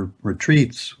trainings or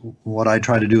retreats, what I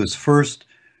try to do is first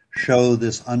show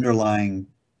this underlying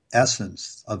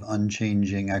essence of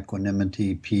unchanging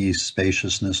equanimity, peace,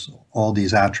 spaciousness, all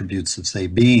these attributes that say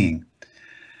being.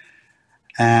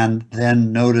 And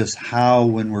then notice how,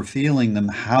 when we're feeling them,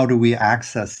 how do we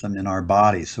access them in our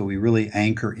body? So we really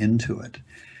anchor into it.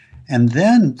 And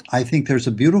then I think there's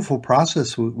a beautiful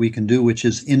process we can do, which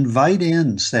is invite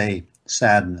in, say,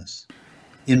 sadness,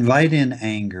 invite in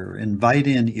anger, invite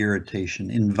in irritation,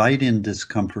 invite in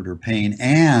discomfort or pain,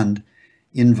 and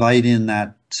invite in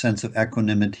that sense of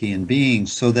equanimity and being,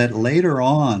 so that later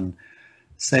on,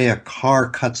 say a car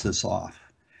cuts us off,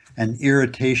 and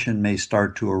irritation may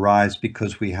start to arise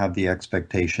because we have the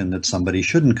expectation that somebody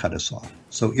shouldn't cut us off.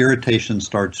 So irritation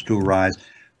starts to arise.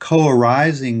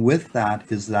 Co-arising with that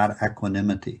is that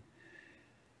equanimity.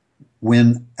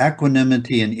 When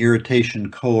equanimity and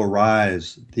irritation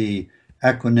co-arise, the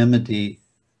equanimity,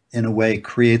 in a way,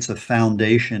 creates a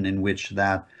foundation in which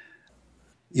that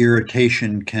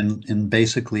irritation can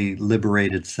basically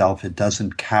liberate itself. It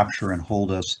doesn't capture and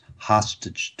hold us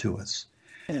hostage to us.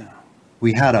 Yeah.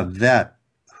 We had a vet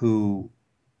who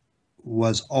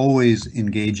was always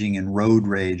engaging in road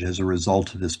rage as a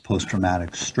result of his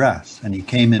post-traumatic stress. And he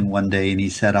came in one day and he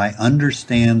said, I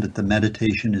understand that the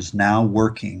meditation is now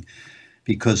working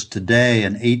because today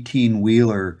an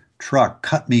 18-wheeler truck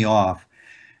cut me off,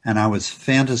 and I was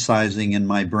fantasizing in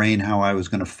my brain how I was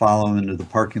going to follow him into the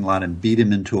parking lot and beat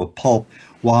him into a pulp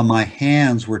while my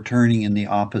hands were turning in the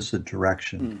opposite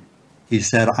direction. He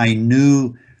said, I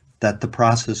knew that the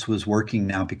process was working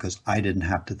now because I didn't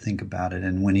have to think about it.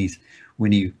 And when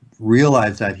he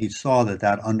realized that, he saw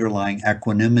that underlying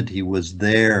equanimity was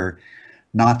there,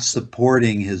 not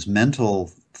supporting his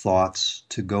mental thoughts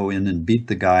to go in and beat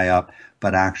the guy up,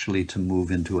 but actually to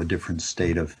move into a different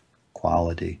state of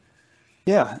quality.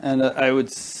 Yeah, and I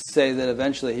would say that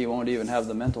eventually he won't even have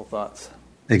the mental thoughts.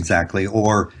 Exactly.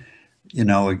 Or,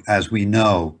 as we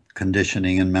know,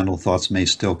 conditioning and mental thoughts may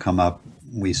still come up.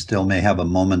 We still may have a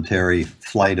momentary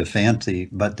flight of fancy,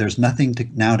 but there's nothing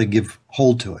now to give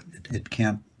hold to it. It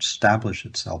can't establish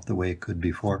itself the way it could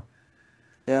before.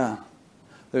 Yeah.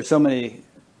 There's so many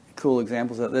cool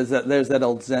examples. There's that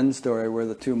old Zen story where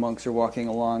the two monks are walking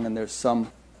along and there's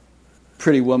some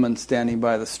pretty woman standing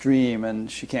by the stream and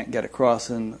she can't get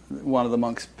across, and one of the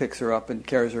monks picks her up and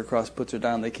carries her across, puts her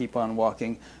down. They keep on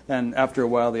walking, and after a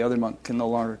while the other monk can no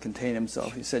longer contain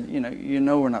himself. He said,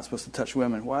 we're not supposed to touch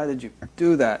women. Why did you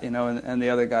do that? And the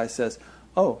other guy says,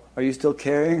 oh, are you still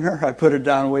carrying her? I put her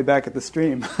down way back at the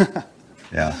stream.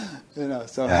 Yeah.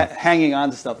 Hanging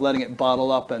on to stuff, letting it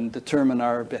bottle up and determine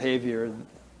our behavior.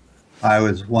 I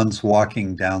was once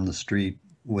walking down the street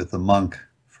with a monk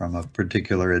from a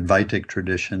particular Advaitic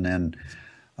tradition, and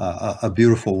a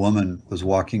beautiful woman was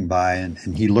walking by,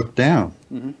 and he looked down.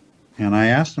 Mm-hmm. And I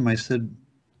asked him, I said,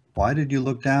 why did you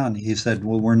look down? He said,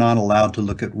 well, we're not allowed to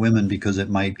look at women because it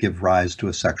might give rise to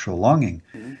a sexual longing.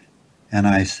 Mm-hmm. And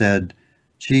I said,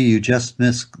 gee, you just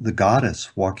missed the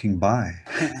goddess walking by.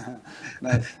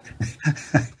 Nice.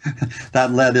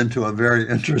 That led into a very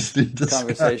interesting discussion.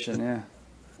 Conversation, yeah.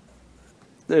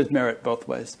 There's merit both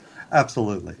ways.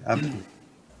 Absolutely.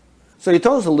 So you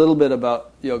told us a little bit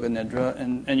about Yoga Nidra,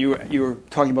 and you were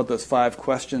talking about those 5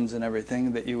 questions and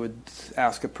everything that you would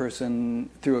ask a person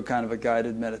through a kind of a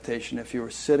guided meditation if you were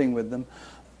sitting with them.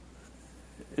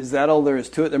 Is that all there is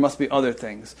to it? There must be other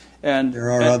things.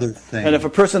 There are other things. And if a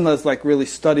person has like really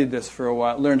studied this for a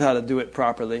while, learned how to do it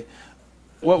properly,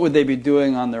 what would they be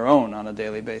doing on their own on a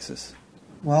daily basis?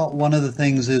 Well, one of the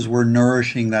things is we're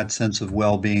nourishing that sense of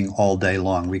well-being all day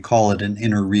long. We call it an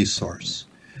inner resource.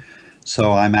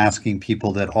 So I'm asking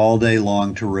people that all day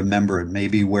long to remember it.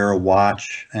 Maybe wear a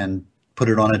watch and put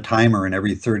it on a timer, and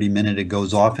every 30 minutes it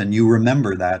goes off, and you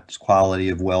remember that quality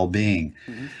of well-being.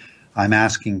 Mm-hmm. I'm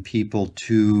asking people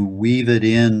to weave it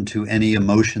into any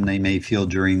emotion they may feel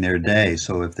during their day.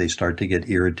 So if they start to get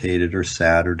irritated or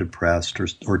sad or depressed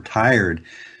or tired,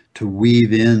 to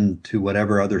weave into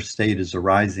whatever other state is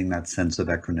arising that sense of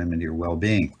equanimity or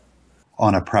well-being.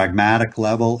 On a pragmatic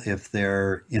level, if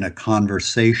they're in a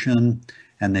conversation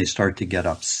and they start to get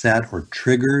upset or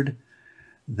triggered,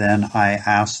 then I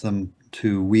ask them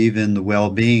to weave in the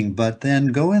well-being, but then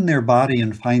go in their body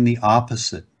and find the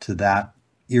opposite to that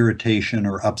irritation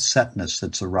or upsetness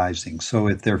that's arising. So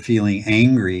if they're feeling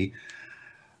angry,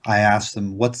 I ask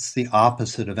them, what's the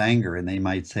opposite of anger? And they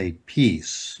might say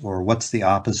peace. Or what's the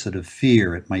opposite of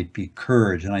fear? It might be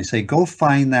courage. And I say, go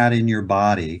find that in your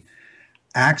body,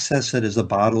 access it as a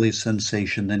bodily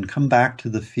sensation, then come back to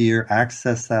the fear,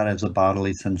 access that as a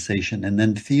bodily sensation, and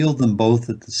then feel them both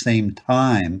at the same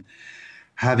time,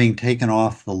 having taken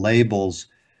off the labels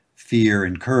fear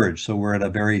and courage. So we're at a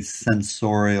very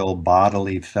sensorial,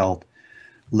 bodily felt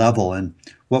level. And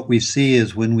what we see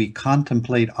is when we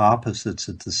contemplate opposites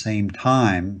at the same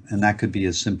time, and that could be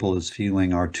as simple as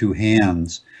feeling our two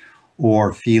hands,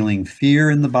 or feeling fear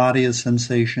in the body as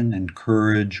sensation and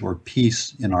courage or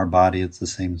peace in our body at the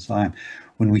same time.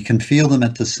 When we can feel them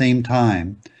at the same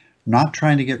time, not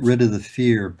trying to get rid of the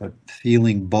fear, but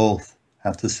feeling both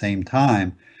at the same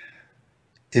time,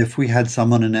 if we had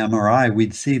someone in MRI,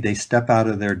 we'd see they step out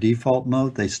of their default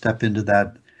mode, they step into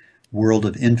that world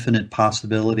of infinite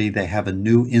possibility, they have a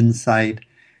new insight,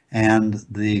 and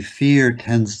the fear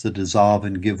tends to dissolve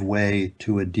and give way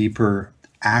to a deeper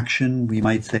action, we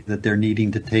might say, that they're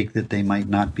needing to take that they might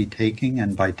not be taking,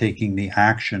 and by taking the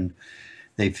action,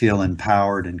 they feel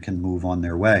empowered and can move on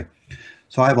their way.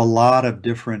 So I have a lot of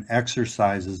different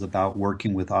exercises about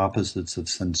working with opposites of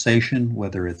sensation,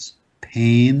 whether it's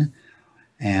pain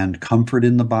and comfort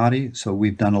in the body. So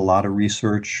we've done a lot of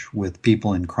research with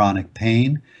people in chronic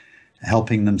pain,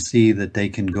 helping them see that they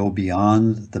can go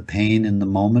beyond the pain in the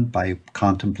moment by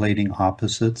contemplating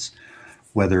opposites,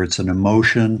 whether it's an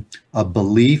emotion, a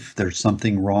belief, there's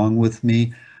something wrong with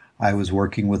me. I was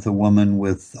working with a woman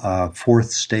with fourth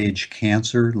stage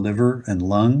cancer, liver and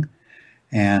lung,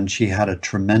 and she had a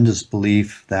tremendous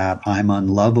belief that I'm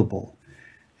unlovable.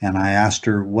 And I asked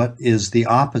her, what is the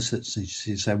opposite?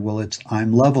 She said, well, it's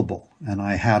I'm lovable. And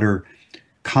I had her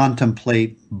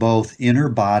contemplate both in her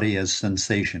body as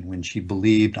sensation. When she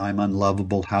believed I'm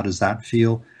unlovable, how does that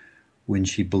feel? When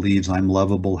she believes I'm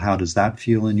lovable, how does that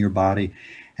feel in your body?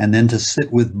 And then to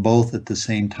sit with both at the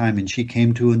same time. And she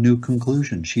came to a new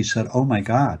conclusion. She said, oh my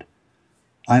God,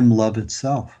 I'm love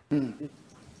itself. Mm-hmm.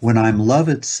 When I'm love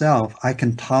itself, I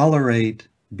can tolerate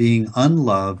being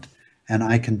unloved, and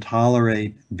I can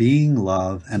tolerate being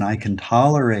loved, and I can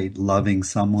tolerate loving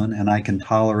someone, and I can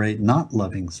tolerate not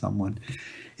loving someone.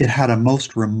 It had a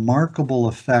most remarkable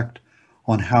effect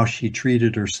on how she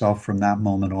treated herself from that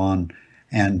moment on,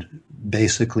 and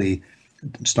basically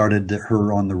started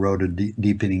her on the road of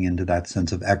deepening into that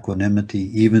sense of equanimity,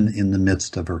 even in the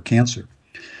midst of her cancer.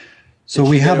 So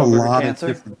we have a lot of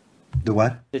different... The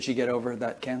what? Did she get over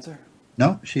that cancer?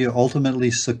 No, she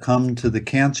ultimately succumbed to the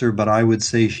cancer, but I would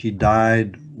say she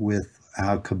died with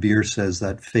how Kabir says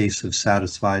that face of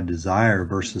satisfied desire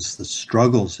versus the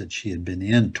struggles that she had been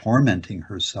in, tormenting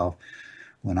herself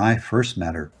when I first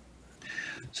met her.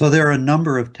 So there are a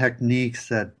number of techniques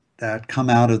that come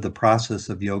out of the process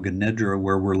of Yoga Nidra,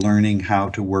 where we're learning how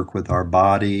to work with our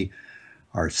body,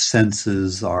 our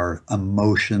senses, our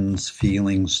emotions,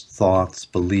 feelings, thoughts,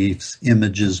 beliefs,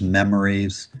 images,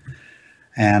 memories,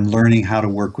 and learning how to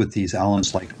work with these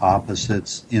elements like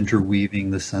opposites,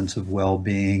 interweaving the sense of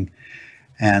well-being,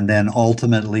 and then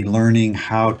ultimately learning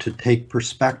how to take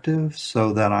perspective,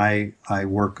 so that I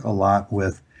work a lot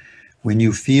with, when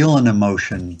you feel an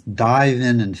emotion, dive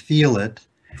in and feel it,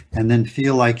 and then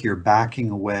feel like you're backing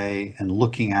away and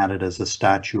looking at it as a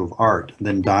statue of art.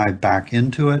 Then dive back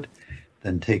into it,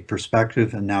 then take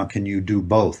perspective, and now can you do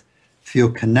both?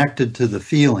 Feel connected to the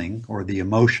feeling or the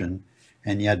emotion,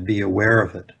 and yet be aware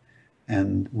of it.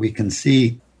 And we can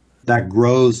see that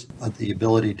grows the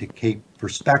ability to keep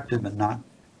perspective and not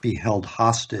be held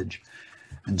hostage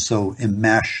and so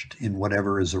enmeshed in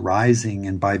whatever is arising.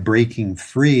 And by breaking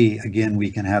free, again, we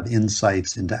can have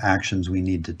insights into actions we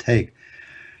need to take.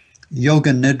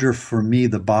 Yoga Nidra, for me,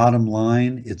 the bottom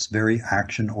line, it's very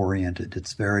action oriented.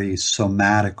 It's very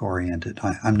somatic oriented.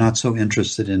 I'm not so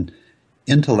interested in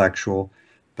intellectual,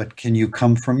 but can you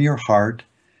come from your heart?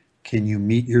 Can you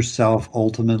meet yourself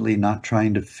ultimately, not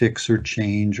trying to fix or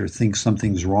change or think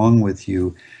something's wrong with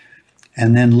you?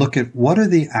 And then look at what are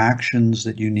the actions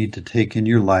that you need to take in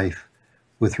your life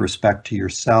with respect to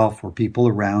yourself or people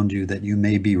around you that you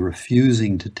may be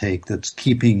refusing to take, that's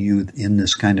keeping you in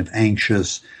this kind of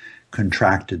anxious,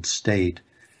 contracted state,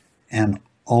 and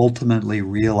ultimately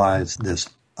realize this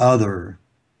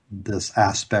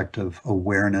aspect of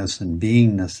awareness and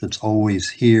beingness that's always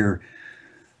here,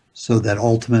 so that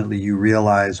ultimately you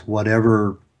realize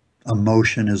whatever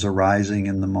emotion is arising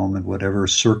in the moment, whatever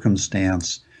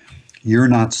circumstance, you're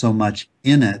not so much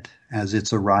in it as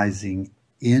it's arising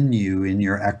in you, in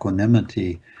your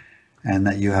equanimity, and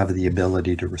that you have the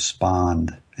ability to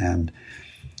respond. And,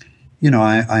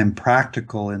 I'm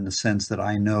practical in the sense that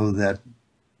I know that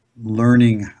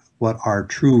learning what our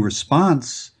true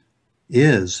response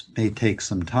is may take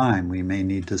some time. We may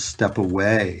need to step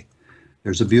away.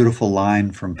 There's a beautiful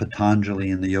line from Patanjali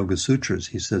in the Yoga Sutras.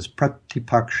 He says,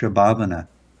 Pratipaksha Bhavana.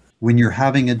 When you're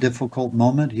having a difficult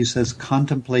moment, he says,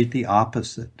 contemplate the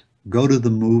opposite. Go to the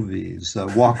movies,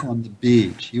 walk on the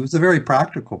beach. He was a very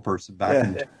practical person back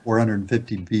in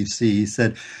 450 BC. He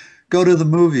said, go to the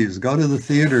movies, go to the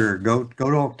theater, go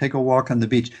to take a walk on the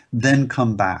beach, then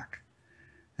come back.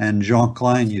 And Jean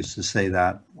Klein used to say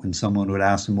that when someone would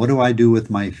ask him, what do I do with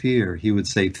my fear? He would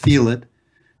say, feel it,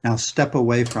 now step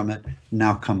away from it,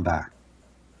 now come back.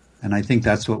 And I think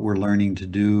that's what we're learning to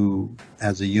do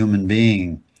as a human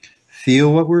being.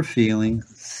 Feel what we're feeling,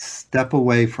 step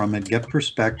away from it, get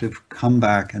perspective, come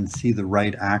back and see the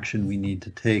right action we need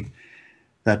to take.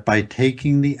 That by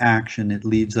taking the action, it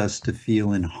leads us to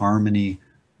feel in harmony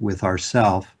with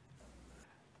ourself.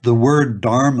 The word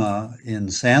dharma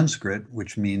in Sanskrit,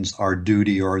 which means our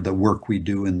duty or the work we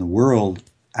do in the world,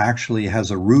 actually has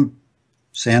a root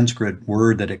Sanskrit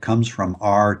word that it comes from,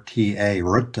 R-T-A,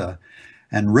 Rita.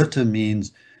 And Rita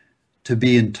means to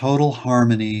be in total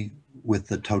harmony with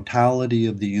the totality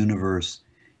of the universe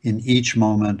in each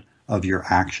moment of your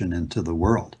action into the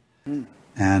world.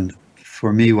 And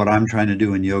for me, what I'm trying to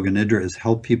do in Yoga Nidra is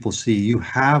help people see you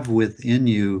have within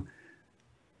you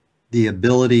the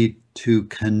ability to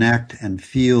connect and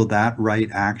feel that right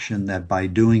action, that by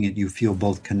doing it, you feel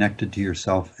both connected to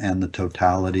yourself and the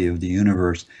totality of the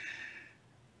universe.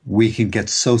 We can get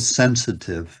so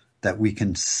sensitive that we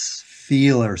can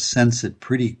feel or sense it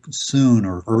pretty soon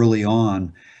or early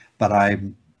on. But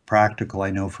I'm practical.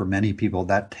 I know for many people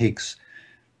that takes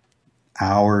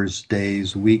hours,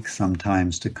 days, weeks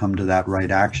sometimes to come to that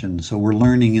right action. So we're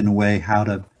learning in a way how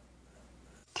to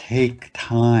take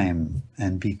time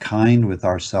and be kind with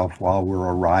ourselves while we're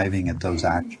arriving at those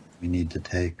actions we need to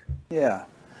take. Yeah,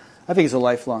 I think it's a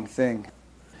lifelong thing.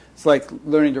 It's like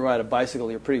learning to ride a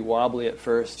bicycle. You're pretty wobbly at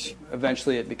first.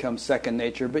 Eventually it becomes second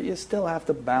nature, but you still have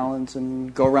to balance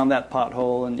and go around that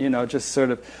pothole and, just sort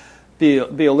of be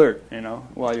alert,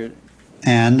 while you're...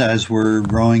 And as we're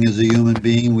growing as a human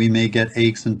being, we may get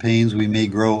aches and pains. We may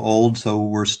grow old, so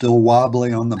we're still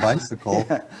wobbly on the bicycle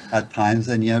at times,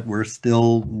 and yet we're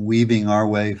still weaving our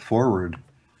way forward.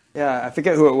 Yeah, I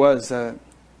forget who it was,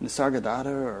 Nisargadatta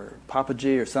or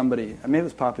Papaji or somebody. Maybe it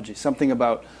was Papaji. Something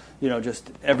about,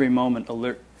 just every moment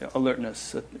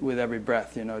alertness with every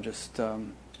breath, just...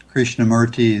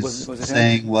 Krishnamurti's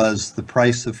saying was, the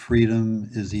price of freedom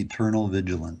is eternal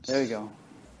vigilance. There you go.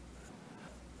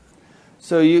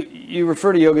 So you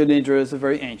refer to Yoga Nidra as a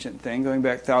very ancient thing, going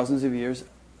back thousands of years.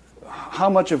 How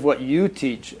much of what you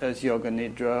teach as Yoga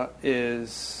Nidra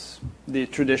is the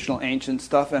traditional ancient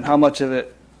stuff, and how much of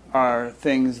it are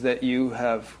things that you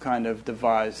have kind of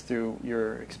devised through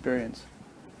your experience?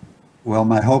 Well,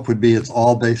 my hope would be it's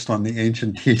all based on the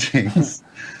ancient teachings.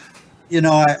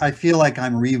 I feel like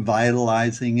I'm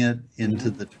revitalizing it into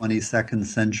the 22nd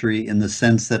century in the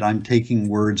sense that I'm taking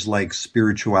words like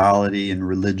spirituality and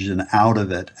religion out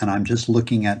of it, and I'm just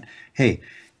looking at, hey,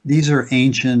 these are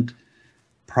ancient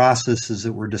processes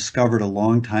that were discovered a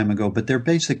long time ago, but they're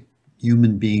basic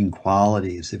human being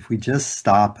qualities. If we just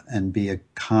stop and be a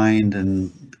kind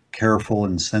and careful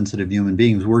and sensitive human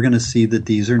beings, we're going to see that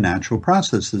these are natural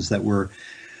processes that were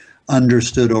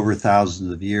understood over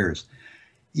thousands of years.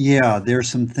 Yeah, there's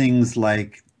some things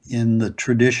like in the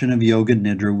tradition of Yoga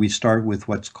Nidra, we start with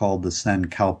what's called the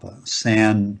Sankalpa.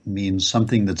 San means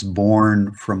something that's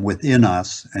born from within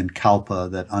us, and Kalpa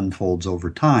that unfolds over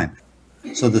time.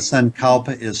 So the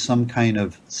Sankalpa is some kind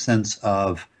of sense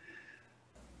of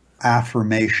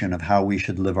affirmation of how we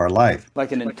should live our life.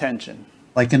 Like an intention.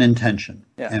 like an intention.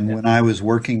 Yeah, And yeah. when I was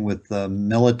working with the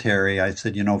military, I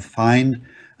said, find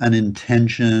an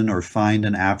intention or find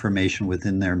an affirmation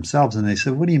within themselves. And they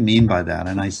said, what do you mean by that?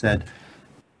 And I said,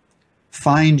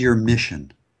 find your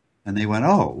mission. And they went,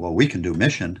 oh, well, we can do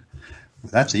mission.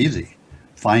 That's easy.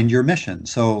 Find your mission.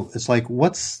 So it's like,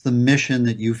 what's the mission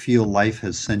that you feel life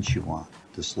has sent you on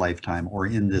this lifetime or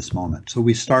in this moment? So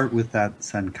we start with that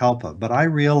Sankalpa. But I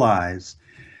realize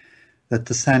that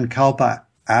the Sankalpa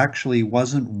actually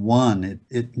wasn't one.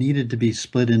 It needed to be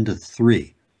split into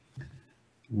three.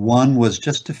 One was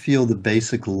just to feel the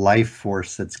basic life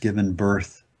force that's given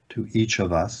birth to each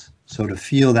of us. So to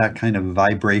feel that kind of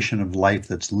vibration of life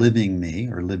that's living me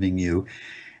or living you.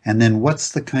 And then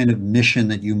what's the kind of mission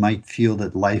that you might feel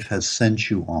that life has sent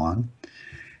you on?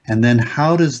 And then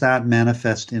how does that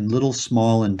manifest in little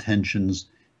small intentions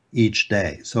each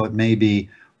day? So it may be,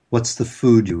 what's the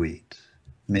food you eat?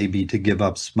 Maybe to give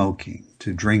up smoking,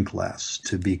 to drink less,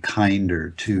 to be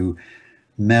kinder, to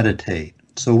meditate.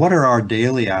 So what are our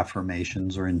daily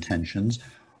affirmations or intentions?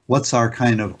 What's our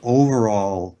kind of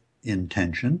overall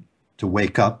intention? To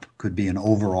wake up could be an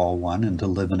overall one, and to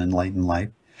live an enlightened life.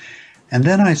 And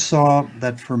then I saw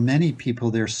that for many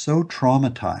people, they're so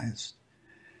traumatized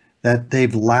that they're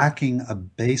lacking a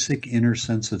basic inner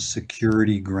sense of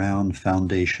security, ground,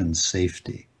 foundation,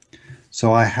 safety.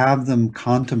 So I have them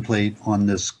contemplate on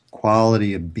this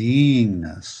quality of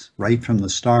beingness right from the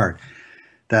start,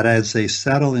 that as they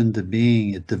settle into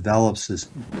being, it develops this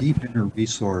deep inner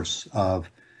resource of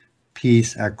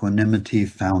peace, equanimity,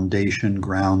 foundation,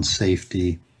 ground,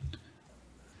 safety,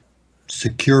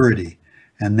 security,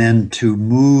 and then to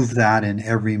move that in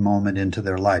every moment into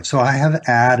their life. So I have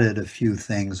added a few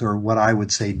things, or what I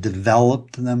would say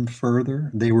developed them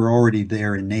further. They were already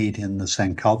there innate in the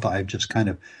Sankalpa. I've just kind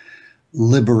of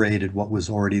liberated what was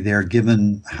already there,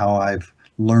 given how I've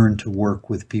learned to work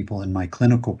with people in my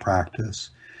clinical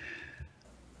practice.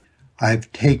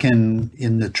 I've taken,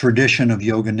 in the tradition of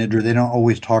Yoga Nidra, they don't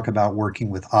always talk about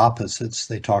working with opposites.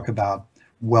 They talk about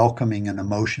welcoming an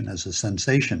emotion as a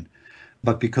sensation.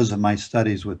 But because of my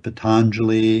studies with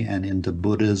Patanjali and into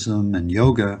Buddhism and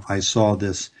yoga, I saw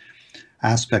this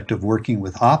aspect of working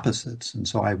with opposites. And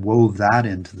so I wove that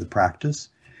into the practice.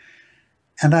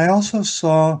 And I also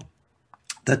saw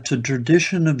that the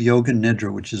tradition of Yoga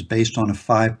Nidra, which is based on a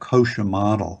 5 kosha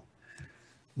model,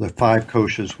 the 5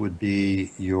 koshas would be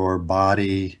your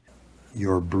body,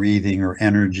 your breathing or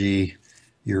energy,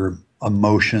 your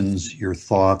emotions, your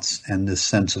thoughts, and this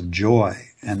sense of joy.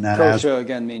 And that Kosha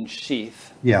again means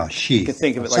sheath. Yeah, sheath. You could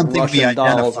think of it like Something we Russian dolls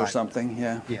identify. or something.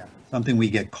 Yeah. Yeah, something we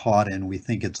get caught in. We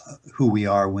think it's who we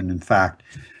are when in fact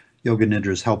Yoga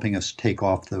Nidra is helping us take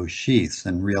off those sheaths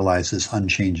and realize this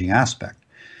unchanging aspect.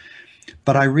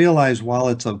 But I realized while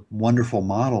it's a wonderful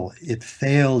model, it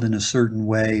failed in a certain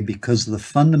way because the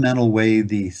fundamental way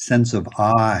the sense of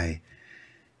I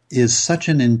is such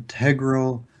an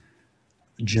integral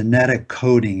genetic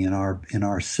coding in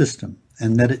our system,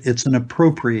 and that it's an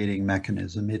appropriating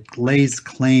mechanism. It lays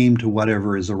claim to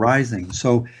whatever is arising.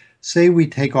 So say we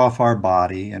take off our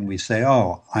body and we say,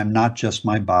 oh, I'm not just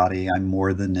my body, I'm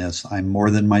more than this, I'm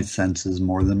more than my senses,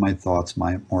 more than my thoughts,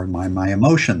 more than my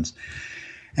emotions.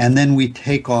 And then we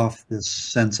take off this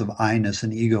sense of I-ness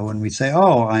and ego and we say,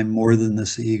 oh, I'm more than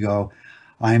this ego,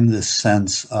 I'm this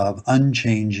sense of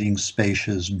unchanging,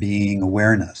 spacious being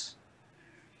awareness.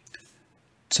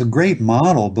 It's a great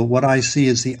model, but what I see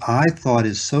is the I thought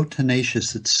is so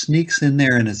tenacious, it sneaks in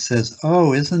there and it says,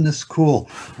 oh, isn't this cool?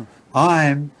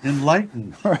 I'm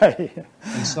enlightened. Right.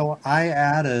 And so I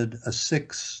added a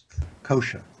 6th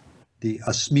kosha, the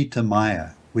Asmita Maya,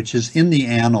 which is in the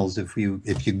annals. If you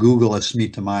Google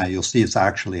Asmita Maya, you'll see it's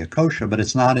actually a kosha, but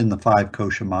it's not in the 5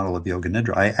 kosha model of Yoga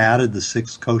Nidra. I added the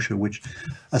 6th kosha, which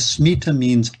Asmita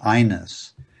means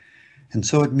I-ness. And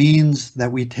so it means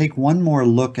that we take one more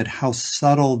look at how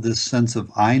subtle this sense of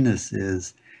I-ness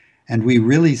is, and we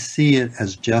really see it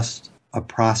as just a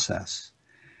process.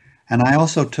 And I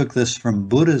also took this from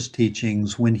Buddha's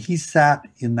teachings. When he sat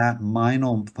in that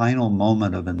final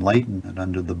moment of enlightenment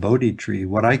under the Bodhi tree,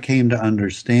 what I came to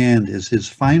understand is his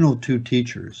final 2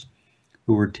 teachers,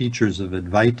 who were teachers of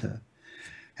Advaita,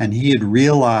 and he had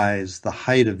realized the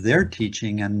height of their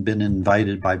teaching and been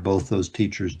invited by both those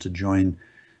teachers to join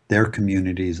their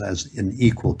communities as an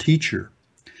equal teacher.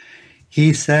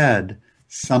 He said,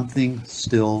 something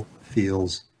still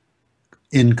feels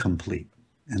incomplete.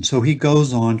 And so he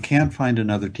goes on, can't find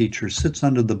another teacher, sits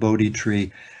under the Bodhi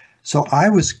tree. So I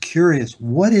was curious,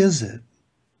 what is it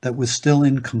that was still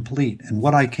incomplete? And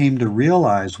what I came to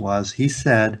realize was, he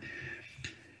said,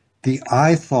 the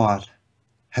I thought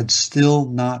had still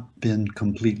not been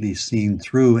completely seen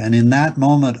through. And in that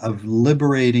moment of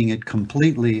liberating it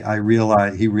completely,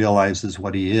 he realizes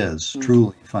what he is,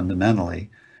 truly, fundamentally,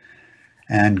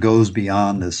 and goes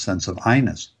beyond this sense of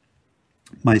I-ness.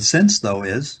 My sense, though,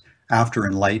 is after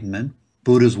enlightenment,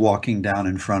 Buddha's walking down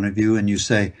in front of you and you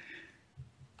say,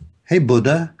 "Hey,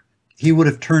 Buddha," he would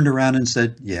have turned around and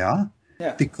said, yeah,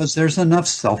 because there's enough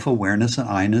self-awareness and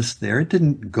I-ness there. It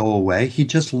didn't go away. He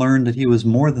just learned that he was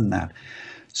more than that.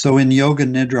 So in Yoga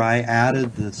Nidra, I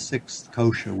added the sixth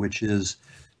kosha, which is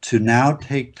to now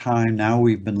take time. Now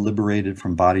we've been liberated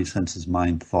from body, senses,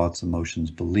 mind, thoughts,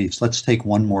 emotions, beliefs. Let's take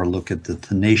one more look at the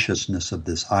tenaciousness of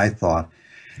this I thought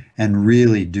and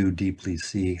really do deeply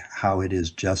see how it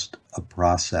is just a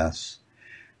process.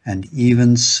 And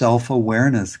even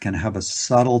self-awareness can have a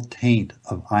subtle taint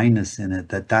of I-ness in it,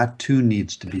 that too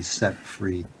needs to be set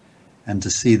free. And to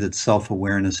see that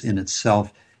self-awareness in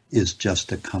itself is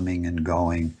just a coming and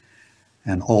going.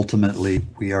 And ultimately,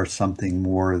 we are something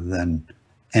more than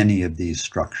any of these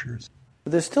structures.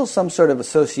 There's still some sort of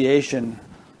association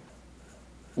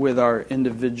with our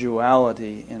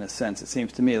individuality, in a sense, it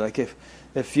seems to me. Like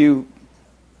if you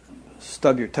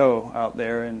stub your toe out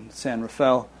there in San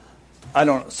Rafael, I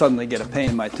don't suddenly get a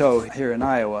pain in my toe here in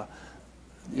Iowa.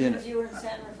 Even if you were in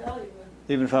San Rafael, you wouldn't.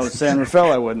 Even if I was in San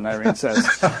Rafael, I wouldn't, Irene says.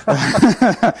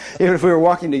 Even if we were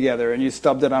walking together and you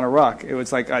stubbed it on a rock, it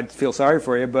was like I'd feel sorry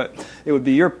for you, but it would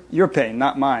be your pain,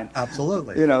 not mine.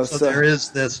 Absolutely. So there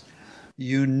is this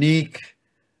unique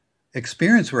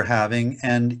experience we're having,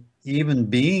 and even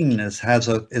beingness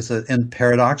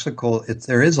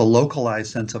there is a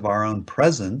localized sense of our own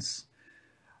presence,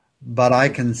 but I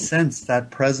can sense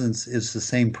that presence is the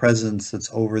same presence that's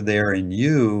over there in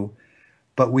you.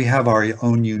 But we have our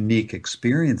own unique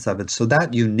experience of it. So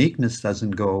that uniqueness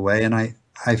doesn't go away. And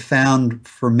I found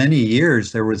for many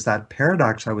years there was that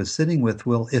paradox I was sitting with.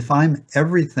 Well, if I'm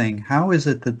everything, how is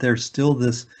it that there's still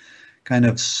this kind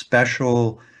of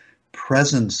special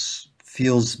presence,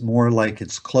 feels more like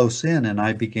it's close in? And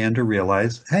I began to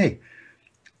realize, hey,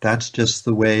 that's just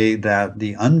the way that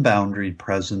the unboundaried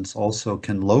presence also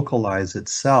can localize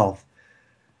itself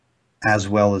as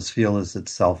well as feel as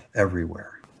itself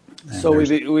everywhere. So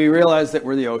we realize that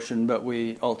we're the ocean, but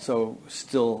we also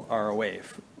still are a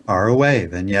wave. Are a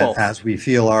wave, and yet Both. As we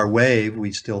feel our wave,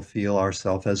 we still feel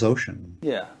ourselves as ocean.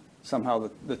 Yeah, somehow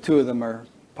the two of them are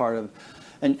part of,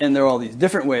 and there are all these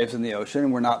different waves in the ocean,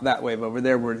 and we're not that wave over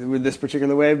there, we're this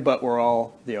particular wave, but we're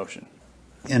all the ocean.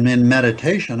 And in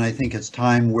meditation, I think it's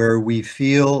time where we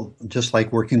feel, just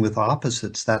like working with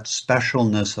opposites, that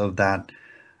specialness of that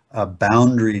a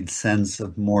boundaried sense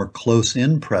of more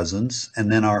close-in presence,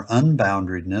 and then our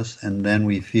unboundariedness, and then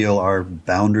we feel our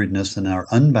boundariedness and our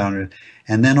unboundaried,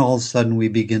 and then all of a sudden we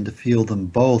begin to feel them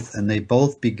both, and they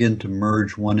both begin to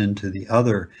merge one into the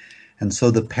other. And so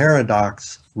the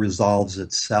paradox resolves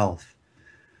itself,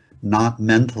 not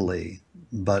mentally,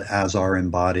 but as our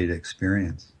embodied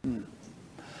experience.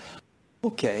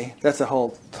 Okay, that's a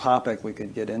whole topic we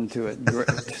could get into it,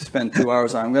 spend 2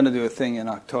 hours on. I'm going to do a thing in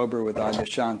October with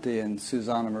Adyashanti and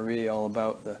Susanna Marie all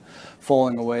about the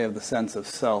falling away of the sense of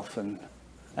self, and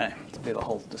it'll be the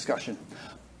whole discussion.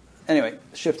 Anyway,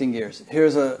 shifting gears.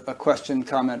 Here's a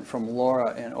comment from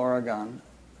Laura in Oregon.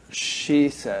 She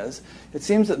says, it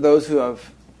seems that those who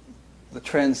have the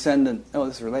transcendent,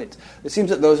 this relates. It seems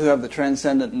that those who have the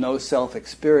transcendent no-self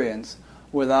experience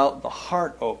without the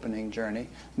heart-opening journey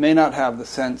may not have the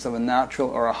sense of a natural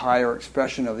or a higher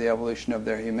expression of the evolution of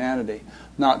their humanity,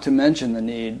 not to mention the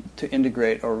need to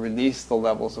integrate or release the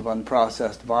levels of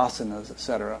unprocessed vasanas,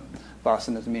 etc.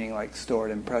 Vasanas meaning like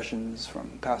stored impressions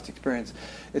from past experience.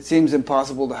 It seems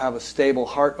impossible to have a stable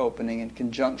heart-opening in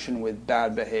conjunction with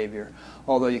bad behavior,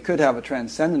 although you could have a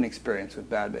transcendent experience with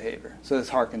bad behavior. So this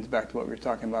harkens back to what we were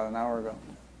talking about an hour ago.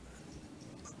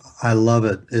 I love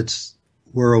it.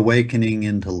 We're awakening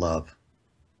into love,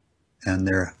 and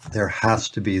there has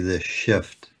to be this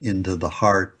shift into the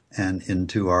heart and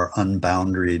into our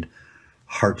unboundaried,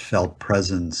 heartfelt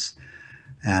presence.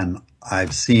 And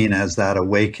I've seen as that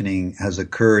awakening has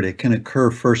occurred, it can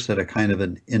occur first at a kind of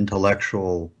an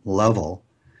intellectual level,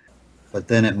 but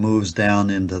then it moves down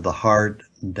into the heart,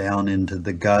 down into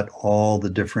the gut. All the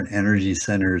different energy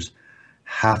centers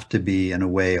have to be, in a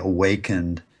way,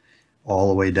 awakened all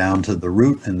the way down to the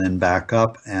root and then back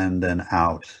up and then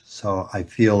out. So I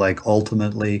feel like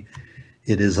ultimately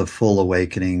it is a full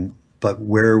awakening, but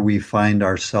where we find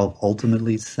ourselves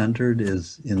ultimately centered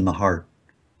is in the heart.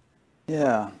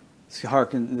 Yeah.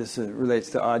 This relates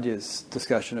to Adya's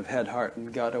discussion of head, heart,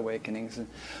 and gut awakenings. And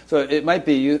so it might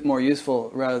be more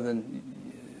useful, rather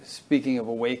than speaking of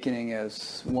awakening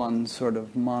as one sort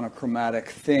of monochromatic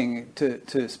thing,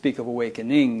 to speak of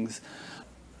awakenings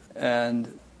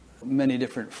and many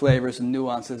different flavors and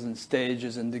nuances and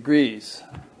stages and degrees.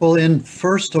 Well, in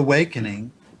First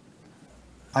Awakening,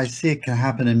 I see it can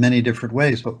happen in many different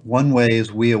ways, but one way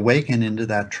is we awaken into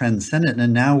that transcendent,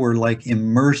 and now we're like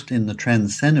immersed in the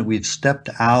transcendent. We've stepped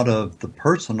out of the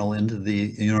personal into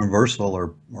the universal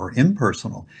or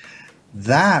impersonal.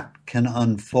 That can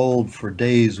unfold for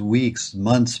days, weeks,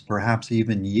 months, perhaps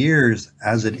even years.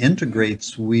 As it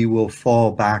integrates, we will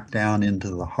fall back down into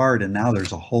the heart, and now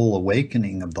there's a whole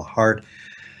awakening of the heart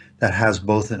that has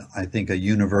both, I think, a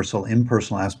universal,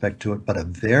 impersonal aspect to it, but a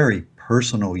very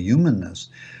personal humanness.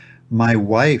 My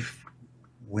wife,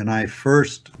 when I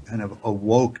first kind of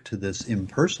awoke to this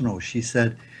impersonal, she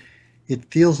said, "It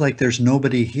feels like there's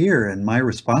nobody here." And my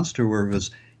response to her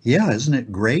was, "Yeah, isn't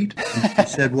it great?" And she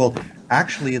said, "Well,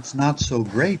 actually, it's not so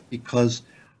great because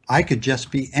I could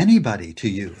just be anybody to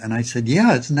you." And I said,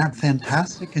 "Yeah, isn't that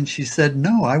fantastic?" And she said,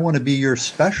 "No, I want to be your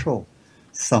special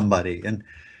somebody." And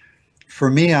for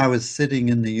me, I was sitting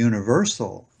in the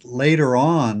universal. Later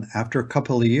on, after a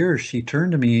couple of years, she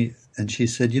turned to me and she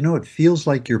said, "You know, it feels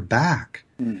like you're back."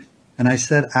 Mm. And I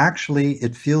said, "Actually,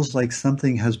 it feels like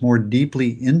something has more deeply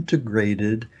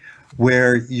integrated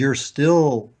where you're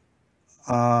still,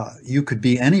 you could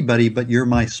be anybody, but you're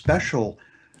my special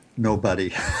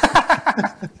nobody."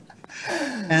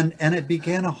 And it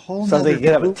began a whole sounds like you could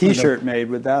have a T-shirt made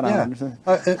with that on.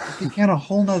 It began a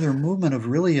whole nother movement of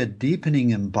really a deepening,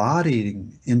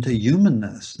 embodying into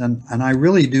humanness. And I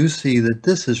really do see that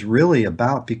this is really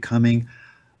about becoming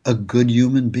a good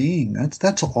human being.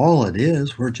 That's all it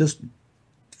is. We're just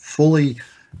fully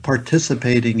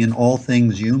participating in all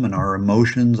things human, our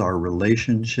emotions, our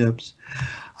relationships.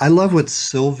 I love what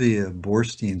Sylvia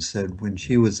Boorstein said when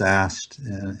she was asked,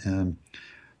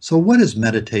 "So what has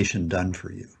meditation done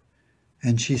for you?"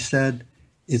 And she said,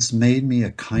 "It's made me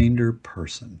a kinder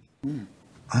person."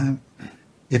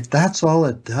 If that's all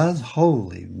it does,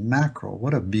 holy mackerel,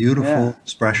 what a beautiful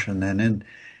expression.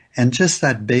 And just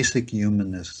that basic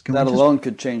humanness. That alone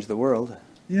could change the world.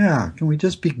 Yeah, can we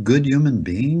just be good human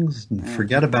beings and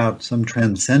forget about some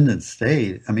transcendent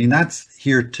state? I mean, that's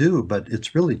here too, but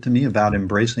it's really, to me, about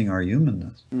embracing our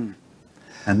humanness. And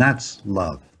that's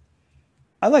love.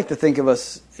 I like to think of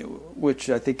us, which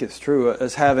I think is true,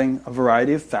 as having a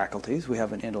variety of faculties. We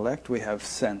have an intellect, we have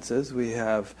senses, we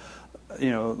have,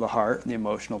 the heart, the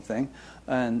emotional thing,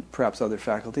 and perhaps other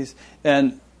faculties.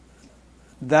 And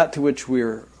that to which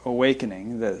we're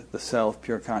awakening, the self,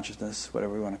 pure consciousness,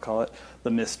 whatever we want to call it,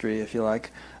 the mystery, if you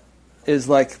like, is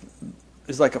like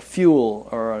a fuel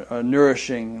or a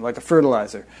nourishing, like a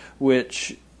fertilizer,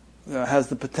 which has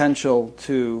the potential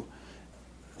to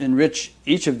enrich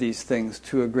each of these things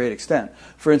to a great extent.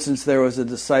 For instance, there was a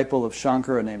disciple of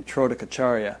Shankara named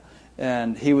Trodakacharya,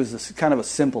 and he was kind of a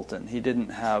simpleton. He didn't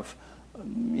have,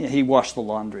 he washed the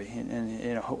laundry,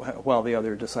 and while the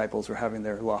other disciples were having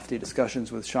their lofty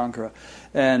discussions with Shankara,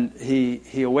 and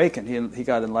he awakened. He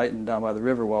got enlightened down by the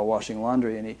river while washing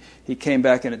laundry, and he came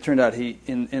back, and it turned out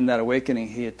in that awakening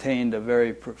he attained a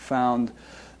very profound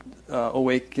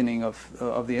awakening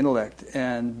of the intellect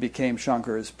and became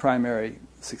Shankara's primary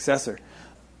successor.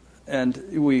 And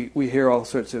we hear all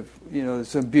sorts of, there's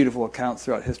some beautiful accounts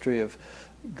throughout history of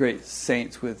great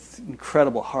saints with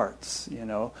incredible hearts.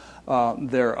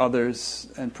 There are others,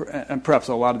 and perhaps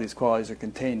a lot of these qualities are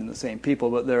contained in the same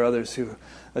people, but there are others who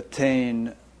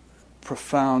attain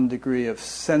profound degree of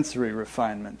sensory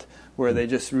refinement, where they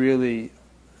just really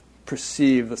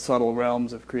perceive the subtle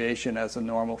realms of creation as a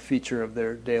normal feature of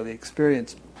their daily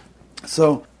experience.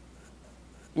 So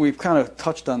we've kind of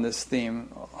touched on this theme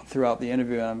throughout the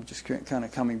interview, and I'm just kind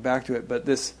of coming back to it, but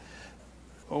this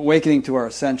awakening to our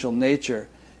essential nature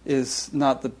is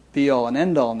not the be-all and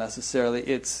end-all necessarily.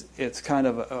 It's kind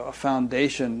of a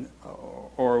foundation,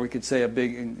 or we could say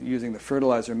using the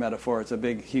fertilizer metaphor, it's a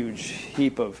big, huge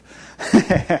heap of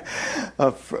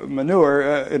of manure,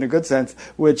 in a good sense,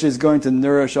 which is going to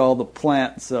nourish all the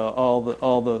plants, all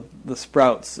the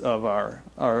sprouts of our.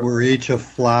 We're each a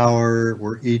flower.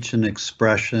 We're each an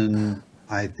expression.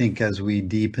 I think as we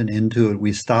deepen into it,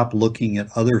 we stop looking at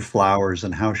other flowers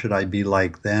and how should I be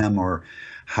like them, or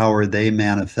how are they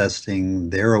manifesting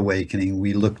their awakening.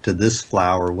 We look to this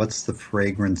flower. What's the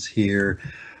fragrance here?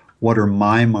 What are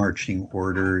my marching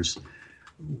orders?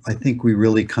 I think we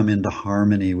really come into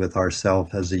harmony with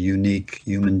ourselves as a unique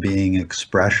human being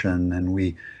expression, and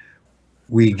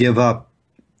we give up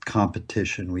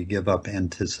competition, we give up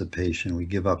anticipation, we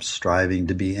give up striving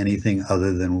to be anything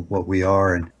other than what we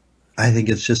are. And I think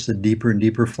it's just a deeper and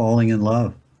deeper falling in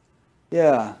love.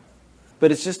 Yeah.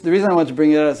 But it's just, the reason I want to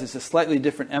bring it up is it's a slightly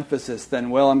different emphasis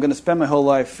than, well, I'm going to spend my whole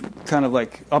life kind of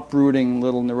like uprooting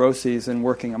little neuroses and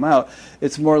working them out.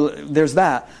 It's more, there's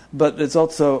that, but it's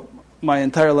also, my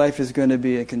entire life is going to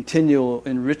be a continual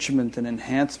enrichment and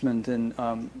enhancement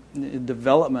and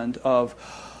development of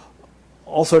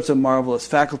all sorts of marvelous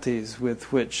faculties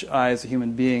with which I, as a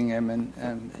human being, am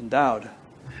endowed.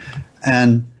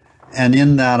 And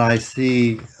in that, I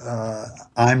see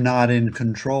I'm not in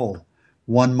control.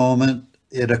 One moment,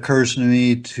 it occurs to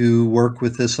me to work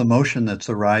with this emotion that's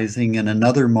arising. In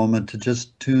another moment, to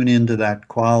just tune into that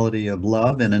quality of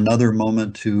love. In another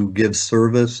moment, to give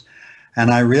service.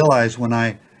 And I realize when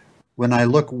I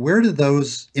look, where do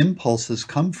those impulses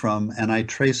come from, and I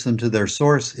trace them to their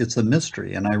source, it's a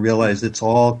mystery. And I realize it's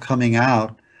all coming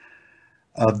out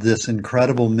of this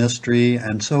incredible mystery.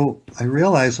 And so I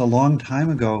realized a long time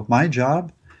ago, my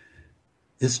job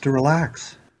is to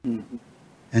relax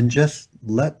and just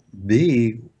let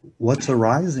be what's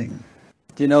arising.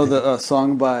 Do you know the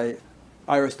song by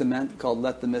Iris DeMent called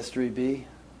Let the Mystery Be?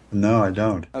 No, I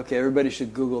don't. Okay, everybody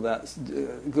should Google that.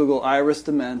 Google Iris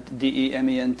DeMent,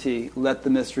 DEMENT, Let the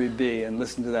Mystery Be, and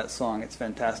listen to that song. It's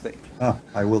fantastic. Oh,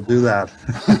 I will do that.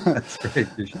 That's great.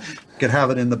 You could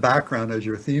have it in the background as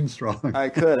your theme song. I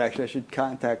could, actually. I should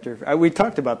contact her. We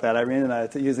talked about that, Irene and I,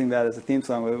 using that as a theme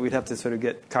song. We'd have to sort of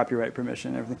get copyright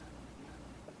permission and everything.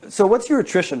 So what's your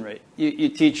attrition rate? You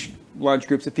teach large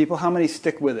groups of people. How many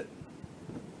stick with it?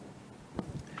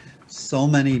 So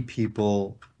many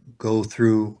people go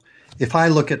through. If I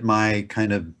look at my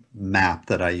kind of map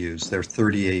that I use, there are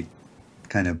 38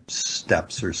 kind of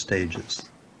steps or stages.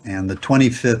 And the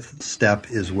 25th step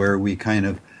is where we kind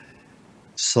of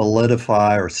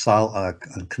solidify or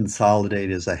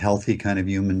consolidate as a healthy kind of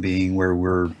human being, where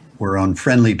we're on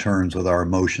friendly terms with our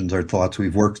emotions, our thoughts.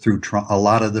 We've worked through a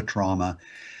lot of the trauma,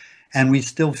 and we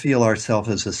still feel ourselves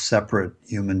as a separate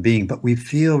human being, but we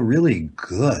feel really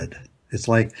good. It's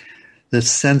like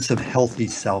this sense of healthy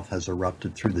self has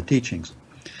erupted through the teachings.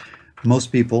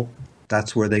 Most people,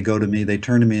 that's where they go to me. They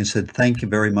turn to me and said, "Thank you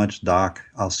very much, Doc.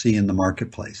 I'll see you in the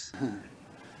marketplace."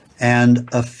 And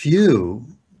a few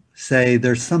say,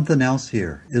 "There's something else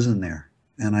here, isn't there?"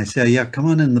 And I say, "Yeah, come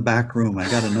on in the back room. I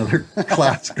got another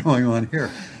class going on here."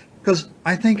 Because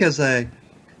I think as a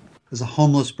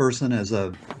homeless person, as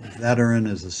a veteran,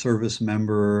 as a service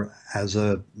member, as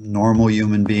a normal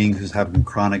human being who's having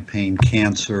chronic pain,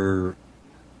 cancer,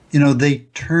 they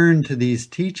turn to these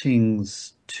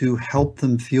teachings to help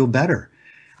them feel better.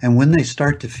 And when they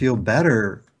start to feel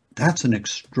better, that's an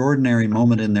extraordinary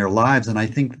moment in their lives. And I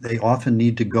think they often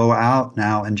need to go out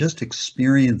now and just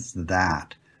experience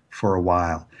that for a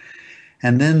while.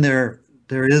 And then there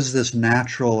is this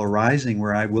natural arising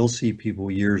where I will see people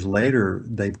years later,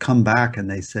 they've come back and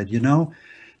they said,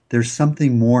 there's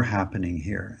something more happening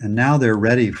here. And now they're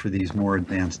ready for these more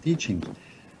advanced teachings.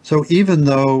 So even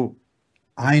though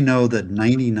I know that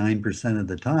 99% of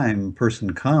the time a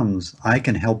person comes, I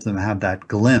can help them have that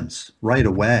glimpse right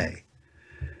away.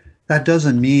 That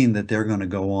doesn't mean that they're going to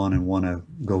go on and want to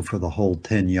go for the whole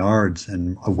 10 yards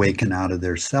and awaken out of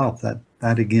their self.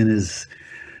 That again is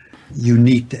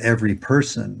unique to every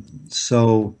person.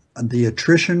 So the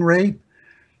attrition rate,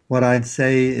 what I'd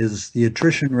say is the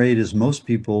attrition rate is most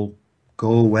people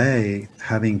go away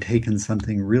having taken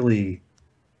something really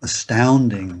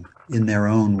astounding in their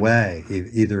own way.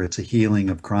 Either it's a healing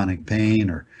of chronic pain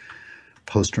or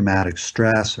post-traumatic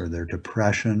stress or their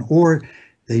depression, or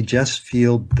they just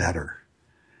feel better.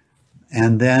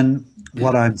 And then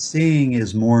what I'm seeing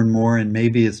is more and more, and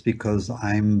maybe it's because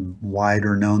I'm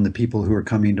wider known, the people who are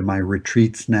coming to my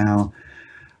retreats now,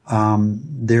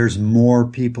 there's more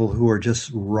people who are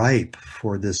just ripe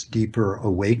for this deeper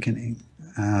awakening.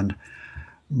 And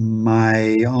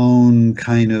my own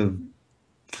kind of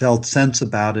felt sense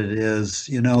about it is,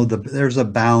 there's a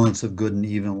balance of good and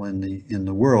evil in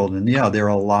the world. And yeah, there are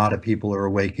a lot of people who are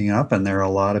waking up, and there are a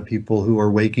lot of people who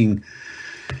are waking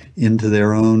into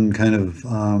their own kind of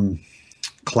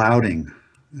clouding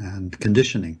and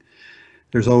conditioning.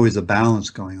 There's always a balance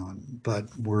going on, but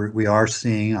I'm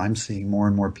seeing more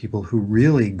and more people who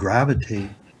really gravitate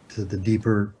to the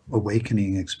deeper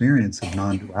awakening experience of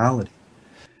non-duality.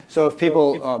 So if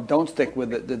people don't stick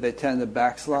with it, do they tend to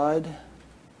backslide?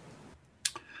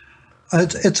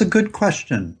 It's a good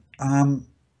question.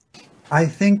 I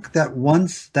think that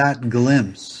once that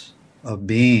glimpse of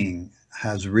being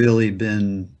has really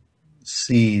been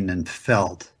seen and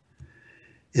felt,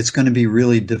 it's going to be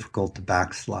really difficult to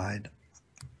backslide,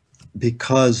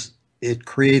 because it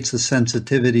creates a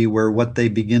sensitivity where what they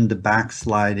begin to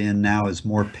backslide in now is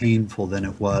more painful than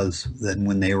it was than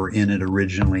when they were in it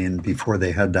originally and before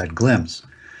they had that glimpse.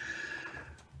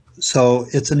 So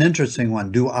it's an interesting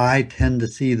one. Do I tend to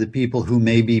see the people who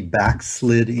maybe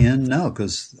backslid in? No,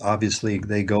 because obviously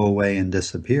they go away and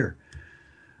disappear.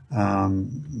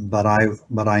 But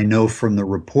I know from the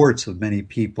reports of many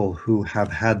people who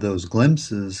have had those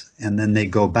glimpses, and then they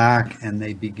go back and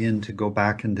they begin to go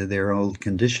back into their old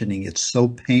conditioning. It's so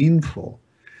painful.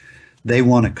 They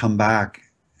want to come back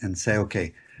and say,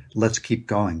 "Okay, let's keep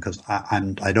going," because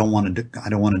I don't want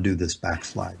to do this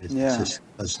backslide. It just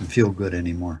doesn't feel good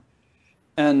anymore.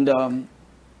 And can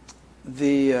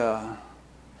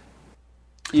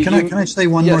I say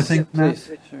one more thing, Matt?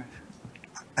 Please, sure.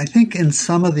 I think in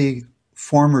some of the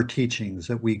former teachings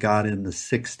that we got in the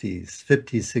 60s,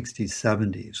 50s, 60s,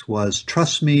 70s was,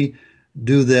 trust me,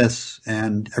 do this,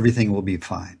 and everything will be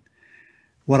fine.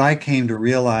 What I came to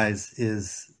realize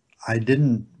is I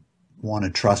didn't want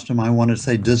to trust him. I wanted to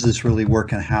say, does this really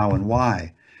work, and how and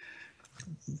why?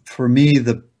 For me,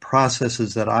 the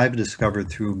processes that I've discovered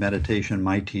through meditation,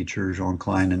 my teacher, Jean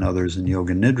Klein and others in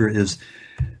Yoga Nidra, is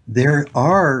there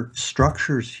are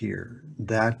structures here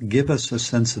that give us a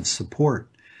sense of support.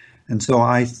 And so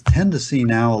I tend to see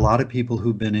now a lot of people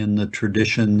who've been in the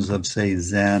traditions of, say,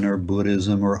 Zen or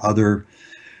Buddhism or other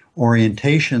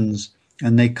orientations,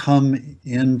 and they come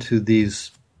into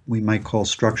these, we might call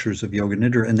structures of Yoga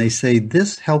Nidra, and they say,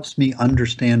 this helps me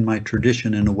understand my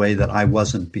tradition in a way that I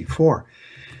wasn't before.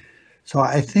 So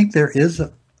I think there is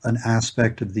an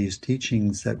aspect of these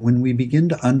teachings that when we begin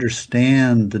to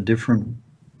understand the different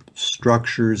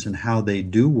structures and how they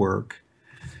do work,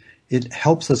 it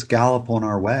helps us gallop on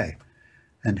our way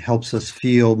and helps us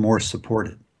feel more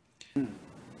supported.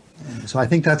 So I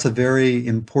think that's a very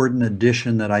important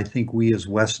addition that I think we as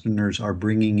Westerners are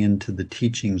bringing into the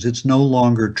teachings. It's no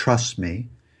longer trust me.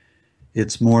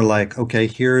 It's more like, okay,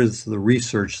 here is the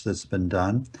research that's been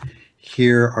done.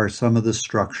 Here are some of the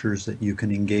structures that you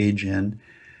can engage in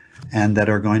and that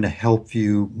are going to help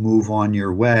you move on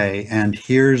your way. And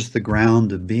here's the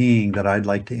ground of being that I'd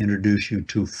like to introduce you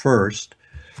to first.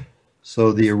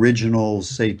 So the original,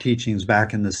 say, teachings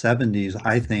back in the 70s,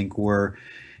 I think, were,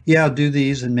 do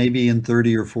these, and maybe in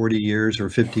 30 or 40 years or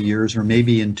 50 years, or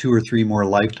maybe in 2 or 3 more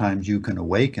lifetimes, you can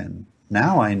awaken.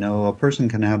 Now I know a person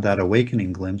can have that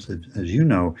awakening glimpse, as you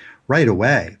know, right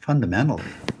away, fundamentally.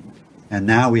 And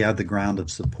now we have the ground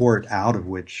of support out of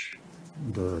which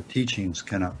the teachings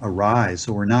can arise.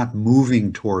 So we're not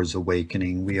moving towards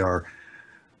awakening. We are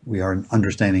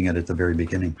understanding it at the very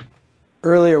beginning.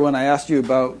 Earlier, when I asked you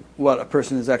about what a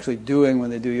person is actually doing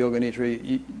when they do Yoga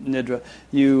Nidra,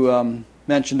 you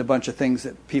mentioned a bunch of things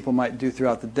that people might do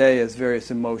throughout the day as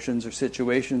various emotions or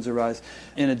situations arise.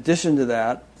 In addition to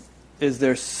that, is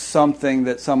there something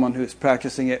that someone who's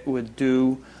practicing it would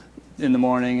do in the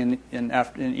morning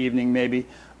and evening, maybe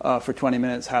for 20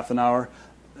 minutes, half an hour,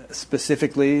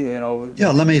 specifically?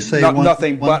 Let me say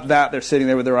nothing but that they're sitting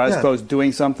there with their eyes closed,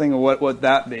 doing something. Or what would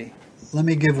that be? Let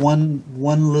me give one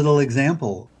little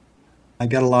example. I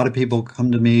get a lot of people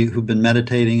come to me who've been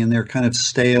meditating and they're kind of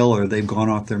stale or they've gone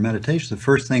off their meditation. The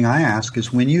first thing I ask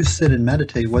is, when you sit and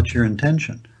meditate, what's your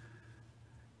intention?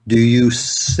 Do you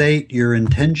state your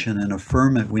intention and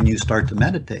affirm it when you start to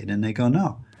meditate? And they go,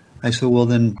 no. I say, well,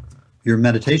 then your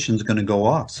meditation is going to go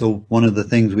off. So one of the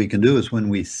things we can do is, when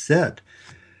we sit,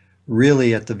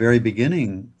 really at the very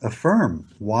beginning, affirm,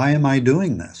 why am I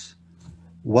doing this?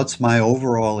 What's my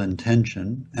overall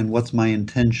intention, and what's my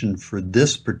intention for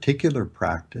this particular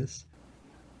practice?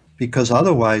 Because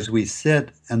otherwise we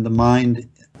sit and the mind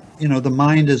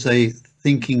is a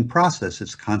thinking process.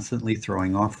 It's constantly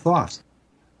throwing off thoughts.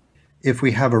 If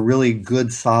we have a really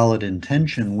good, solid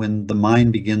intention, when the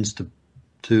mind begins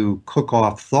to cook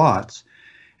off thoughts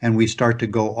and we start to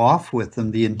go off with them,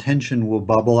 the intention will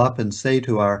bubble up and say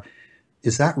to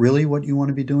is that really what you want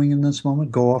to be doing in this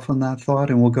moment? Go off on that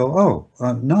thought? And we'll go,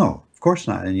 no, of course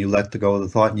not. And you let go of the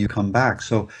thought and you come back.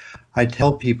 So I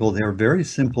tell people there are very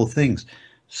simple things.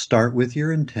 Start with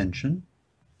your intention.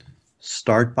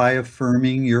 Start by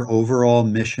affirming your overall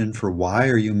mission for why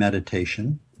are you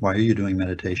doing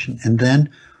meditation? And then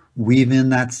weave in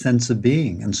that sense of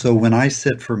being. And so when I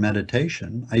sit for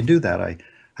meditation, I do that.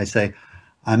 I say,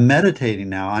 I'm meditating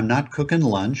now. I'm not cooking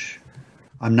lunch.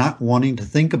 I'm not wanting to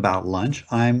think about lunch.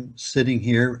 I'm sitting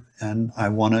here and I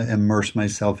want to immerse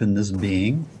myself in this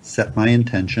being, set my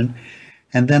intention,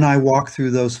 and then I walk through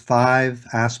those 5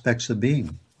 aspects of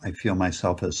being. I feel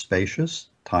myself as spacious,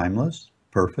 timeless,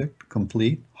 perfect,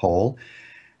 complete, whole,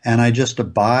 and I just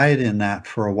abide in that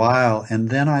for a while, and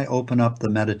then I open up the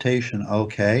meditation.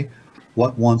 Okay,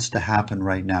 what wants to happen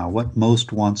right now? What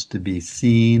most wants to be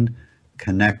seen,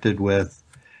 connected with?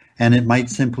 And it might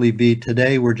simply be,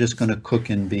 today we're just going to cook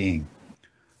in being.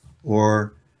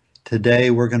 Or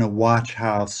today we're going to watch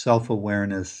how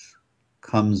self-awareness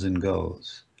comes and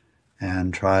goes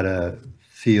and try to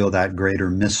feel that greater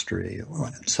mystery.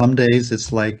 Some days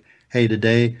it's like, hey,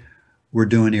 today we're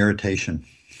doing irritation.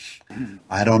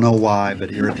 I don't know why,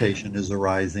 but irritation is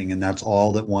arising, and that's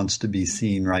all that wants to be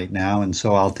seen right now. And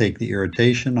so I'll take the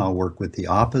irritation, I'll work with the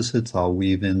opposites, I'll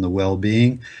weave in the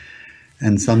well-being.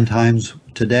 And sometimes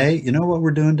today, you know what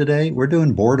we're doing today? We're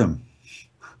doing boredom.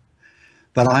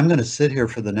 But I'm going to sit here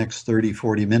for the next 30,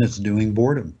 40 minutes doing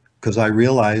boredom because I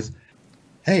realize,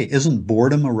 hey, isn't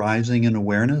boredom arising in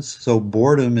awareness? So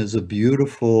boredom is a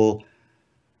beautiful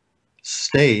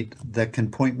state that can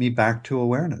point me back to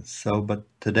awareness. So, but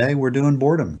today we're doing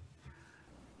boredom.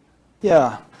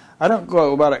 Yeah, I don't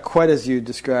go about it quite as you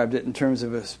described it in terms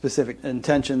of a specific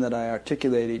intention that I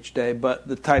articulate each day, but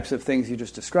the types of things you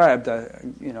just described, I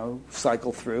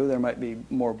cycle through. There might be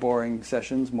more boring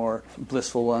sessions, more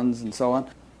blissful ones, and so on.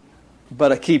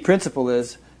 But a key principle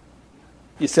is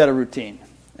you set a routine,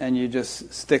 and you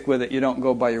just stick with it. You don't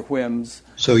go by your whims.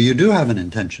 So you do have an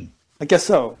intention. I guess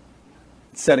so.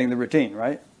 Setting the routine,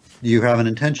 right? You have an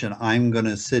intention. I'm going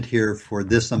to sit here for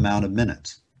this amount of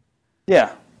minutes.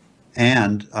 Yeah.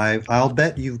 And I'll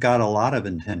bet you've got a lot of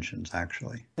intentions,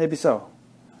 actually. Maybe so.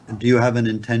 Do you have an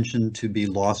intention to be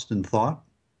lost in thought?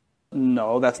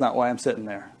 No, that's not why I'm sitting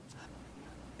there.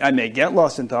 I may get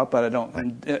lost in thought, but I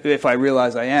don't. If I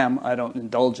realize I am, I don't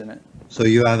indulge in it. So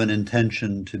you have an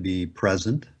intention to be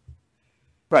present?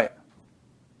 Right.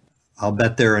 I'll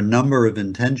bet there are a number of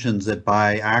intentions that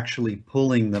by actually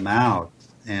pulling them out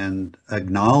and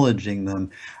acknowledging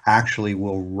them actually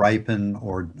will ripen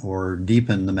or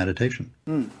deepen the meditation.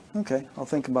 Okay, I'll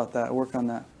think about that, work on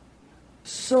that.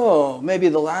 So, maybe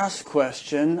the last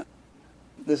question.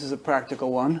 This is a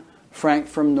practical one. Frank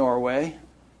from Norway.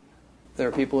 There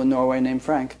are people in Norway named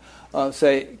Frank.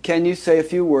 Can you say a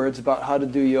few words about how to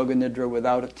do Yoga Nidra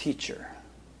without a teacher?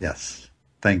 Yes.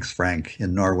 Thanks, Frank,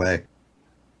 in Norway.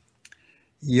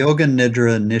 Yoga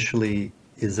Nidra initially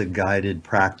is a guided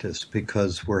practice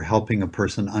because we're helping a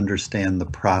person understand the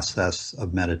process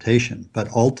of meditation, but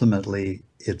ultimately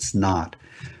it's not.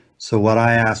 So what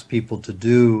I ask people to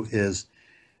do is,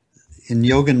 in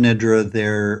Yoga Nidra,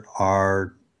 there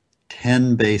are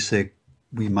 10 basic,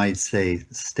 we might say,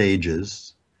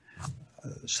 stages,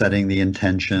 setting the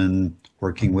intention,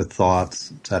 working with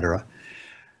thoughts, etc.,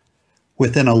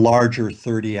 within a larger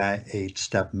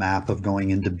 38-step map of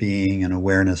going into being and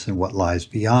awareness and what lies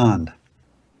beyond.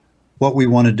 What we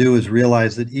want to do is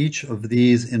realize that each of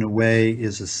these, in a way,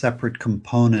 is a separate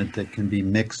component that can be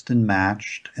mixed and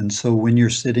matched. And so when you're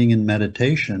sitting in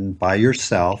meditation by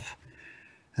yourself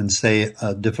and say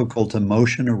a difficult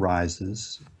emotion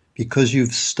arises, because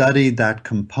you've studied that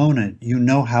component, you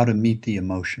know how to meet the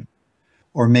emotion.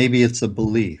 Or maybe it's a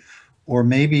belief. Or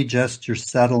maybe just you're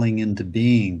settling into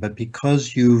being, but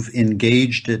because you've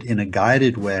engaged it in a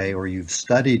guided way or you've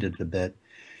studied it a bit,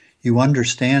 you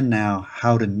understand now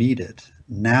how to meet it.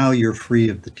 Now you're free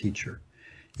of the teacher.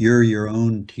 You're your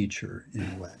own teacher in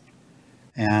a way.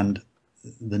 And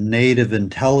the native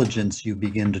intelligence, you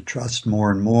begin to trust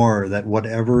more and more that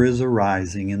whatever is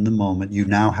arising in the moment, you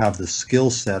now have the skill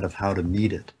set of how to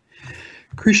meet it.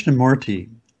 Krishnamurti,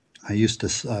 I used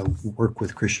to work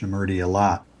with Krishnamurti a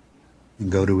lot.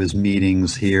 And go to his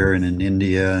meetings here and in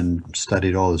India and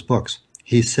studied all his books.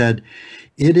 He said,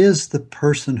 it is the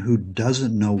person who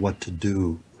doesn't know what to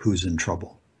do who's in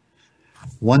trouble.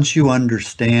 Once you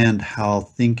understand how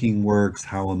thinking works,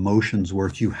 how emotions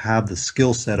work, you have the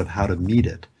skill set of how to meet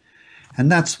it.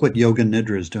 And that's what Yoga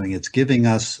Nidra is doing. It's giving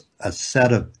us a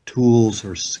set of tools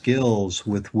or skills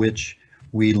with which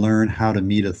we learn how to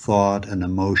meet a thought, an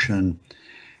emotion,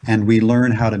 and we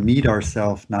learn how to meet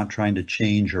ourselves, not trying to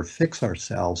change or fix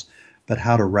ourselves, but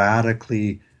how to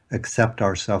radically accept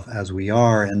ourselves as we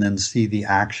are and then see the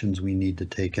actions we need to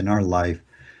take in our life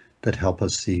that help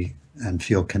us see and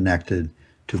feel connected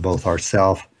to both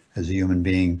ourselves as a human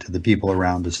being, to the people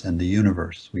around us and the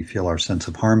universe. We feel our sense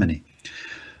of harmony.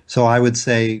 So I would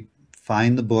say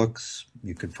find the books.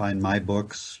 You could find my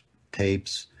books,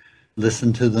 tapes,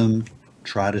 listen to them,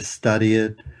 try to study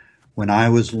it. When I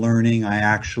was learning, I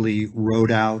actually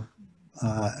wrote out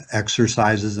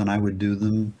exercises and I would do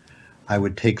them. I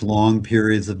would take long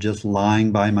periods of just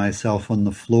lying by myself on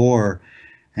the floor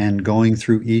and going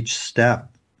through each step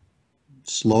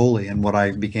slowly. And what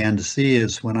I began to see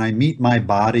is when I meet my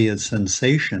body as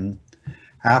sensation,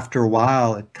 after a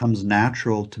while it comes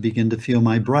natural to begin to feel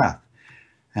my breath.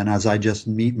 And as I just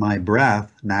meet my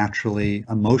breath, naturally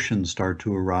emotions start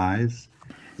to arise.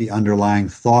 The underlying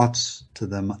thoughts to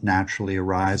them naturally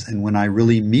arise. And when I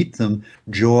really meet them,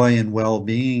 joy and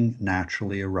well-being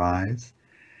naturally arise.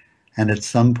 and at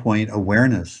some point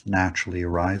awareness naturally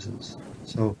arises.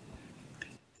 So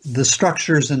the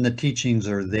structures and the teachings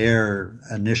are there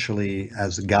initially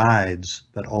as guides,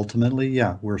 but ultimately,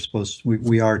 yeah,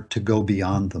 we are to go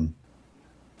beyond them.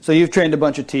 So you've trained a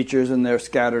bunch of teachers, and they're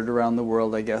scattered around the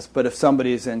world, I guess. But if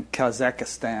somebody's in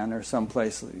Kazakhstan or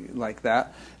someplace like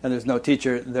that, and there's no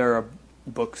teacher, there are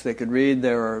books they could read,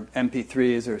 there are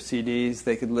MP3s or CDs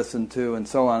they could listen to, and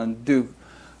so on, and do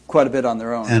quite a bit on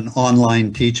their own. And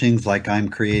online teachings, like I'm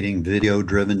creating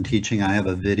video-driven teaching. I have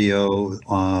a video,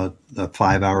 a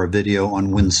 5-hour video on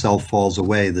when self falls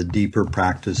away, the deeper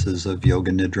practices of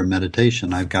yoga nidra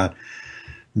meditation. I've got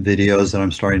videos that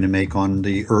I'm starting to make on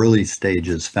the early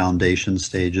stages, foundation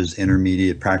stages,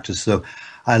 intermediate practice. So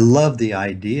I love the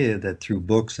idea that through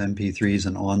books, MP3s,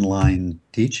 and online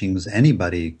teachings,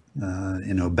 anybody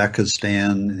in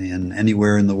Uzbekistan and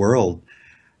anywhere in the world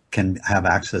can have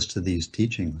access to these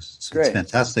teachings. So it's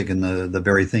fantastic, and the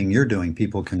very thing you're doing,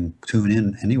 people can tune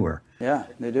in anywhere. Yeah,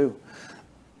 they do.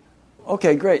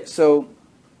 Okay, great. So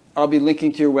I'll be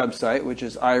linking to your website, which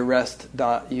is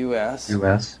irest.us.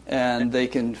 And they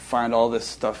can find all this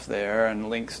stuff there and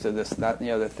links to this, that, and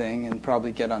the other thing, and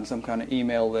probably get on some kind of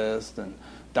email list and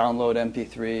download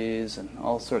MP3s and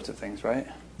all sorts of things, right?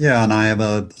 Yeah, and I have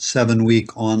a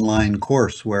 7-week online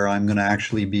course where I'm going to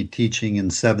actually be teaching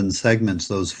in 7 segments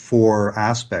those 4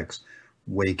 aspects: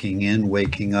 waking in,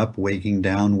 waking up, waking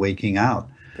down, waking out.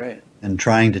 Great. And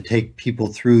trying to take people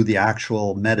through the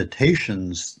actual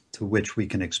meditations to which we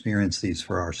can experience these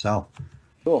for ourselves.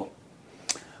 Cool.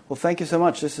 Well, thank you so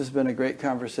much. This has been a great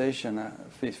conversation.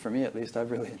 For me, at least,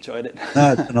 I've really enjoyed it.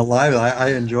 It's been alive. I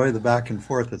enjoy the back and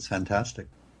forth. It's fantastic.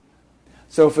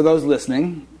 So for those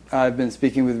listening, I've been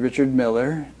speaking with Richard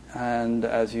Miller, and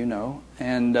as you know,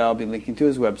 and I'll be linking to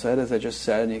his website, as I just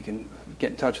said. You can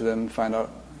get in touch with him and find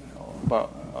out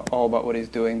all about what he's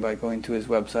doing by going to his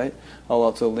website. I'll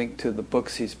also link to the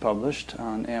books he's published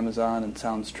on Amazon and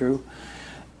Sounds True.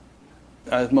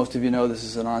 As most of you know, this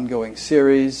is an ongoing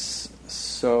series,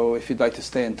 so if you'd like to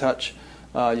stay in touch,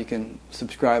 you can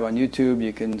subscribe on YouTube.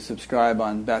 You can subscribe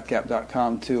on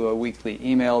batgap.com to a weekly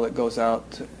email that goes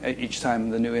out each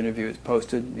time the new interview is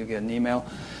posted. You get an email.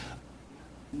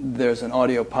 There's an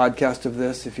audio podcast of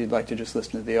this if you'd like to just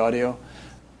listen to the audio,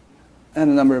 and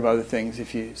a number of other things.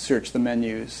 If you search the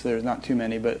menus, there's not too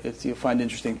many, but you'll find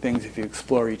interesting things if you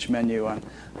explore each menu on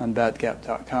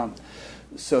batgap.com.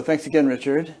 So thanks again,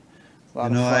 Richard.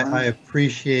 I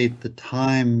appreciate the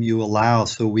time you allow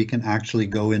so we can actually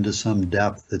go into some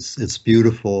depth. It's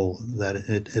beautiful that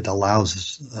it allows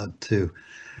us to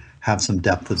have some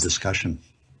depth of discussion.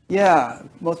 Yeah,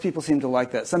 most people seem to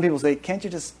like that. Some people say, can't you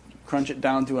just crunch it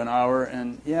down to an hour?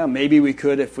 And yeah, maybe we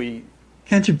could if we...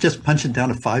 Can't you just punch it down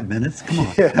to 5 minutes? Come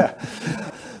on. Yeah.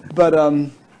 But a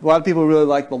lot of people really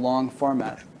like the long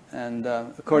format. And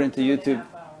according to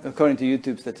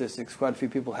YouTube statistics, quite a few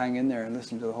people hang in there and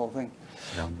listen to the whole thing.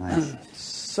 Yeah, nice.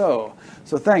 So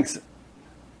thanks.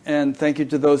 And thank you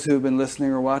to those who have been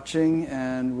listening or watching,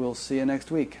 and we'll see you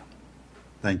next week.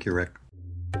 Thank you, Rick.